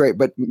highlights, which is great,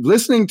 but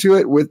listening to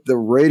it with the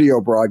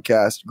radio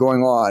broadcast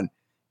going on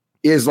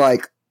is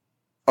like,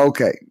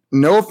 okay,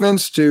 no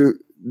offense to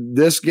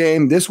this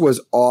game. This was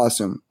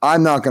awesome.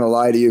 I'm not going to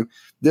lie to you.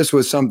 This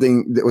was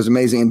something that was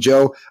amazing. And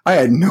Joe, I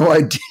had no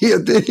idea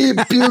that he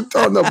puked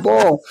on the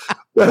ball.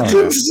 That's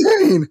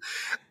insane.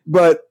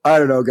 But I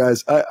don't know,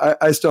 guys.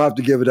 I still have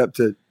to give it up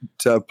to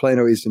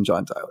Plano East and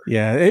John Tyler.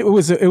 Yeah, it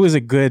was a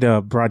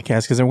good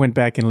broadcast because I went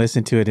back and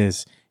listened to it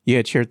as you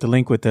had shared the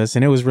link with us,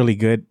 and it was really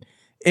good.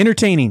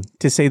 Entertaining,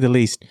 to say the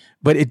least.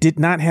 But it did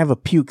not have a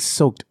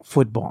puke-soaked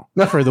football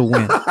for the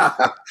win.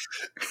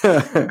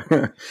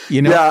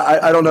 Yeah,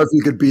 I don't know if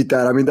you could beat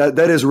that. I mean, that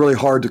is really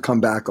hard to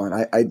come back on.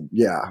 I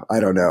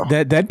don't know.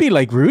 That'd be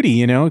like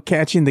Rudy,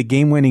 catching the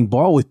game-winning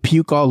ball with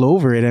puke all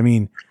over it. I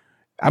mean,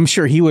 I'm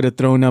sure he would have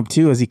thrown up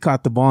too as he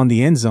caught the ball in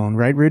the end zone,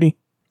 right, Rudy?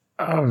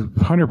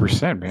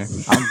 100%, man.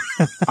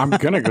 I'm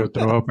gonna go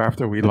throw up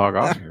after we log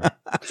off here.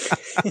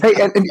 Hey,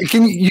 and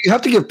you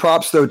have to give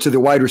props though to the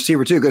wide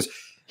receiver too, because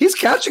he's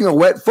catching a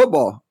wet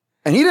football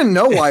and he didn't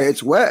know why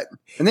it's wet.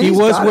 And then he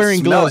was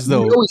wearing gloves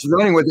though. He was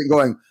running with it,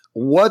 going,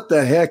 "What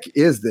the heck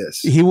is this?"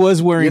 He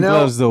was wearing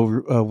gloves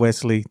though,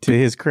 Wesley. To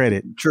his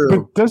credit, true.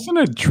 But doesn't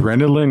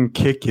adrenaline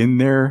kick in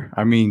there?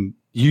 I mean,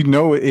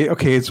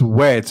 it's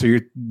wet, so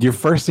your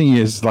first thing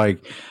is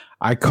like,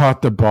 I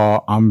caught the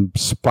ball, I'm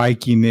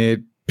spiking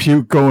it,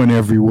 puke going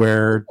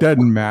everywhere,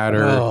 doesn't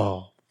matter.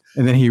 Oh.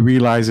 And then he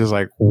realizes,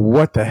 like,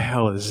 what the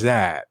hell is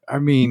that? I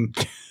mean,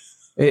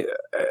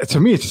 to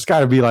me, it's just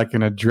got to be like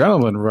an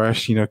adrenaline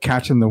rush,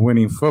 catching the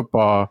winning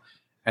football,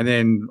 and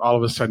then all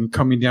of a sudden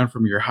coming down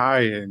from your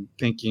high and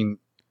thinking,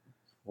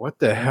 what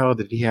the hell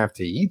did he have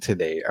to eat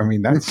today? I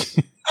mean, that's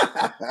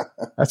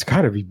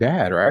got to be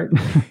bad, right?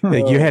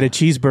 Like you had a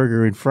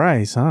cheeseburger and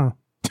fries, huh?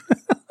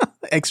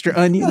 Extra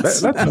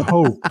onions. Let's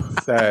hope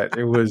that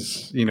it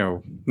was,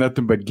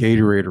 nothing but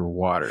Gatorade or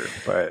water.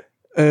 But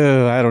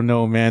I don't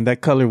know, man.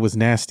 That color was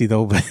nasty,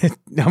 though. But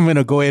I'm going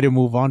to go ahead and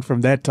move on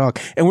from that talk.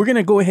 And we're going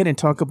to go ahead and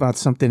talk about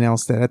something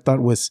else that I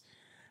thought was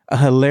a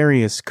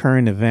hilarious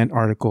current event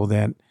article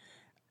that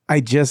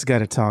I just got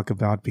to talk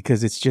about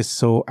because it's just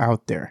so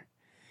out there.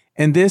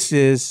 And this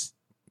is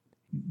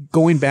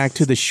going back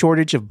to the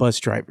shortage of bus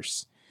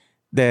drivers.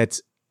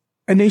 That's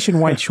a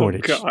nationwide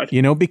shortage,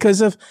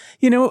 because of,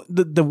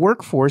 the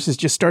workforce is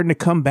just starting to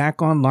come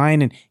back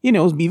online and,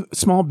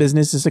 small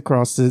businesses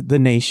across the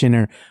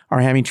nation are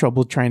having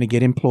trouble trying to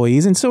get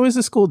employees. And so is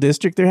the school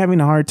district. They're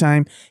having a hard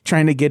time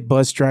trying to get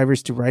bus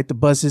drivers to ride the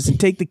buses and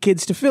take the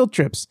kids to field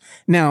trips.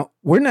 Now,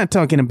 we're not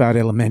talking about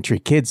elementary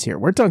kids here.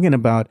 We're talking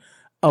about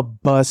a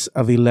bus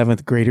of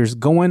 11th graders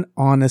going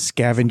on a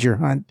scavenger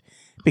hunt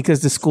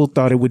because the school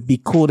thought it would be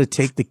cool to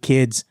take the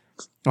kids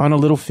on a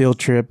little field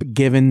trip,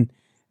 given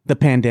the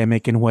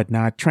pandemic and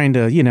whatnot, trying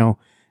to,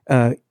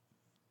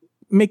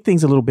 make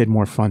things a little bit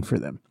more fun for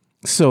them.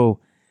 So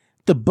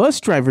the bus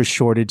driver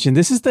shortage, and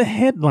this is the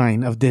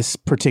headline of this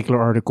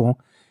particular article,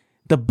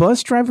 the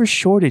bus driver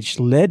shortage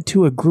led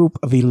to a group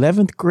of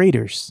 11th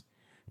graders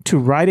to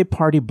ride a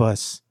party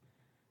bus,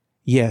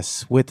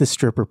 yes, with a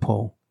stripper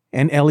pole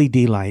and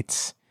LED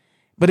lights.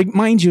 But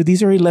mind you,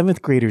 these are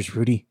 11th graders,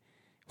 Rudy.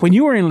 When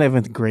you were in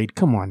 11th grade,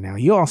 come on now.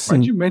 You all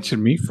seen. Why'd you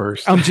mention me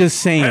first? I'm just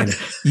saying,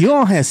 you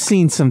all have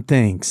seen some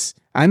things.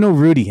 I know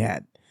Rudy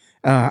had.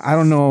 I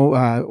don't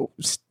know,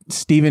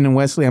 Stephen and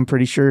Wesley, I'm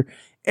pretty sure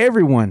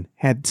everyone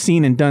had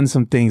seen and done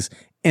some things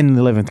in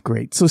 11th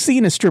grade. So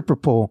seeing a stripper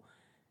pole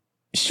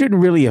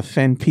shouldn't really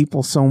offend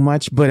people so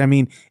much. But I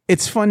mean,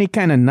 it's funny,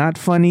 kind of not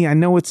funny. I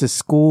know it's a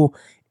school.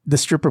 The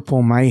stripper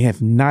pole might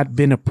have not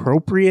been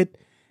appropriate.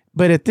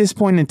 But at this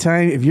point in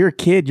time, if you're a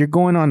kid, you're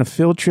going on a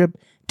field trip,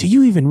 do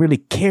you even really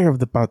care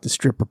about the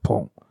stripper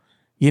pole?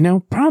 You know,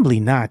 probably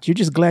not. You're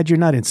just glad you're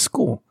not in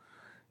school.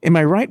 Am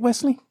I right,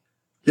 Wesley?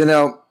 You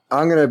know,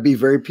 I'm going to be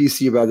very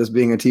PC about this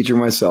being a teacher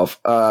myself.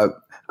 I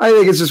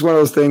think it's just one of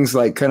those things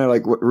like kind of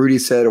like what Rudy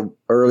said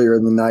earlier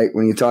in the night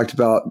when he talked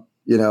about,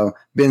 you know,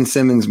 Ben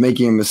Simmons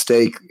making a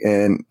mistake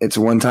and it's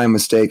a one-time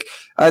mistake.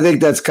 I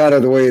think that's kind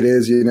of the way it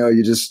is. You know,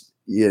 you just,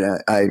 you know,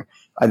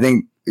 I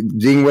think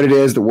being what it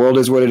is, the world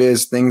is what it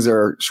is.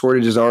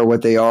 Shortages are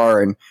what they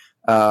are. And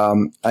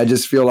I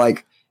just feel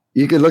like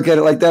you could look at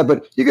it like that,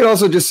 but you could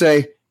also just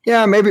say,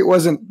 yeah, maybe it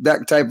wasn't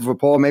that type of a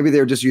pole. Maybe they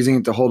were just using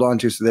it to hold on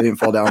to so they didn't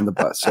fall down the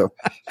bus. So,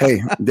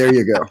 hey, there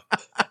you go.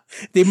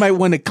 They might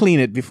want to clean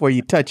it before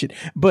you touch it.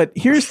 But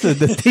here's the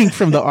thing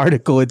from the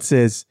article. It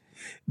says,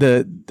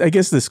 I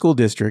guess the school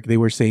district, they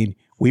were saying,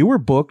 we were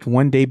booked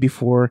one day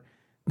before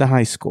the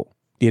high school,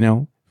 you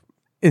know,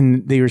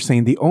 and they were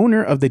saying the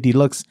owner of the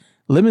deluxe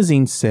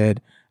limousine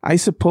said, I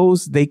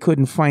suppose they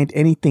couldn't find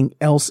anything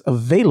else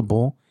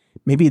available.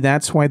 Maybe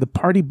that's why the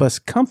party bus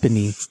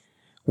company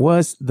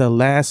was the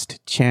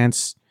last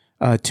chance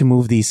to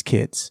move these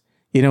kids,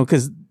 you know,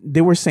 because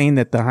they were saying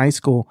that the high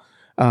school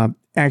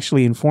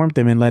actually informed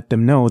them and let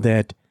them know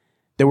that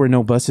there were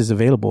no buses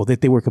available,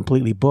 that they were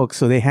completely booked.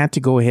 So they had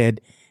to go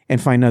ahead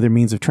and find other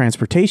means of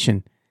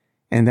transportation.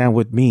 And that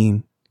would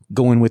mean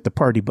going with the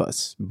party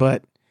bus.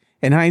 But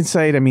in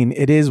hindsight, I mean,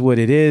 it is what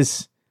it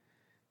is.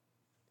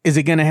 Is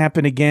it going to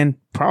happen again?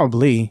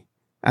 Probably.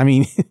 I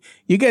mean,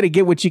 you got to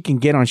get what you can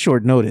get on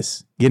short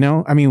notice, you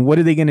know? I mean, what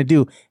are they going to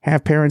do?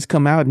 Have parents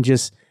come out and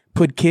just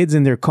put kids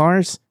in their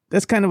cars?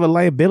 That's kind of a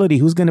liability.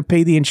 Who's going to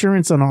pay the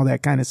insurance on all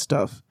that kind of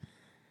stuff?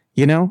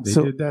 You know? They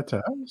did that to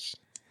us.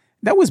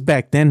 That was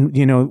back then,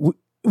 you know,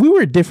 we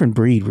were a different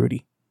breed,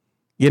 Rudy.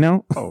 You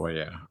know? Oh,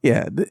 yeah.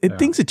 Yeah.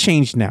 Things have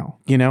changed now,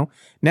 you know?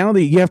 Now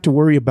that you have to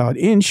worry about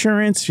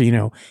insurance, you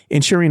know,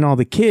 insuring all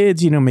the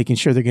kids, you know, making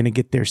sure they're going to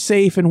get there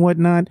safe and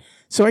whatnot.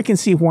 So I can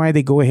see why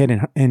they go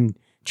ahead and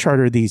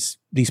charter these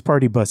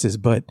party buses.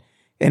 But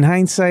in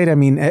hindsight, I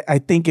mean, I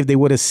think if they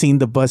would have seen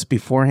the bus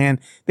beforehand,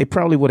 they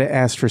probably would have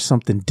asked for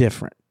something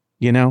different,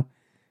 you know?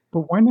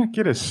 But why not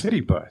get a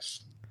city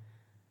bus?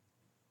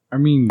 I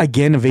mean,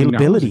 again,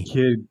 availability. When I was a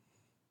kid,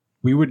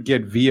 we would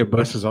get Via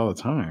buses all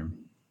the time.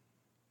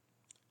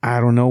 I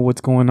don't know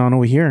what's going on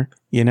over here,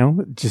 you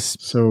know,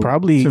 just so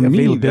probably to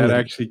availability. Me, that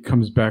actually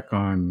comes back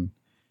on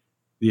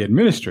the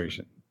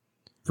administration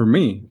for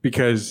me,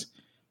 because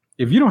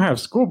if you don't have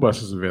school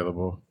buses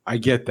available, I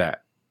get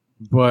that.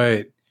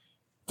 But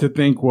to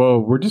think,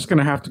 well, we're just going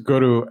to have to go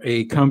to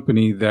a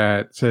company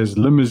that says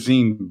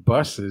limousine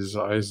buses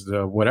is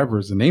whatever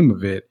is the name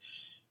of it.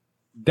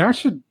 That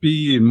should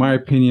be, in my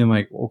opinion,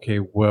 like, okay,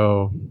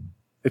 well,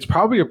 it's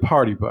probably a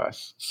party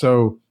bus.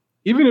 So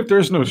even if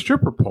there's no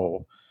stripper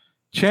pole,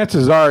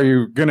 chances are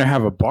you're going to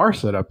have a bar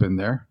set up in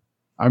there.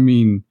 I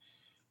mean,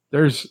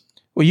 there's...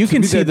 Well, you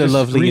can see the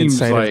lovely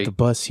inside of the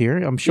bus here.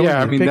 I'm showing you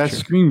a picture. That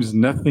screams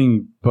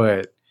nothing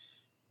but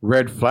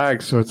red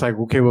flags. So it's like,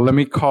 okay, well, let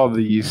me call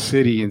the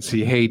city and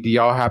see, hey, do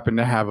y'all happen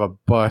to have a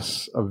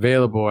bus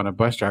available and a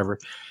bus driver?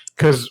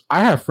 Because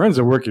I have friends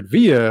that work at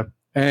Via,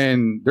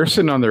 and they're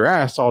sitting on their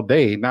ass all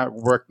day,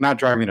 not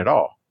driving at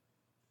all.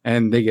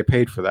 And they get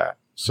paid for that.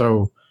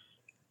 So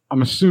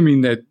I'm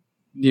assuming that,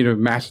 you know,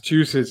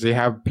 Massachusetts, they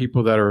have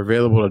people that are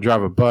available to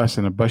drive a bus,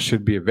 and a bus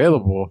should be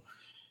available.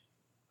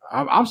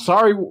 I'm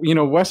sorry, you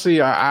know,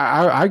 Wesley,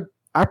 I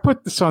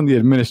put this on the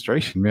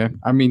administration, man.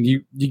 I mean,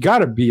 you got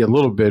to be a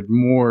little bit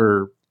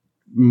more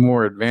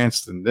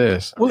advanced than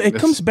this. Well, it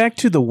comes back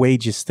to the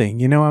wages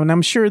thing, you know, and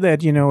I'm sure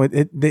that, you know,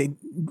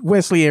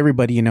 Wesley,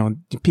 everybody, you know,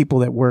 people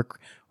that work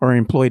or are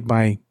employed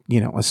by,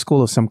 you know, a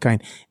school of some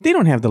kind, they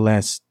don't have the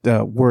last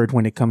word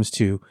when it comes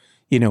to,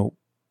 you know,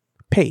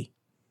 pay.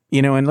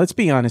 You know, and let's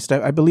be honest,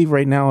 I believe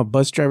right now a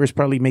bus driver is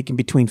probably making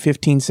between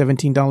 $15,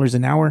 $17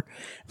 an hour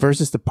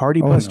versus the party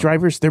bus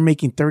drivers. They're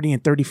making $30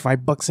 and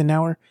 $35 an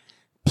hour.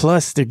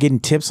 Plus, they're getting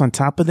tips on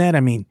top of that.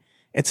 I mean,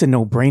 it's a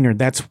no-brainer.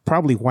 That's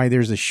probably why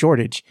there's a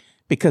shortage,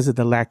 because of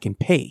the lack in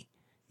pay,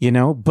 you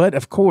know? But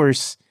of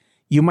course,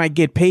 you might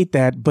get paid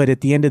that, but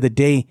at the end of the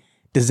day,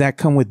 does that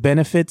come with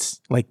benefits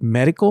like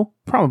medical?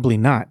 Probably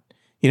not.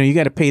 You know, you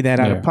got to pay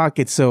that out of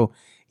pocket. So,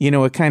 you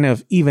know, it kind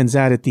of evens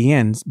out at the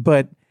end.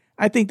 But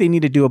I think they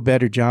need to do a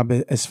better job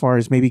as far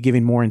as maybe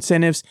giving more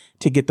incentives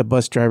to get the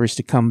bus drivers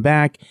to come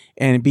back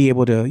and be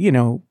able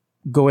to,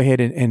 go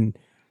ahead and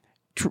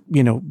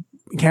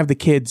have the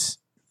kids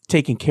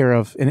taken care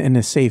of in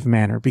a safe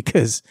manner.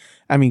 Because,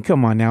 I mean,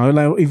 come on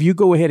now. If you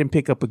go ahead and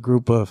pick up a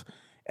group of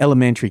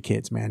elementary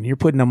kids, man, you're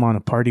putting them on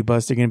a party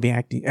bus. They're going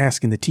to be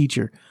asking the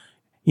teacher,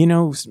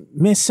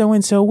 Miss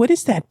So-and-so, what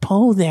is that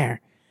pole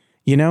there?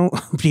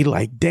 Be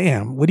like,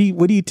 damn, what do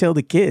you tell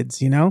the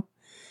kids,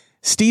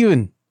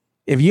 Steven,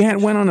 if you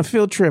had went on a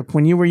field trip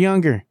when you were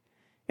younger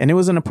and it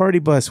was on a party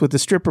bus with a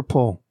stripper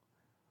pole,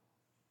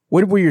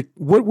 what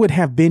would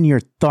have been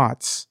your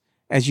thoughts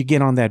as you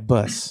get on that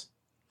bus?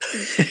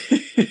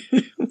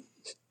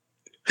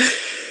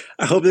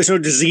 I hope there's no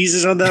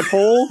diseases on that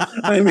pole.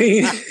 I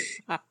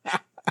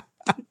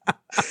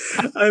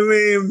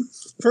mean,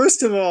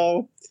 first of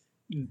all,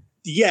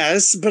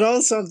 yes, but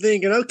also I'm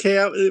thinking, okay,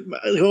 I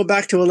go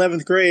back to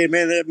 11th grade,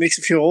 man, that makes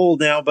me feel old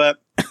now, but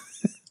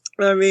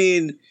I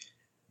mean,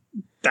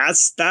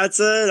 that's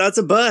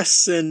a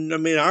bus. And I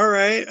mean, all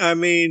right. I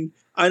mean,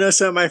 I know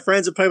some of my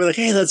friends are probably like,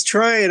 hey, let's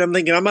try it. I'm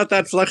thinking I'm not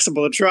that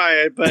flexible to try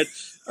it, but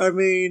I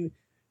mean,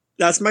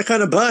 that's my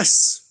kind of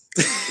bus.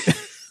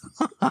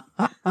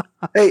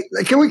 Hey,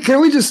 can we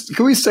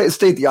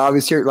state the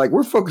obvious here? Like,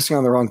 we're focusing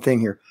on the wrong thing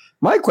here.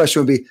 My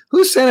question would be,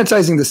 who's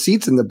sanitizing the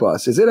seats in the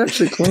bus? Is it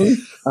actually clean?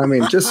 I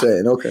mean, just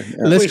saying. Okay.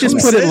 Yeah. Let's just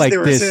put it like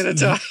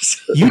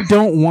this. You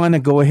don't want to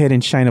go ahead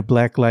and shine a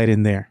black light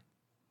in there.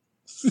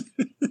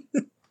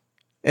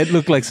 It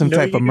looked like some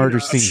type of murder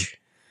scene,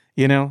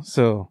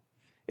 so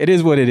it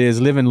is what it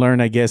is. Live and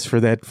learn, I guess, for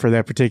that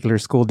particular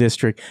school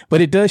district. But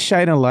it does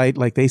shine a light,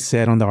 like they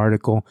said on the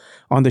article,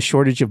 on the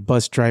shortage of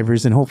bus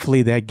drivers. And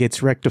hopefully that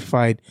gets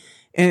rectified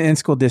and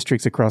school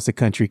districts across the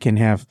country can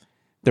have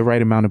the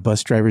right amount of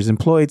bus drivers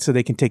employed so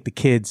they can take the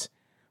kids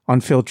on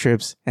field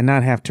trips and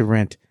not have to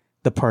rent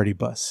the party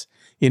bus.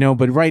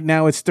 But right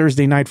now it's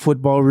Thursday night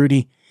football,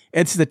 Rudy.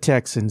 It's the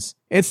Texans.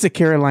 It's the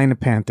Carolina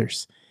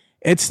Panthers.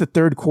 It's the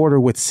third quarter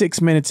with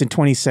 6 minutes and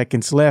 20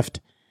 seconds left.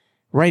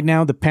 Right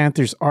now, the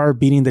Panthers are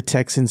beating the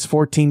Texans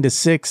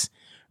 14-6.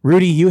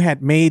 Rudy, you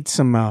had made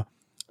some,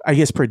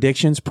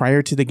 predictions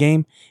prior to the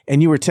game,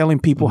 and you were telling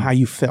people how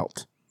you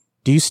felt.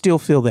 Do you still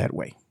feel that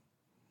way?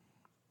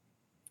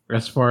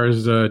 As far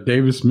as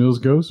Davis Mills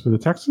goes for the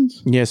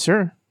Texans? Yes,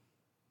 sir.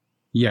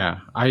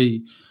 Yeah,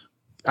 I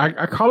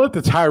call it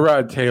the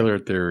Tyrod Taylor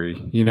theory,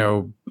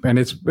 and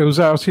it was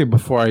obviously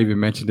before I even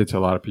mentioned it to a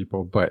lot of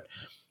people, but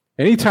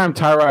anytime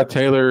Tyrod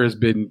Taylor has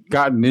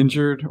gotten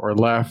injured or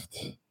left,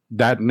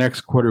 that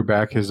next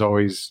quarterback has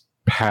always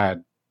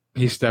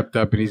he stepped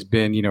up and he's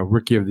been,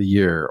 rookie of the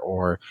year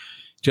or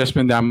just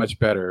been that much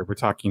better. We're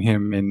talking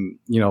him in,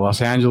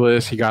 Los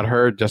Angeles. He got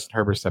hurt. Justin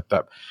Herbert stepped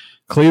up.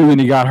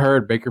 Cleveland, he got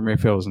hurt. Baker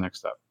Mayfield is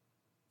next up.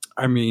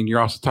 I mean,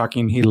 you're also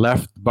talking he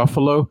left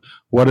Buffalo.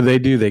 What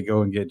do? They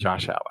go and get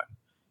Josh Allen.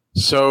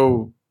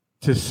 So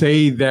to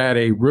say that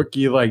a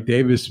rookie like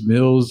Davis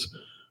Mills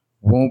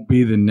won't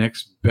be the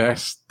next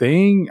best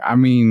thing, I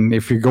mean,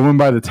 if you're going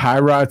by the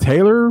Tyrod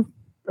Taylor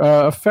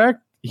effect,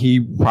 he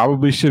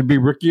probably should be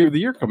rookie of the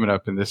year coming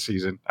up in this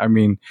season. I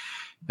mean,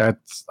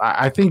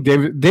 I think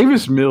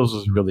Davis Mills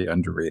is really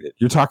underrated.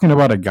 You're talking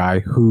about a guy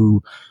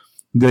who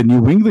the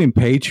New England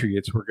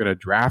Patriots were going to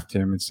draft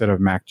him instead of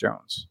Mac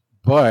Jones.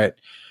 But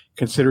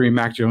considering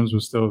Mac Jones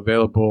was still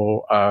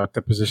available at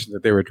the position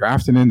that they were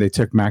drafting in, they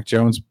took Mac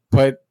Jones.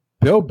 But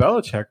Bill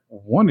Belichick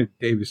wanted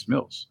Davis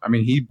Mills. I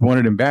mean, he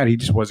wanted him bad. He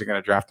just wasn't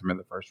going to draft him in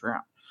the first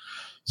round.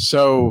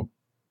 So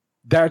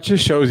that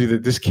just shows you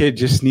that this kid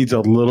just needs a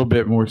little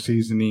bit more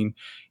seasoning.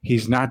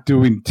 He's not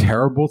doing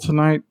terrible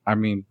tonight. I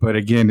mean, but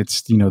again,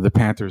 it's, the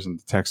Panthers and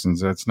the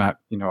Texans. That's not,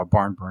 a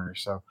barn burner.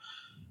 So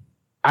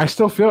I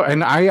still feel,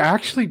 and I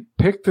actually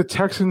picked the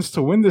Texans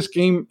to win this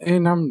game,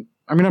 and I'm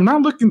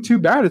not looking too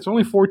bad. It's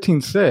only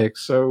 14-6.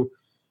 So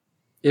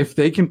if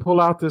they can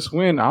pull out this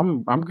win,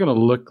 I'm going to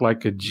look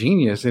like a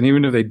genius. And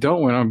even if they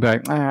don't win, I'm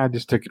like, I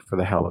just took it for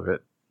the hell of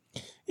it.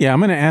 Yeah, I'm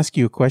going to ask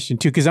you a question,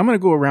 too, because I'm going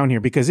to go around here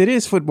because it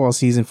is football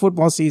season.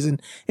 Football season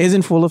is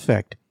in full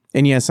effect.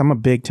 And yes, I'm a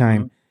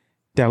big-time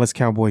Dallas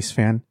Cowboys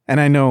fan.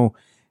 And I know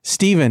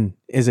Steven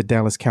is a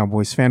Dallas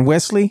Cowboys fan.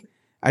 Wesley,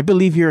 I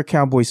believe you're a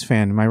Cowboys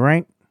fan. Am I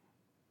right?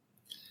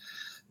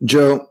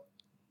 Joe,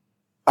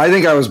 I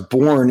think I was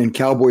born in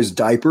Cowboys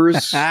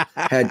diapers,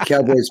 had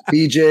Cowboys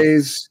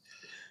PJs.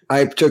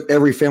 I took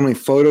every family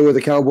photo with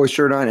a Cowboys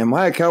shirt on. Am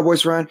I a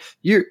Cowboys fan?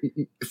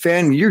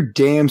 You're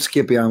damn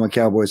Skippy. I'm a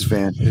Cowboys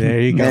fan.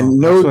 There you go.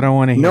 And that's what I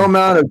want to hear. No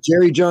amount of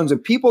Jerry Jones.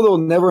 And people will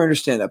never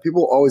understand that.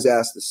 People always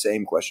ask the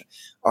same question.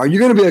 Are you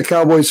going to be a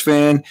Cowboys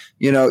fan?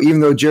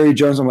 Even though Jerry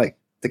Jones, I'm like,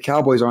 the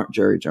Cowboys aren't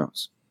Jerry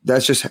Jones.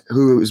 That's just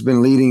who has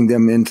been leading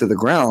them into the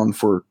ground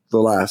for the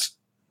last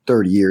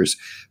 30 years.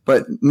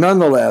 But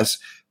nonetheless,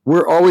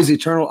 we're always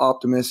eternal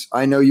optimists.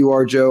 I know you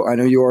are, Joe. I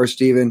know you are,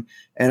 Steven.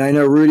 And I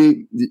know,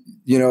 Rudy,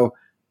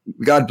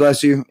 God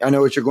bless you. I know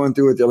what you're going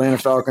through with the Atlanta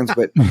Falcons,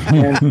 but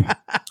man,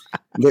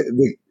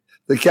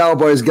 the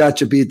Cowboys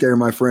got you beat there,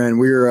 my friend.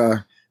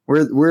 We're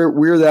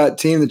We're that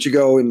team that you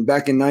go and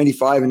back in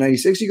 95 and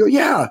 96, you go,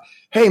 yeah,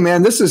 hey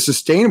man, this is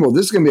sustainable.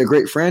 This is going to be a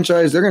great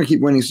franchise. They're going to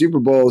keep winning Super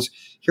Bowls.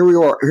 Here we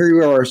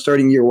are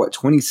starting year,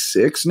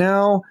 26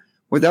 now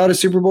without a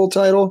Super Bowl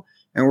title.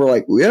 And we're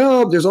like,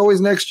 yeah, there's always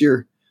next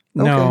year.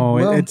 Okay, no,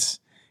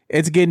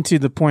 it's getting to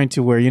the point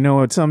to where, you know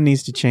what, something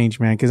needs to change,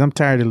 man, because I'm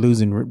tired of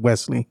losing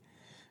Wesley.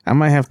 I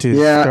might have to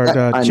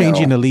start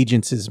changing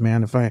allegiances,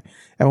 man, if I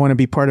want to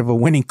be part of a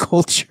winning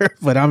culture.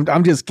 But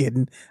I'm just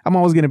kidding. I'm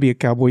always going to be a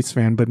Cowboys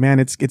fan. But, man,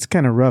 it's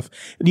kind of rough.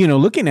 You know,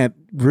 looking at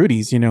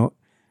Rudy's, you know,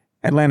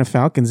 Atlanta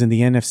Falcons in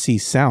the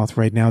NFC South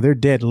right now, they're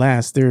dead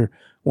last. They're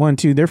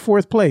 1-2. They're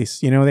fourth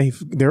place. You know,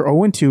 they're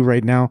 0-2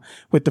 right now,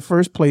 with the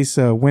first place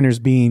winners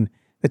being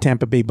the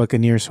Tampa Bay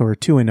Buccaneers, who are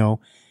 2-0.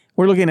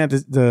 We're looking at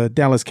the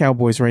Dallas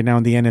Cowboys right now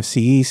in the NFC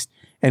East.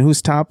 And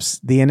who's tops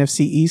the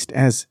NFC East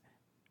as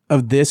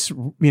of this,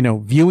 you know,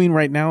 viewing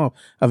right now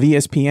of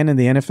ESPN and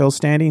the NFL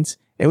standings?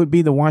 It would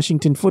be the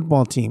Washington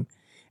football team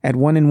at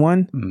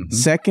 1-1. Mm-hmm.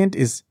 Second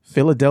is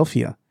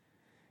Philadelphia.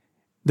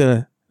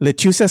 The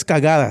Lechuzas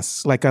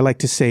Cagadas, like I like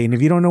to say. And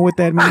if you don't know what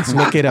that means,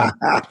 look it up.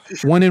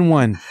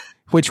 1-1,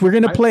 which we're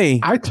going to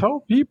play. I tell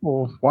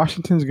people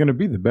Washington's going to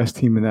be the best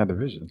team in that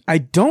division. I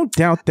don't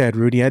doubt that,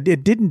 Rudy. I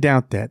didn't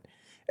doubt that.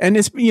 And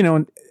it's, you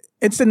know,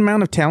 it's the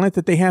amount of talent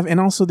that they have. And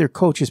also their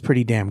coach is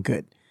pretty damn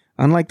good.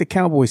 Unlike the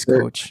Cowboys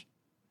coach.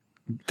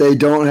 They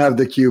don't have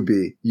the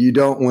QB. You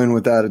don't win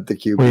without the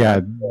QB. Well,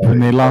 yeah,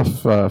 when they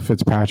lost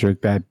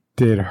Fitzpatrick, that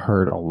did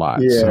hurt a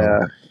lot. Yeah.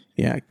 So.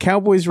 Yeah.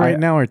 Cowboys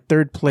now are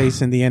third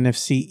place in the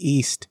NFC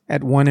East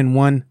at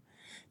 1-1.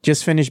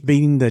 Just finished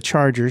beating the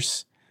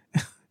Chargers.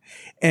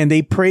 And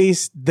they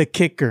praised the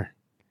kicker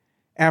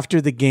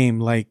after the game.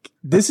 Like,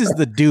 this is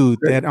the dude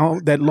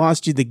that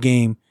lost you the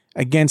game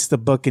against the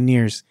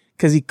Buccaneers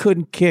because he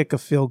couldn't kick a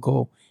field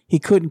goal. He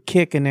couldn't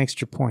kick an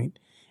extra point.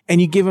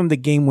 And you give him the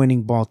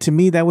game-winning ball. To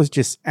me, that was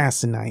just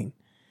asinine.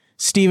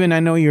 Steven, I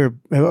know you're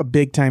a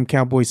big-time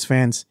Cowboys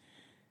fans.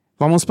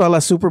 Vamos para la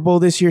Super Bowl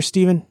this year,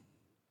 Steven?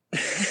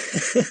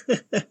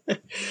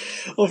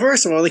 Well,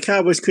 first of all, the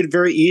Cowboys could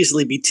very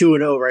easily be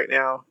 2-0 right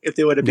now if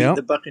they would have beaten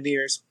the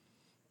Buccaneers.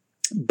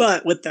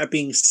 But with that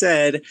being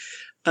said,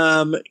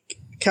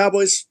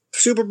 Cowboys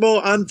Super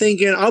Bowl, I'm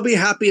thinking I'll be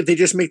happy if they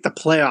just make the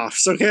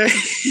playoffs, okay?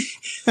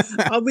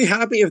 I'll be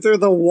happy if they're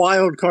the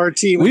wild card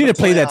team. We need to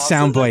play that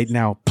soundbite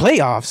now.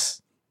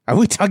 Playoffs? Are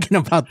we talking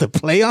about the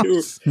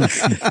playoffs?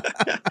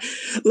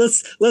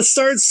 Let's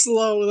start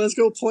slow. Let's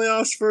go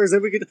playoffs first.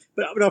 Then we could,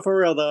 but no, for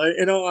real though.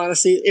 In all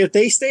honesty, if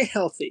they stay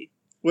healthy,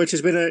 which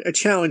has been a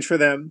challenge for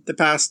them the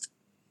past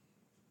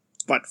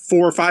 4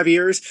 or 5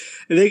 years,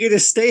 if they could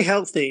just stay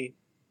healthy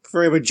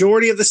for a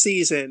majority of the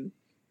season,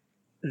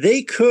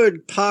 they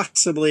could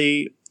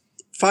possibly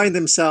find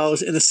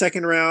themselves in the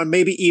second round,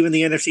 maybe even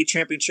the NFC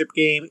Championship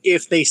game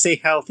if they stay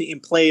healthy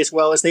and play as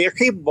well as they are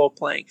capable of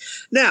playing.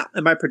 Now,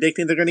 am I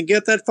predicting they're going to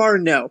get that far?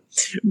 No.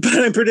 But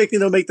I'm predicting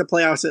they'll make the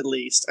playoffs at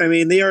least. I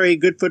mean, they are a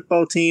good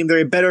football team. They're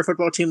a better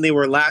football team than they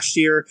were last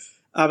year.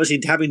 Obviously,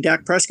 having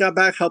Dak Prescott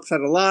back helps out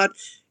a lot.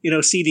 You know,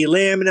 CeeDee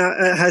Lamb now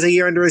has a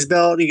year under his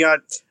belt. You got,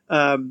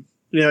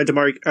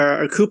 DeMar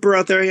Cooper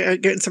out there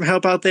getting some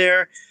help out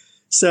there.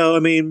 So, I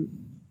mean,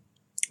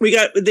 they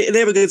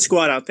have a good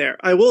squad out there.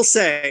 I will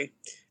say,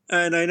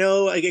 and I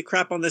know I get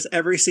crap on this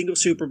every single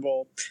Super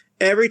Bowl.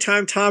 Every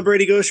time Tom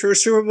Brady goes for a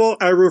Super Bowl,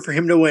 I root for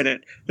him to win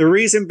it. The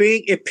reason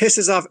being, it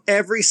pisses off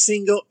every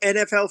single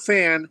NFL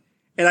fan,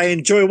 and I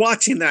enjoy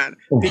watching that.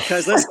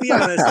 Because let's be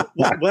honest,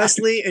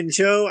 Wesley and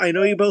Joe, I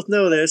know you both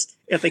know this.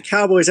 If the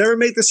Cowboys ever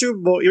make the Super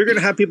Bowl, you're going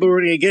to have people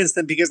rooting against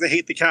them because they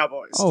hate the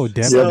Cowboys. Oh,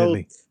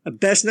 definitely. So the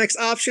best next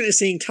option is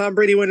seeing Tom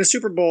Brady win a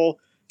Super Bowl,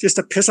 just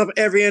to piss off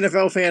every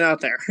NFL fan out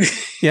there.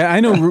 Yeah,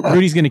 I know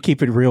Rudy's going to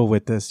keep it real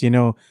with this. You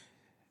know,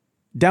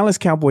 Dallas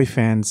Cowboy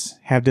fans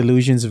have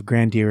delusions of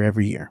grandeur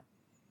every year.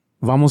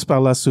 Vamos para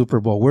la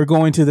Super Bowl. We're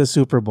going to the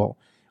Super Bowl.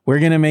 We're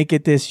going to make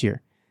it this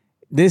year.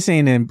 This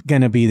ain't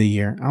going to be the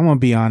year. I'm going to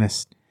be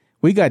honest.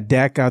 We got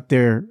Dak out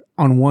there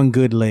on one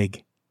good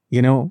leg.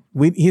 You know,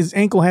 his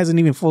ankle hasn't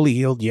even fully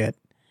healed yet.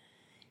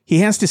 He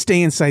has to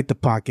stay inside the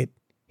pocket.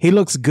 He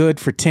looks good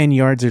for 10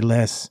 yards or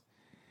less.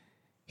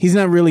 He's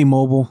not really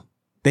mobile.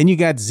 Then you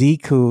got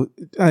Zeke, who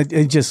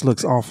it just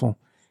looks awful.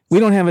 We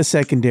don't have a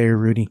secondary,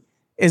 Rudy.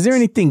 Is there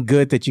anything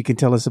good that you can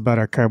tell us about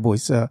our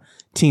Cowboys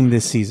team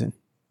this season?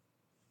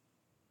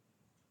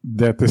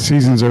 That the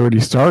season's already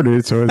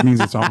started, so it means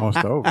it's almost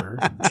over.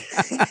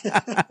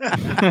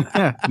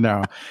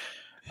 No.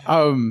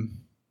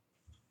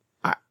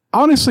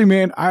 Honestly,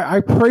 man,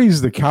 I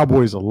praise the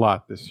Cowboys a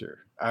lot this year.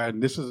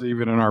 And this is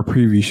even in our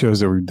preview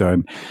shows that we've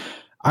done.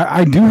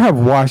 I do have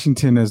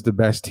Washington as the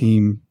best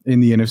team in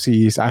the NFC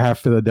East. I have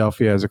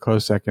Philadelphia as a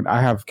close second.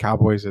 I have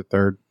Cowboys at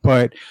third.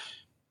 But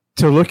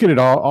to look at it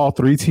all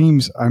three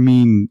teams, I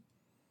mean,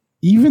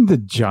 even the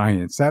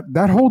Giants,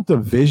 that whole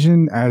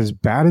division, as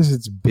bad as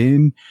it's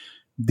been,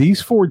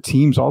 these four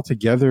teams all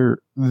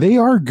together, they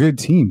are good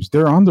teams.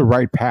 They're on the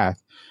right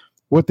path.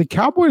 What the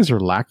Cowboys are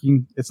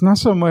lacking, it's not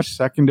so much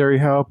secondary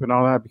help and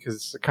all that, because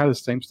it's kind of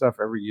the same stuff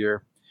every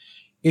year.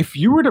 if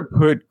you were to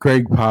put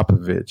Greg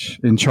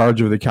Popovich in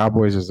charge of the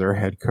Cowboys as their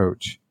head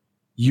coach,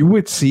 you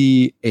would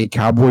see a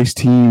Cowboys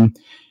team,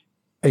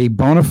 a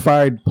bona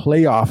fide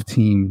playoff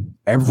team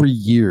every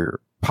year,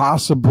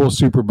 possible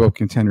Super Bowl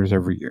contenders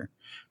every year.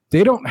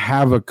 They don't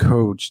have a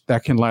coach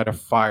that can light a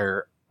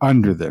fire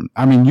under them.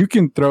 I mean, you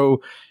can throw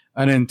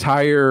an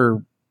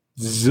entire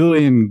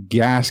zillion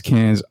gas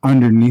cans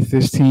underneath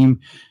this team.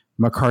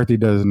 McCarthy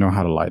doesn't know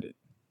how to light it.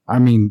 I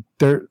mean,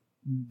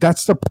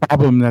 that's the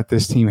problem that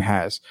this team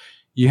has.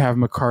 You have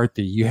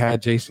McCarthy, you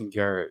had Jason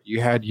Garrett,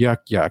 you had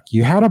Yuck.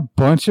 You had a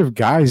bunch of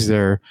guys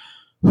there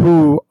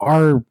who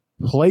are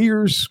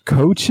players,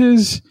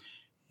 coaches,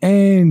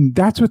 and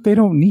that's what they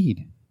don't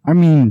need. I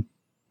mean,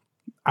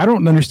 I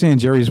don't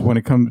understand Jerry when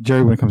it comes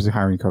to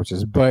hiring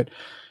coaches, but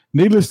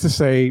needless to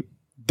say,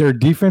 their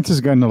defense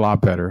has gotten a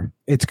lot better.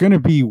 It's going to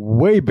be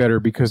way better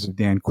because of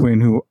Dan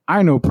Quinn, who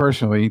I know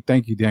personally.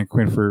 Thank you, Dan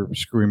Quinn, for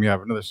screwing me out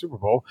of another Super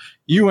Bowl.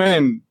 You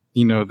and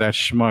that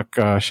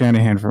schmuck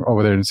Shanahan from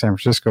over there in San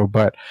Francisco.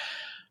 But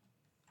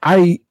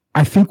I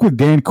think with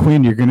Dan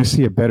Quinn, you're going to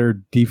see a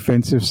better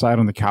defensive side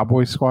on the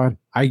Cowboys squad.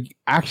 I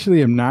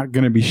actually am not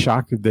going to be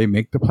shocked if they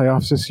make the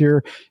playoffs this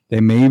year.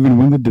 They may even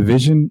win the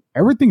division.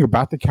 Everything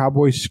about the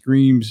Cowboys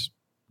screams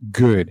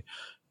good.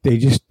 They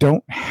just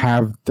don't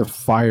have the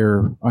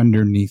fire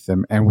underneath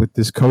them. And with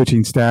this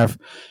coaching staff,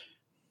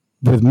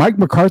 with Mike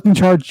McCarthy in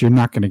charge, you're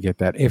not going to get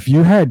that. If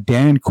you had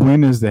Dan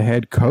Quinn as the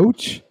head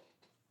coach,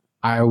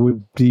 I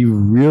would be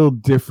real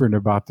different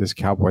about this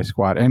Cowboy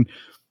squad. And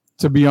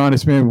to be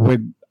honest,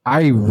 man,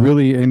 I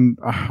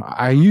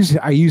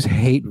use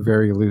hate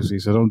very loosely,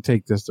 so don't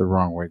take this the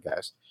wrong way,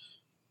 guys.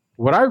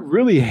 What I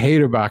really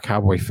hate about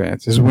Cowboy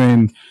fans is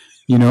when,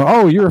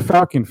 oh, you're a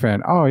Falcon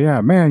fan. Oh yeah,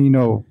 man,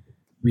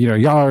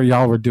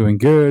 y'all were doing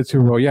good.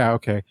 Super Bowl, yeah,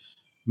 okay.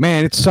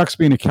 Man, it sucks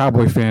being a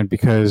Cowboy fan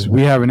because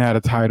we haven't had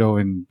a title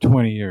in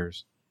 20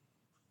 years.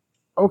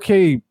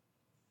 Okay,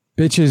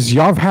 bitches,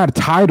 y'all have had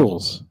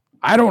titles.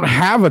 I don't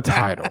have a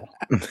title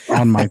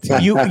on my team.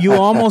 You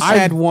almost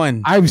had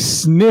one. I've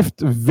sniffed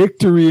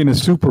victory in a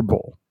Super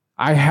Bowl.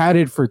 I had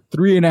it for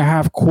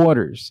 3.5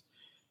 quarters.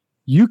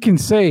 You can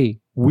say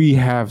we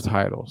have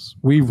titles.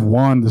 We've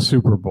won the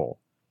Super Bowl.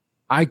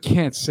 I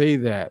can't say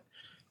that.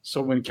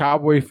 So when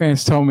Cowboy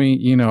fans tell me,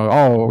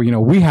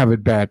 we have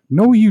it bad.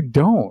 No, you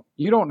don't.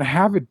 You don't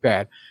have it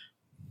bad.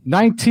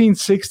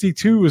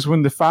 1962 is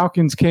when the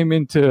Falcons came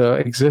into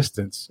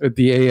existence at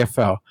the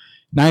AFL.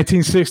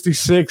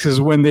 1966 is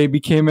when they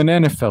became an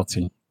NFL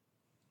team.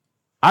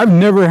 I've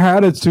never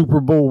had a Super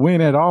Bowl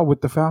win at all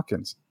with the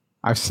Falcons.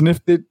 I've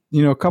sniffed it,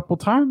 a couple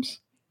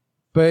times.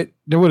 But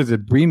what is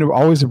it? Being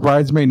always a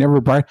bridesmaid, never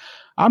a bride.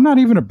 I'm not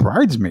even a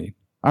bridesmaid.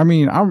 I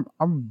mean, I'm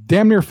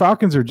damn near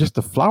Falcons are just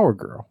a flower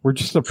girl. We're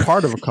just a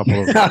part of a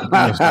couple of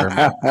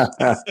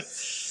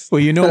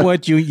Well, you know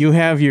what? You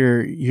have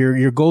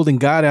your golden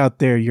god out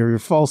there, your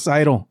false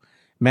idol,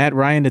 Matt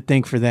Ryan, to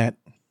thank for that.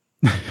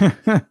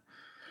 How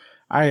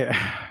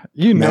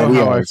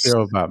I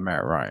feel about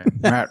Matt Ryan.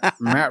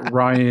 Matt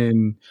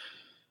Ryan,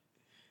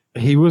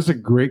 he was a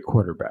great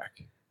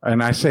quarterback.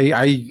 And I say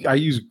I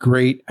use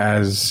great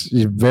as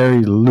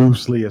very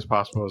loosely as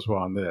possible as well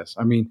on this.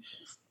 I mean,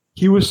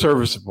 he was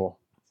serviceable.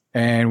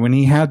 And when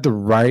he had the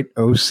right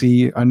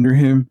OC under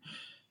him,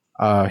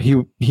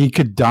 he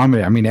could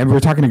dominate. I mean, we're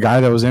talking a guy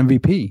that was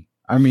MVP.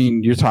 I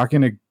mean, you're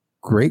talking a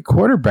great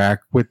quarterback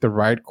with the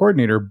right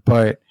coordinator,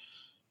 but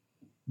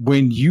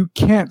when you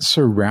can't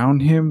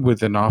surround him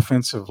with an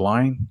offensive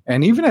line,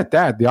 and even at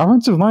that, the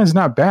offensive line is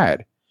not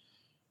bad,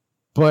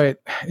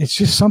 but it's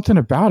just something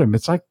about him.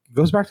 It's like, it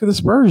goes back to the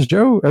Spurs,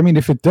 Joe. I mean,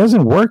 if it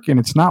doesn't work and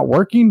it's not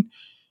working,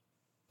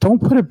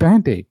 don't put a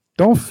Band-Aid.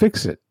 Don't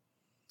fix it.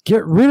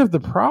 Get rid of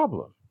the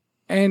problem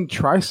and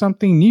try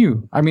something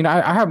new. I mean,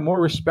 I have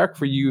more respect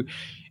for you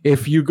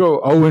if you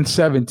go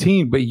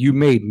 0-17, but you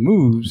made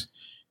moves,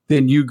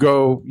 than you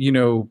go,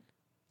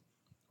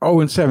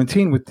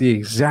 0-17 with the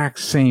exact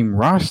same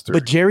roster.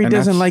 But Jerry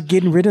doesn't like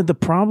getting rid of the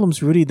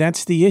problems, Rudy.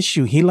 That's the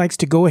issue. He likes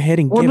to go ahead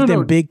and give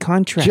them big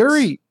contracts.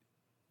 Jerry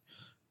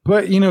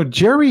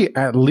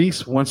at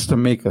least wants to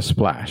make a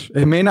splash.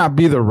 It may not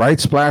be the right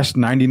splash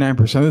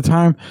 99% of the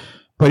time,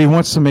 but he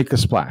wants to make a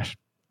splash.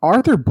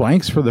 Arthur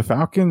Blanks for the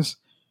Falcons.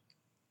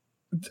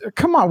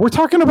 Come on, we're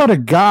talking about a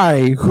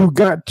guy who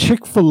got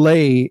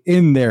Chick-fil-A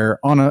in there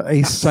on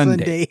a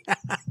Sunday.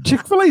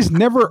 Chick-fil-A's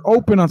never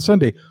open on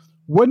Sunday.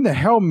 What in the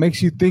hell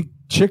makes you think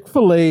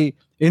Chick-fil-A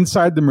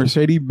inside the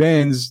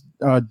Mercedes-Benz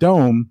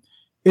Dome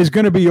is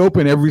going to be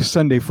open every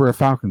Sunday for a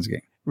Falcons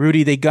game?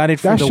 Rudy, they got it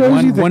for that the shows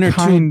one you the or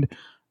kind two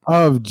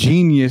of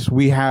genius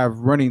we have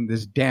running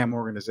this damn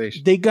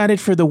organization. They got it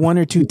for the 1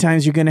 or 2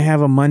 times you're going to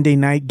have a Monday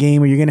night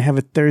game or you're going to have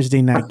a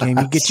Thursday night game.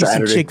 You get you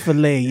some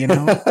Chick-fil-A,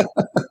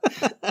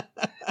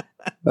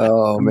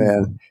 Oh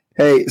man.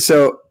 Hey,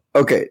 so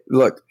okay,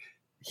 look,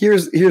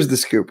 here's the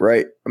scoop,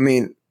 right? I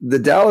mean, the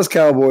Dallas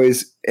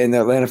Cowboys and the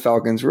Atlanta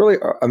Falcons really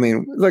are, I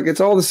mean, look, it's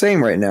all the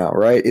same right now,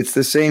 right? It's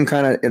the same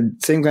kind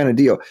of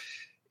deal.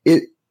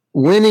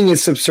 Winning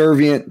is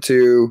subservient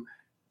to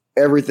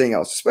everything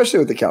else, especially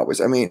with the Cowboys.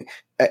 I mean,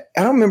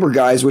 I don't remember,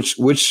 guys,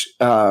 which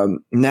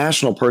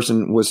national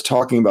person was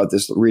talking about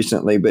this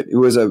recently, but it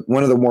was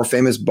one of the more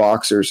famous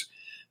boxers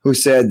who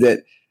said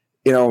that,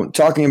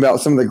 talking about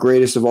some of the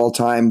greatest of all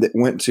time that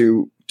went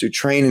to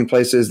train in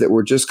places that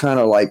were just kind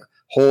of like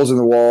holes in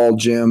the wall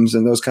gyms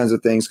and those kinds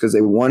of things, because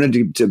they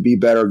wanted to be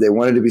better. They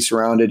wanted to be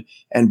surrounded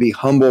and be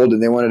humbled,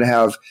 and they wanted to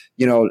have,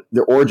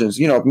 their origins,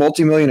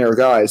 multimillionaire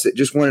guys that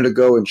just wanted to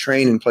go and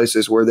train in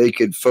places where they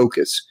could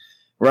focus.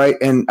 Right.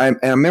 And I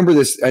remember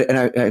this, and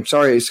I'm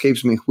sorry, it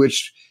escapes me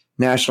which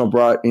national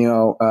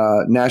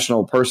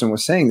person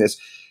was saying that,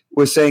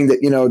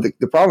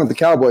 the problem with the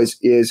Cowboys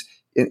is,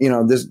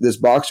 this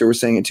boxer was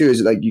saying it too,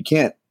 is like, you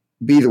can't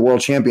be the world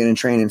champion and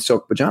train in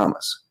silk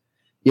pajamas,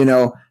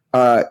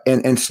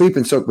 and sleep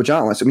in silk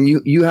pajamas. I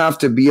mean, you have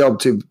to be able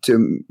to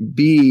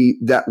be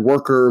that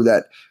worker,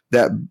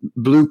 that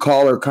blue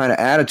collar kind of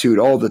attitude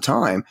all the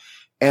time.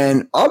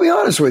 And I'll be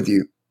honest with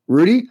you,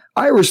 Rudy,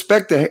 I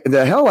respect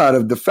the hell out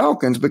of the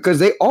Falcons because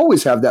they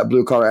always have that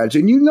blue collar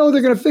attitude, and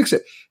they're going to fix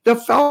it. The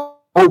Falcons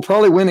will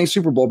probably win a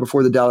Super Bowl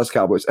before the Dallas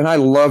Cowboys, and I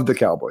love the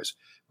Cowboys.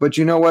 But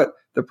you know what?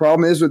 The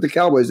problem is with the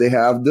Cowboys, they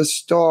have the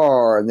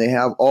star, and they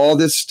have all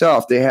this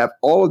stuff. They have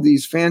all of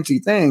these fancy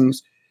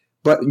things,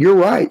 but you're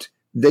right.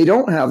 They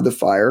don't have the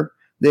fire.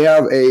 They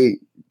have a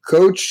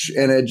coach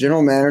and a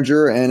general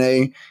manager and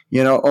a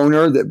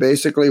owner that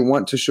basically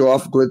want to show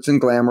off glitz and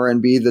glamour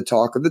and be the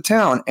talk of the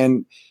town.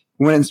 And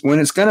when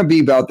it's going to be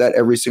about that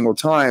every single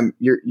time,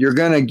 you're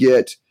going to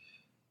get,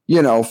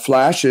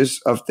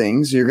 flashes of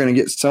things. You're going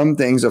to get some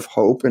things of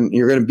hope, and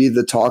you're going to be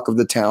the talk of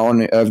the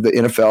town, of the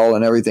NFL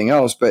and everything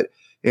else. But,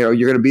 you're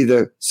going to be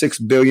the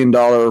 $6 billion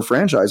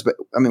franchise. But,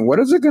 I mean, what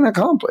is it going to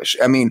accomplish?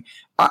 I mean,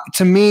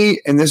 to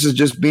me, and this is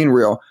just being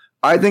real,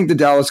 I think the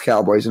Dallas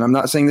Cowboys, and I'm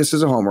not saying this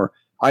as a homer,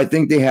 I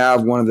think they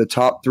have one of the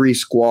top 3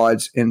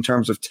 squads in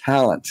terms of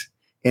talent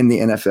in the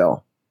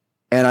NFL.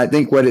 And I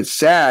think what it's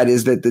sad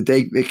is that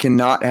they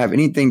cannot have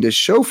anything to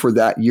show for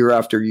that year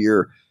after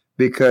year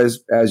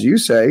because, as you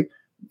say,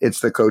 it's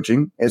the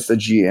coaching, it's the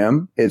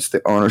GM, it's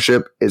the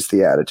ownership, it's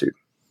the attitude.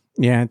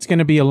 Yeah, it's going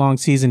to be a long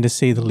season to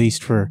say the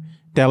least for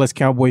Dallas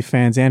Cowboy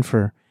fans and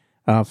for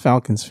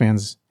Falcons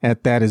fans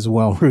at that as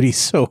well, Rudy.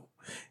 So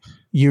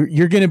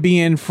you're going to be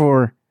in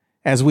for,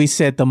 as we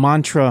said, the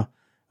mantra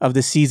of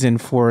the season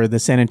for the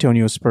San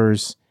Antonio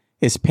Spurs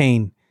is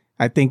pain.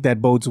 I think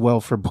that bodes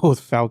well for both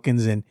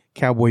Falcons and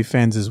Cowboy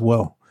fans as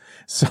well.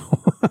 So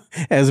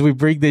as we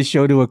bring this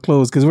show to a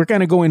close, because we're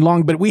kind of going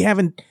long, but we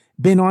haven't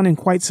been on in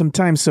quite some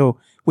time. So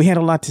we had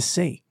a lot to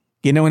say,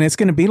 and it's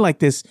going to be like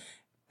this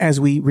as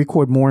we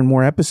record more and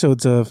more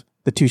episodes of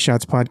the Two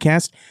Shots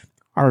podcast.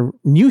 Our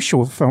new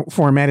show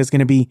format is going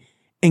to be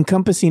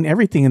encompassing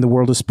everything in the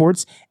world of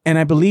sports. And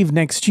I believe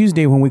next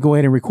Tuesday when we go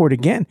ahead and record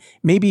again,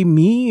 maybe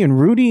me and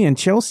Rudy and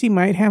Chelsea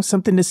might have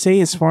something to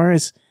say as far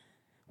as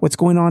what's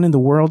going on in the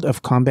world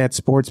of combat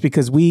sports,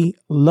 because we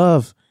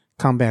love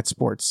combat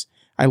sports.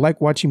 I like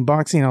watching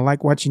boxing. I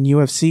like watching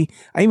UFC.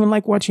 I even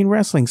like watching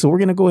wrestling. So we're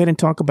going to go ahead and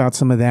talk about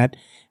some of that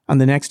on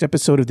the next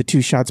episode of the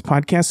Two Shots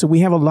podcast. So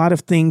we have a lot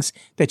of things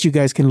that you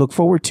guys can look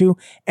forward to.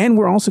 And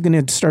we're also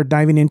going to start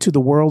diving into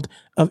the world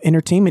of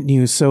entertainment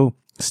news. So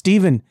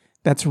Steven,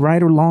 that's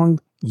right along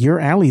your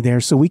alley there.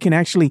 So we can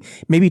actually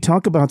maybe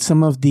talk about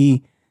some of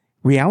the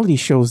reality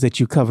shows that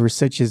you cover,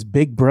 such as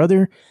Big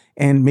Brother,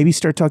 and maybe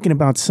start talking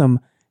about some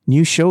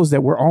new shows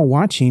that we're all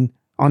watching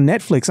on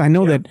Netflix. I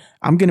know that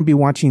I'm going to be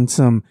watching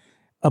some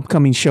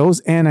upcoming shows,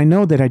 and I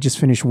know that I just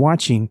finished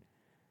watching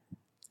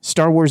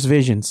Star Wars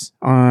Visions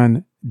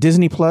on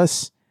Disney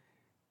Plus,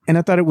 and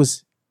I thought it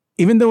was,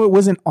 even though it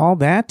wasn't all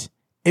that,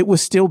 it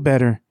was still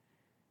better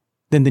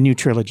than the new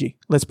trilogy.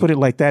 Let's put it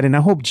like that. And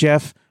I hope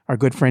Jeff, our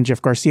good friend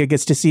Jeff Garcia,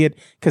 gets to see it,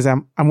 because I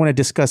want to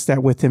discuss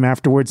that with him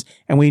afterwards.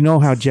 And we know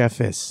how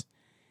Jeff is.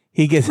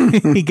 He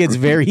gets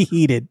very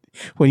heated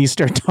when you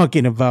start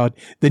talking about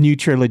the new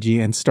trilogy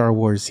and Star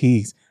Wars.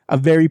 He's a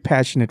very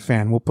passionate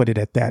fan. We'll put it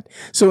at that.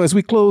 So as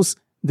we close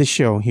the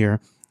show here,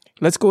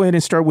 let's go ahead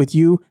and start with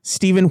you,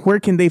 Steven. Where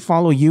can they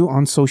follow you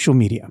on social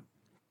media?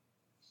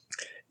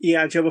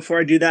 Yeah, Joe, before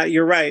I do that,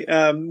 you're right.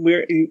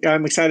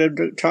 I'm excited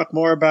to talk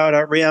more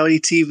about reality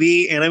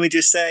TV. And let me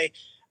just say,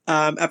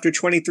 after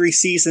 23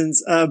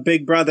 seasons of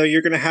Big Brother,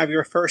 you're going to have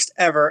your first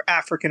ever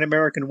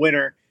African-American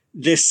winner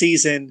this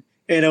season.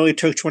 It only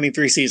took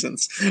 23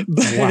 seasons.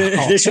 But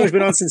wow. This show has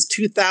been on since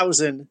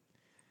 2000.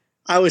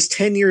 I was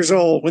 10 years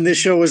old when this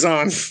show was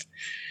on.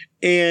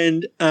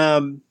 And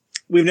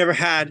we've never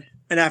had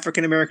an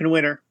African-American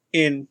winner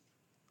in,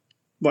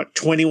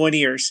 21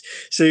 years.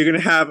 So you're going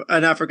to have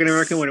an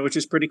African-American winner, which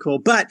is pretty cool.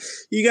 But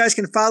you guys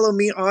can follow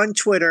me on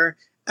Twitter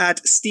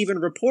at Steven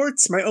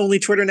Reports, my only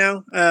Twitter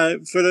now.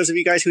 For those of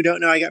you guys who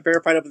don't know, I got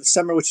verified over the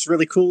summer, which is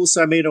really cool.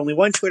 So I made only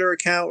one Twitter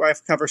account where I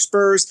cover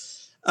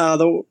Spurs,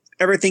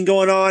 everything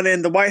going on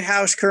in the White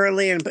House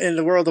currently and in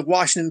the world of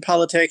Washington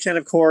politics, and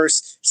of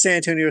course, San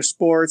Antonio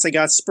sports. I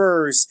got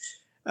Spurs,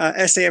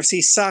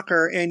 SAFC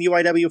soccer, and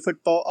UIW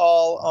football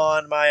all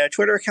on my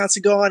Twitter account.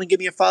 So go on and give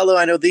me a follow.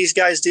 I know these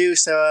guys do,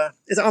 so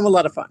I'm a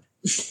lot of fun.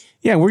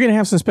 Yeah, we're going to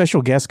have some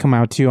special guests come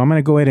out too. I'm going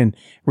to go ahead and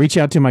reach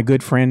out to my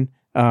good friend,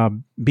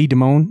 B.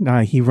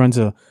 Damone. He runs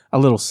a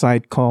little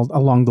site called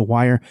Along the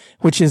Wire,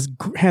 which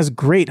has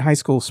great high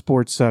school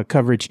sports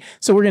coverage.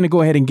 So we're going to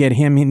go ahead and get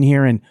him in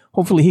here, and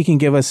hopefully he can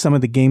give us some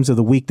of the games of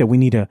the week that we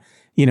need to,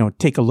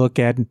 take a look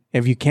at.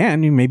 If you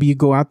can, maybe you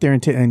go out there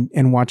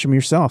and watch them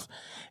yourself.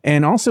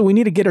 And also, we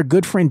need to get our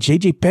good friend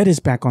JJ Perez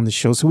back on the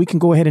show so we can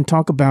go ahead and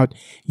talk about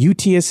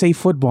UTSA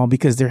football,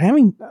 because they're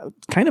having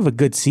kind of a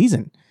good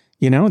season.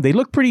 They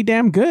look pretty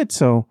damn good.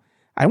 So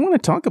I want to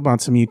talk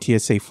about some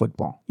UTSA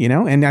football,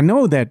 and I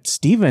know that,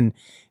 Steven,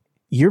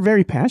 you're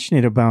very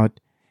passionate about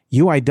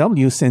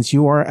UIW since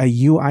you are a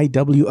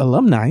UIW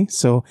alumni.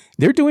 So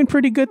they're doing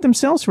pretty good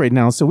themselves right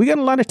now. So we got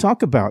a lot to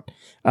talk about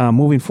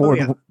moving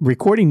forward,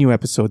 recording new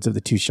episodes of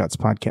the Two Shots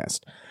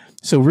podcast.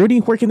 So Rudy,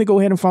 where can they go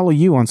ahead and follow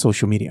you on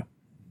social media?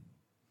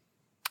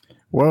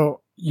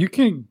 Well, you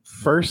can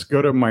first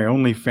go to my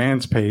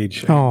OnlyFans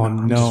page. Oh,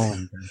 no.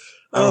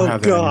 Oh,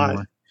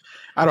 God.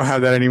 I don't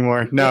have that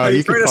anymore. No,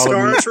 you can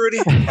follow me. Rudy?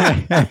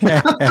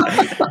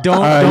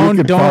 Don't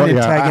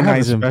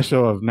antagonize him. I have a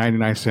special of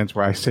 99 cents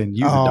where I send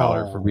you the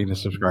 $1 for being a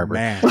subscriber.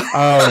 Man.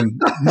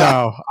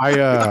 No,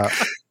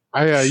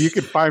 you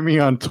can find me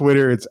on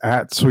Twitter. It's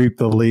at Sweep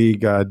the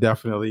League.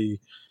 Definitely.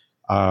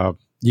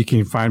 You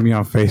can find me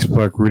on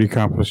Facebook, Rudy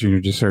Campos Jr.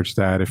 Just search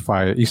that. If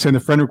you send a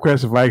friend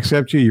request, if I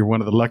accept you, you're one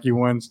of the lucky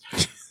ones.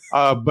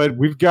 But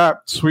we've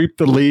got Sweep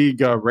the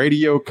League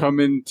radio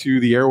coming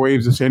to the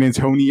airwaves of San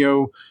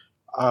Antonio.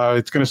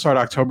 It's going to start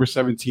October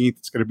 17th.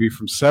 It's going to be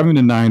from 7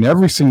 to 9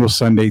 every single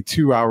Sunday,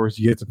 2 hours.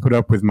 You get to put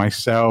up with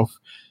myself,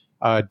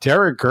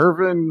 Derek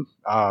Gervin,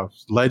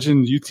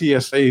 legend,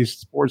 UTSA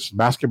sports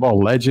basketball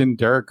legend.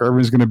 Derek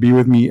Gervin is going to be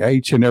with me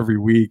each and every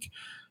week.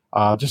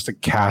 Just a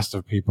cast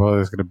of people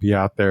that's going to be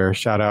out there.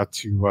 Shout out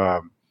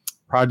to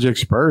Project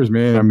Spurs,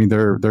 man. I mean,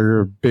 they're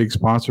a big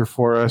sponsor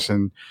for us,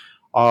 and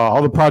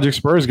all the Project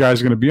Spurs guys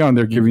are going to be on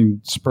there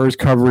giving Spurs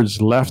coverage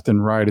left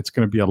and right. It's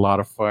going to be a lot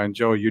of fun.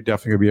 Joe, you're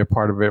definitely going to be a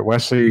part of it.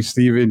 Wesley,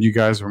 Steven, you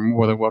guys are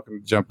more than welcome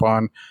to jump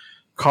on,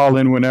 call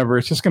in whenever.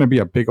 It's just going to be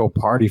a big old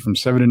party from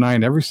 7 to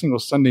 9 every single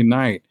Sunday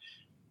night.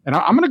 And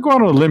I'm going to go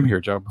out on a limb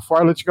here, Joe.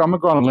 Before I let you go, I'm going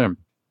to go on a limb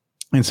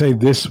and say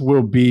this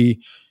will be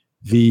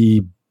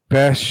the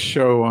best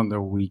show on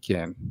the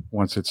weekend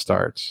once it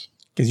starts.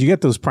 Because you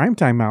get those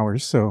primetime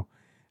hours. So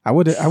I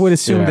would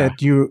assume that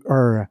you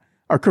are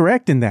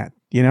correct in that.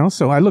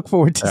 So I look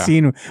forward to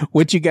seeing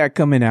what you got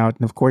coming out.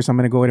 And of course, I'm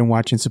going to go ahead and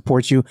watch and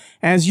support you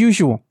as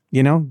usual.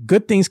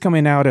 Good things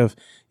coming out of,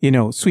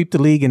 Sweep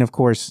the League. And of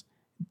course,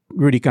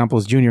 Rudy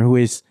Campos Jr., who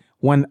is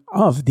one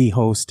of the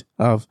hosts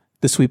of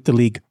the Sweep the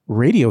League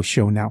radio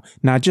show now,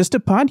 not just a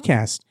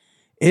podcast.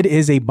 It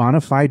is a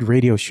bona fide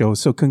radio show.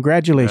 So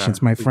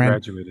congratulations, my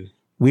friend.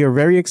 We are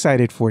very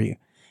excited for you.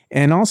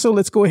 And also,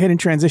 let's go ahead and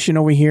transition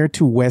over here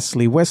to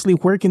Wesley. Wesley,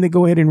 where can they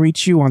go ahead and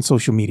reach you on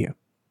social media?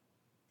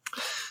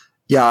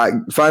 Yeah,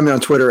 find me on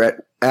Twitter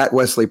at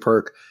Wesley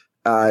Perk.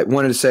 I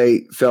wanted to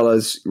say,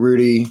 fellas,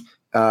 Rudy,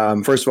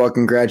 first of all,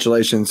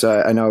 congratulations.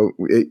 I know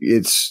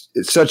it's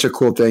such a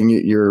cool thing.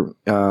 You're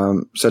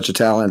such a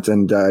talent,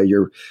 and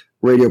your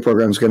radio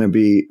program is going to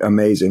be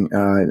amazing.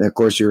 And of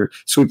course, your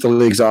Sweep the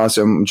League's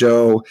awesome.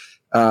 Joe,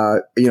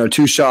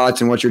 Two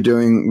Shots and what you're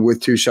doing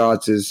with Two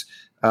Shots is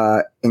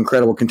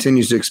incredible,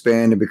 continues to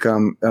expand and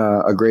become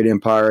a great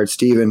empire.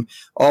 Steven,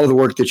 all of the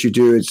work that you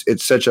do,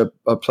 it's such a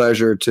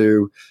pleasure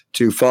to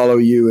follow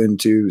you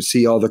and to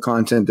see all the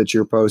content that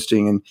you're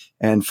posting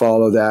and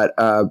follow that.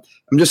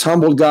 I'm just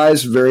humbled,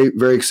 guys. Very,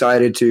 very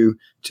excited to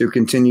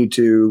continue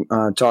to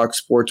talk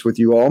sports with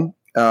you all.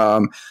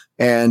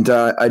 And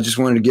I just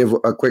wanted to give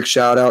a quick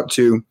shout out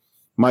to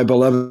my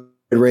beloved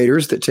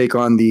Raiders that take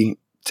on the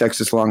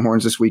Texas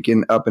Longhorns this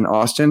weekend up in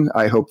Austin.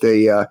 I hope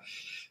they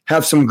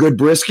have some good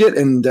brisket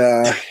and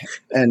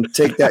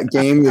take that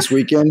game this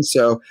weekend.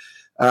 So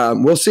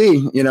we'll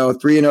see.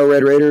 3-0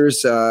 Red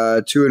Raiders,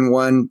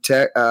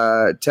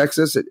 2-1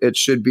 Texas. It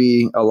should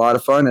be a lot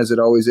of fun, as it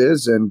always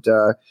is. And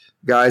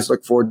guys,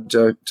 look forward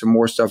to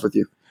more stuff with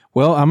you.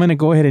 Well, I'm going to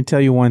go ahead and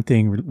tell you one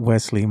thing,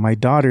 Wesley. My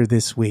daughter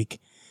this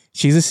week,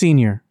 she's a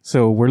senior,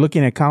 so we're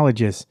looking at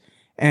colleges.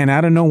 And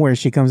out of nowhere,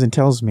 she comes and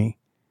tells me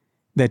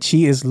that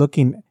she is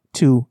looking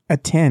to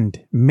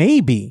attend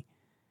maybe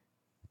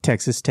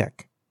Texas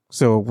Tech.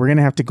 So we're going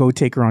to have to go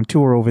take her on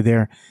tour over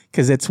there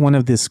because it's one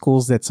of the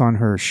schools that's on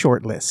her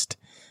short list.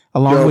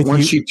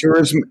 Once she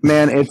tours,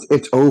 man,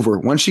 it's over.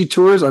 Once she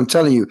tours, I'm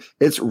telling you,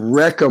 it's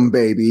Wreckham,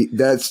 baby.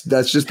 That's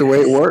just the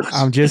way it works.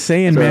 I'm just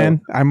saying, man,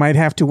 I might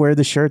have to wear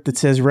the shirt that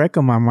says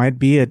Wreckham. I might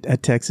be a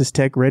Texas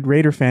Tech Red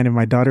Raider fan if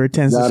my daughter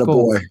attends the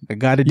school. I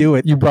got to do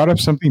it. You brought up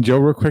something, Joe,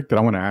 real quick that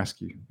I want to ask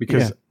you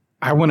because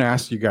I want to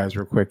ask you guys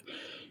real quick.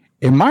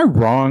 Am I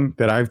wrong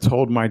that I've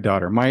told my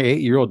daughter, my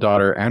 8-year-old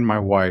daughter and my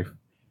wife,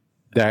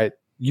 that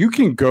you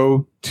can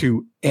go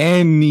to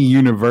any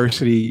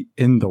university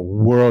in the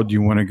world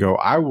you want to go?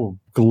 I will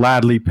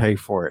gladly pay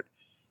for it,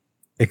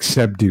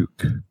 except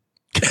Duke.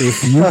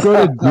 If you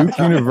go to Duke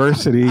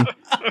University,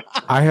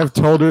 I have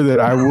told her that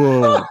I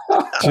will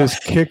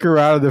just kick her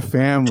out of the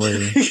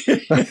family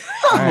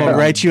I'll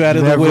write you out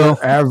of the never, will.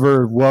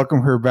 Ever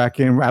welcome her back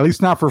in, at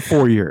least not for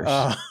 4 years.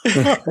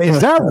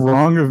 Is that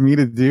wrong of me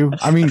to do?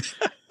 I mean,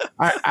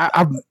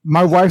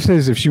 my wife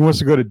says if she wants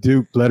to go to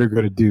Duke, let her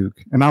go to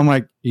Duke. And I'm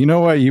like, you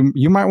know what?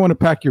 You might want to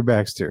pack your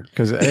bags too,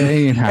 because it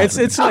ain't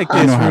happening. It's like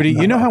this, Rudy.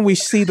 You know how we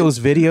see those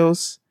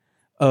videos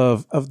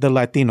of the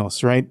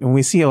Latinos, right? And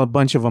we see a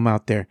bunch of them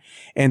out there,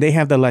 and they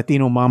have the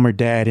Latino mom or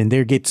dad, and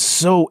they get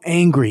so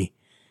angry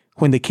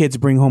when the kids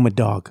bring home a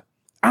dog.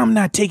 I'm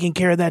not taking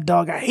care of that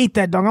dog. I hate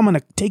that dog. I'm going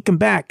to take him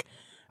back.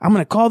 I'm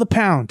going to call the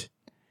pound.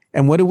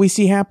 And what do we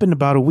see happen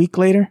about a week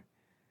later?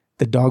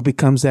 The dog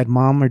becomes that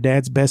mom or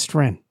dad's best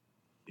friend.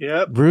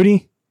 Yep.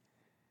 Rudy,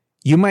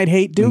 you might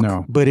hate Duke,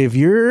 No. but if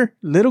your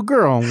little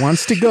girl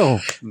wants to go,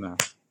 No.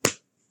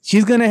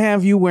 she's going to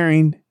have you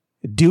wearing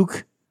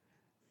Duke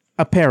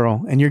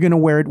apparel, and you're going to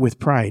wear it with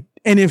pride.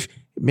 And if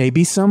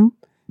maybe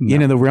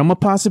the realm of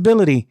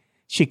possibility,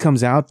 she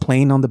comes out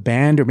playing on the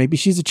band, or maybe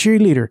she's a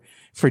cheerleader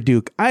for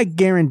Duke, I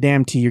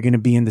guarantee you're going to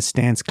be in the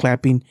stands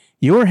clapping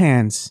your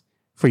hands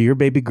for your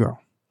baby girl,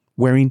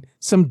 wearing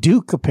some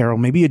Duke apparel,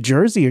 maybe a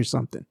jersey or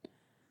something.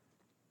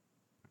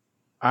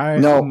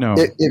 No.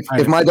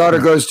 If my daughter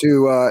goes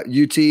to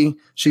UT,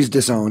 she's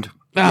disowned.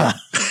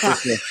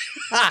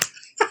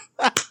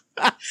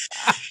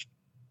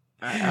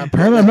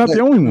 Apparently, I'm not the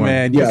only one.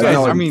 Man, Yeah, guys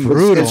no, are it's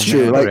brutal. It's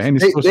true. man. Like, And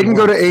it's they supposed to can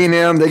go to work.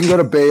 A&M, they can go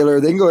to Baylor,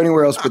 they can go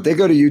anywhere else, but they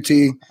go to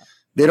UT.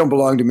 They don't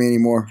belong to me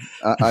anymore.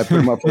 I put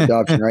them up for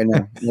adoption right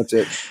now. That's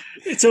it.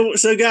 So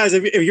guys,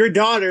 if your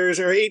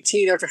daughters are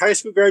 18 after high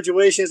school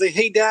graduation, it's like,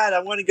 hey, Dad,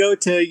 I want to go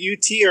to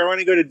UT or I want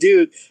to go to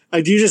Duke.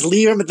 Do you just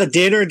leave them at the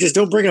dinner and just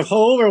don't bring them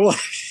home, or what?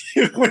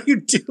 What do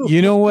you do?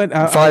 You know what?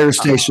 Fire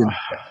station.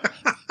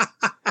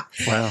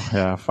 Well,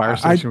 yeah, fire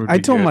station would be I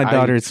told good. my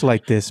daughter it's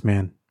like this,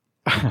 man.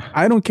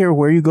 I don't care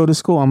where you go to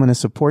school. I'm going to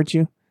support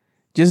you.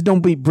 Just don't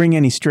bring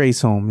any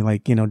strays home.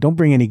 Like, don't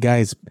bring any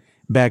guys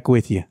back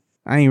with you.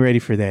 I ain't ready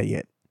for that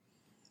yet.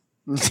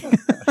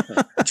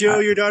 Joe,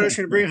 your daughter's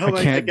going to bring home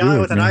a can't guy do it,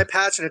 with an man. eye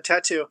patch and a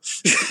tattoo.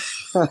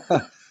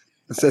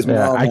 It says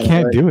Yeah, mom I on it,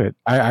 can't right? do it.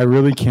 I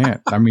really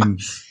can't. I mean,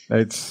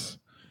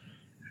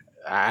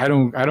 I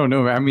don't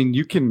know. I mean,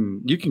 you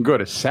can go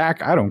to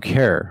SAC. I don't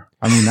care.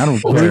 I mean, I don't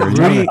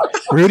care.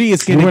 Rudy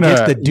is going to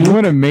get the you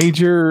want to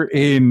major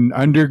in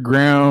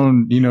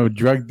underground,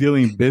 drug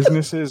dealing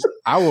businesses?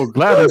 I will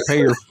gladly pay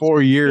your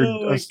 4-year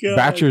Oh my God.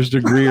 bachelor's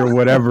degree or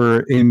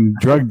whatever in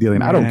drug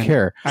dealing. I don't Man.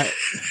 care.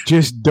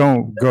 Just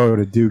don't go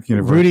to Duke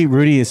University.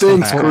 Rudy is so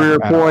Thanks, career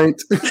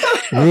point.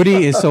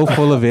 Rudy is so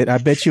full of it. I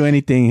bet you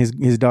anything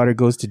his daughter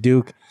goes to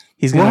Duke,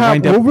 he's going to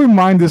wind up. We'll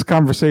remind this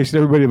conversation,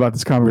 everybody, about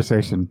this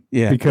conversation.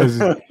 Yeah.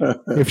 Because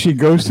if she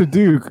goes to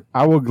Duke,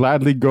 I will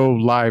gladly go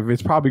live.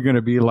 It's probably going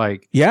to be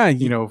like, Yeah,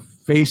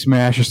 Face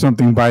Mash or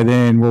something by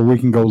then where we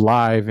can go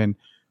live, and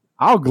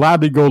I'll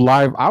gladly go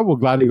live. I will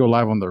gladly go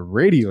live on the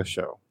radio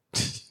show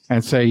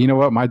and say, you know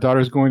what, my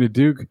daughter's going to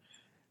Duke.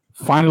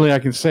 Finally, I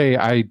can say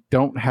I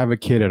don't have a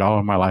kid at all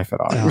in my life at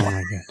all. Oh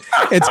my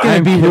God. It's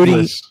going to be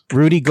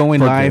Rudy going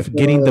For live, good.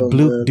 getting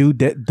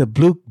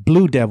the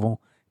blue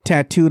devil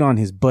tattooed on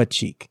his butt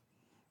cheek.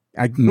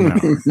 No.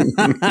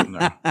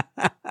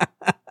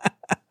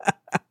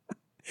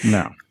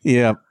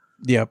 Yep.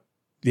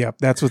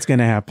 That's what's going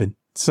to happen.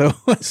 So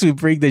as we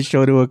bring this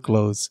show to a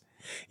close,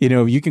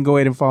 you can go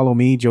ahead and follow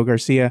me, Joe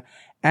Garcia,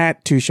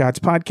 at Two Shots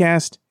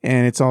Podcast,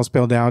 and it's all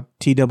spelled out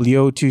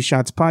TWO, Two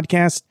Shots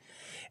Podcast.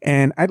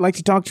 And I'd like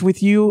to talk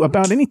with you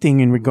about anything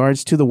in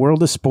regards to the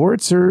world of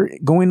sports or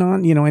going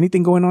on,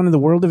 anything going on in the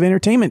world of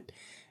entertainment.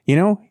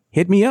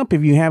 Hit me up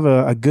if you have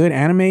a good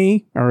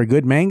anime or a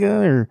good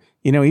manga or,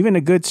 even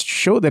a good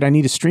show that I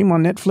need to stream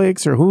on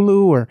Netflix or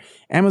Hulu or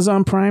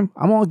Amazon Prime.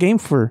 I'm all game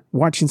for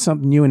watching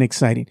something new and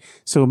exciting.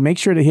 So make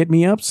sure to hit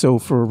me up. So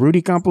for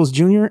Rudy Campos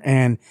Jr.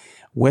 and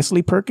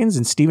Wesley Perkins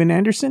and Steven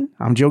Anderson,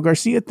 I'm Joe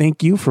Garcia.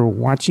 Thank you for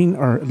watching,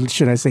 or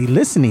should I say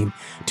listening,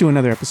 to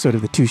another episode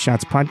of the Two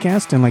Shots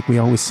Podcast. And like we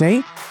always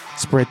say,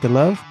 spread the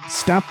love,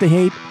 stop the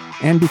hate,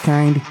 and be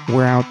kind.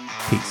 We're out.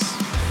 Peace.